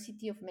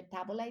diversity of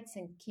metabolites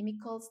and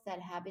chemicals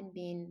that haven't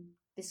been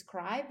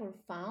described or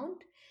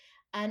found.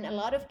 And a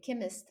lot of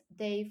chemists,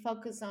 they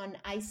focus on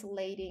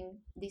isolating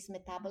these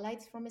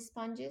metabolites from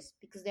sponges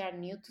because they are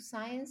new to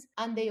science.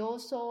 And they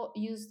also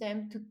use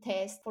them to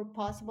test for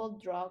possible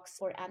drugs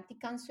for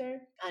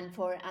anti-cancer and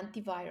for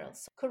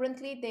antivirals.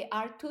 Currently, there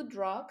are 2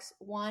 drugs,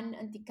 one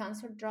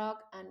anti-cancer drug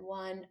and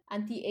one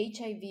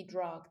anti-HIV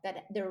drug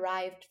that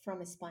derived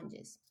from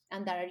sponges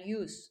and that are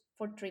used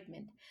for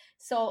treatment.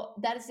 So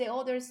that's the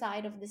other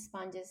side of the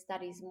sponges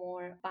that is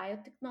more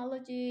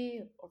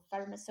biotechnology or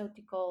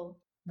pharmaceutical.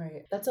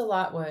 Right. That's a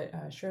lot what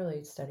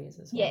Shirley studies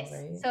as well, Yes.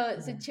 right?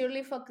 So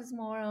Shirley focus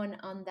more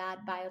on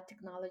that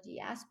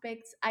biotechnology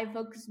aspects. I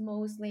focus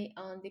mostly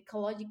on the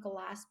ecological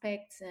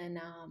aspects and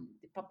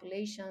the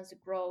populations, the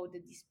growth,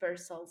 the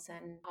dispersals,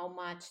 and how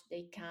much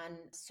they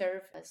can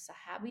serve as a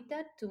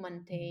habitat to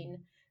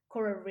maintain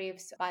coral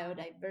reefs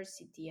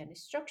biodiversity and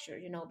structure,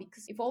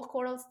 because if all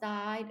corals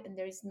died and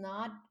there is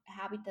not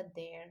habitat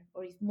there,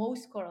 or if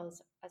most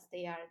corals as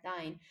they are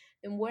dying,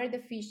 then where the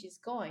fish is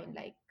going,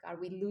 like, are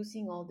we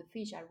losing all the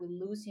fish? Are we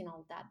losing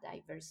all that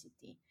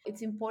diversity?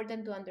 It's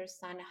important to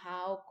understand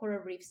how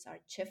coral reefs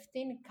are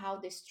shifting, how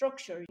the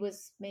structure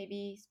was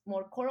maybe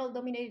more coral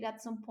dominated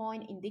at some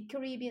point. In the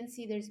Caribbean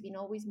Sea, there's been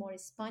always more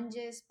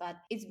sponges,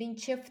 but it's been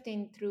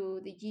shifting through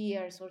the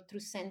years or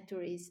through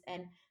centuries.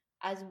 And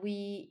as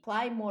we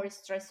apply more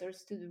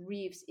stressors to the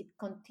reefs, it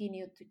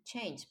continued to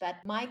change. But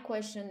my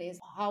question is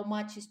how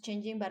much is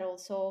changing, but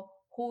also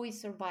who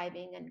is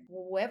surviving, and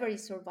whoever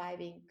is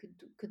surviving,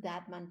 could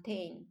that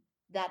maintain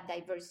that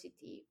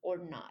diversity or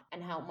not,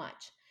 and how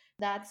much?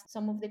 That's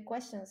some of the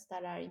questions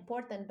that are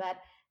important.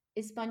 But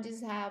sponges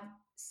have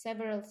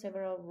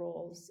several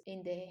roles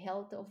in the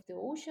health of the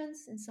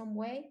oceans in some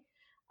way.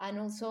 And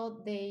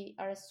also they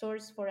are a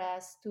source for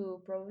us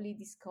to probably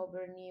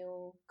discover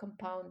new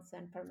compounds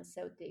and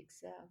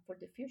pharmaceutics for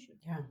the future.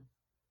 Yeah,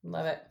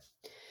 love it.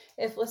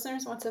 If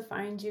listeners want to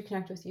find you,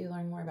 connect with you,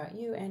 learn more about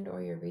you and or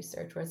your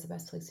research, where's the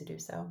best place to do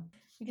so?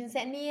 You can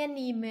send me an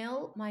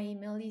email. My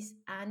email is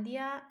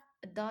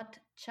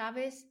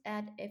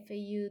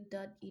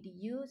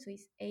andia.chaves@fau.edu. So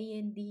it's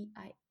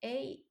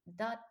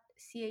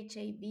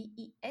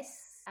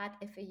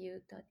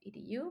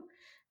andia.chaves@fau.edu.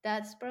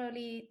 That's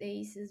probably the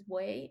easiest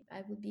way.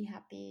 I would be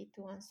happy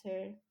to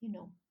answer,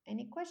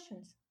 any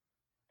questions.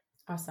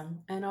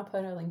 Awesome. And I'll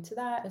put a link to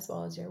that as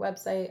well as your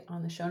website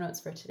on the show notes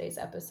for today's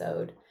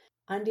episode.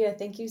 Andia,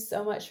 thank you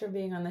so much for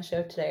being on the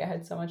show today. I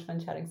had so much fun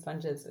chatting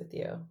sponges with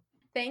you.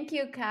 Thank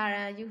you,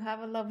 Cara. You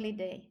have a lovely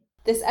day.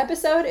 This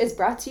episode is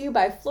brought to you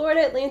by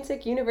Florida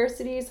Atlantic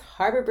University's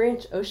Harbor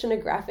Branch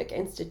Oceanographic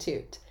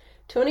Institute.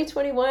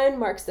 2021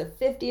 marks the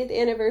 50th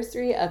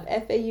anniversary of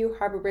FAU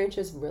Harbor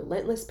Branch's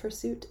relentless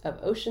pursuit of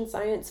ocean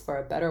science for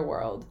a better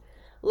world.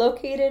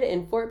 Located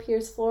in Fort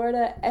Pierce,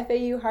 Florida,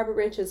 FAU Harbor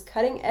Branch's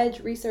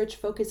cutting-edge research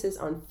focuses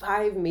on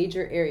 5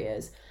 major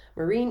areas: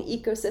 marine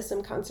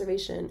ecosystem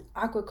conservation,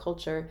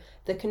 aquaculture,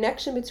 the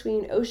connection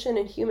between ocean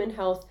and human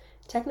health,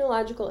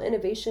 technological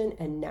innovation,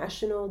 and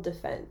national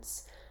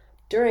defense.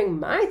 During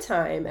my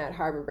time at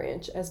Harbor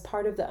Branch as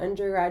part of the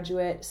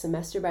undergraduate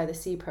Semester by the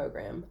Sea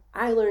program,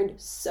 I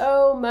learned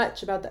so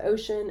much about the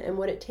ocean and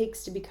what it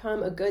takes to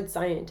become a good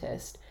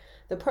scientist.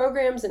 The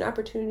programs and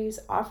opportunities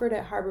offered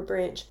at Harbor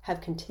Branch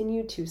have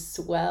continued to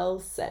swell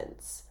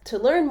since. To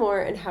learn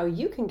more and how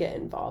you can get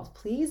involved,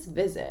 please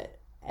visit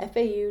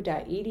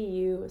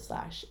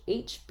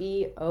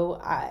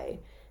fau.edu/HBOI.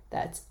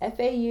 That's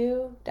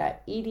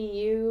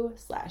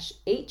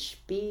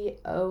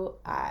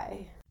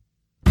fau.edu/HBOI.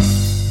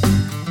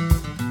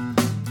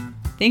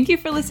 Thank you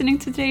for listening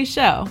to today's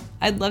show.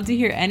 I'd love to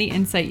hear any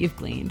insight you've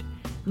gleaned.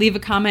 Leave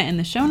a comment in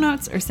the show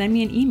notes or send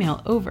me an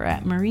email over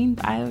at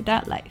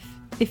marinebio.life.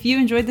 If you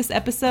enjoyed this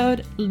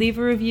episode, leave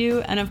a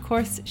review and, of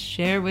course,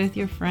 share with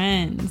your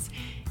friends.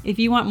 If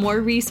you want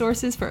more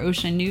resources for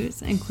ocean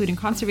news, including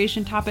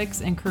conservation topics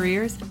and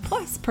careers,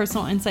 plus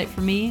personal insight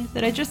from me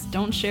that I just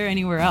don't share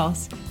anywhere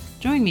else,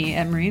 join me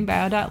at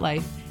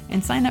marinebio.life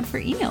and sign up for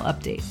email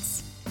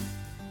updates.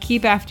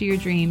 Keep after your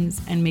dreams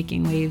and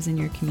making waves in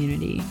your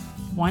community.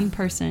 One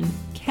person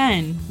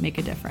can make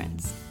a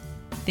difference.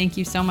 Thank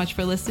you so much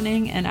for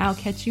listening, and I'll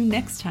catch you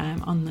next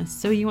time on the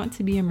So You Want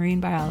to Be a Marine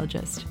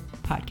Biologist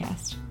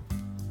podcast.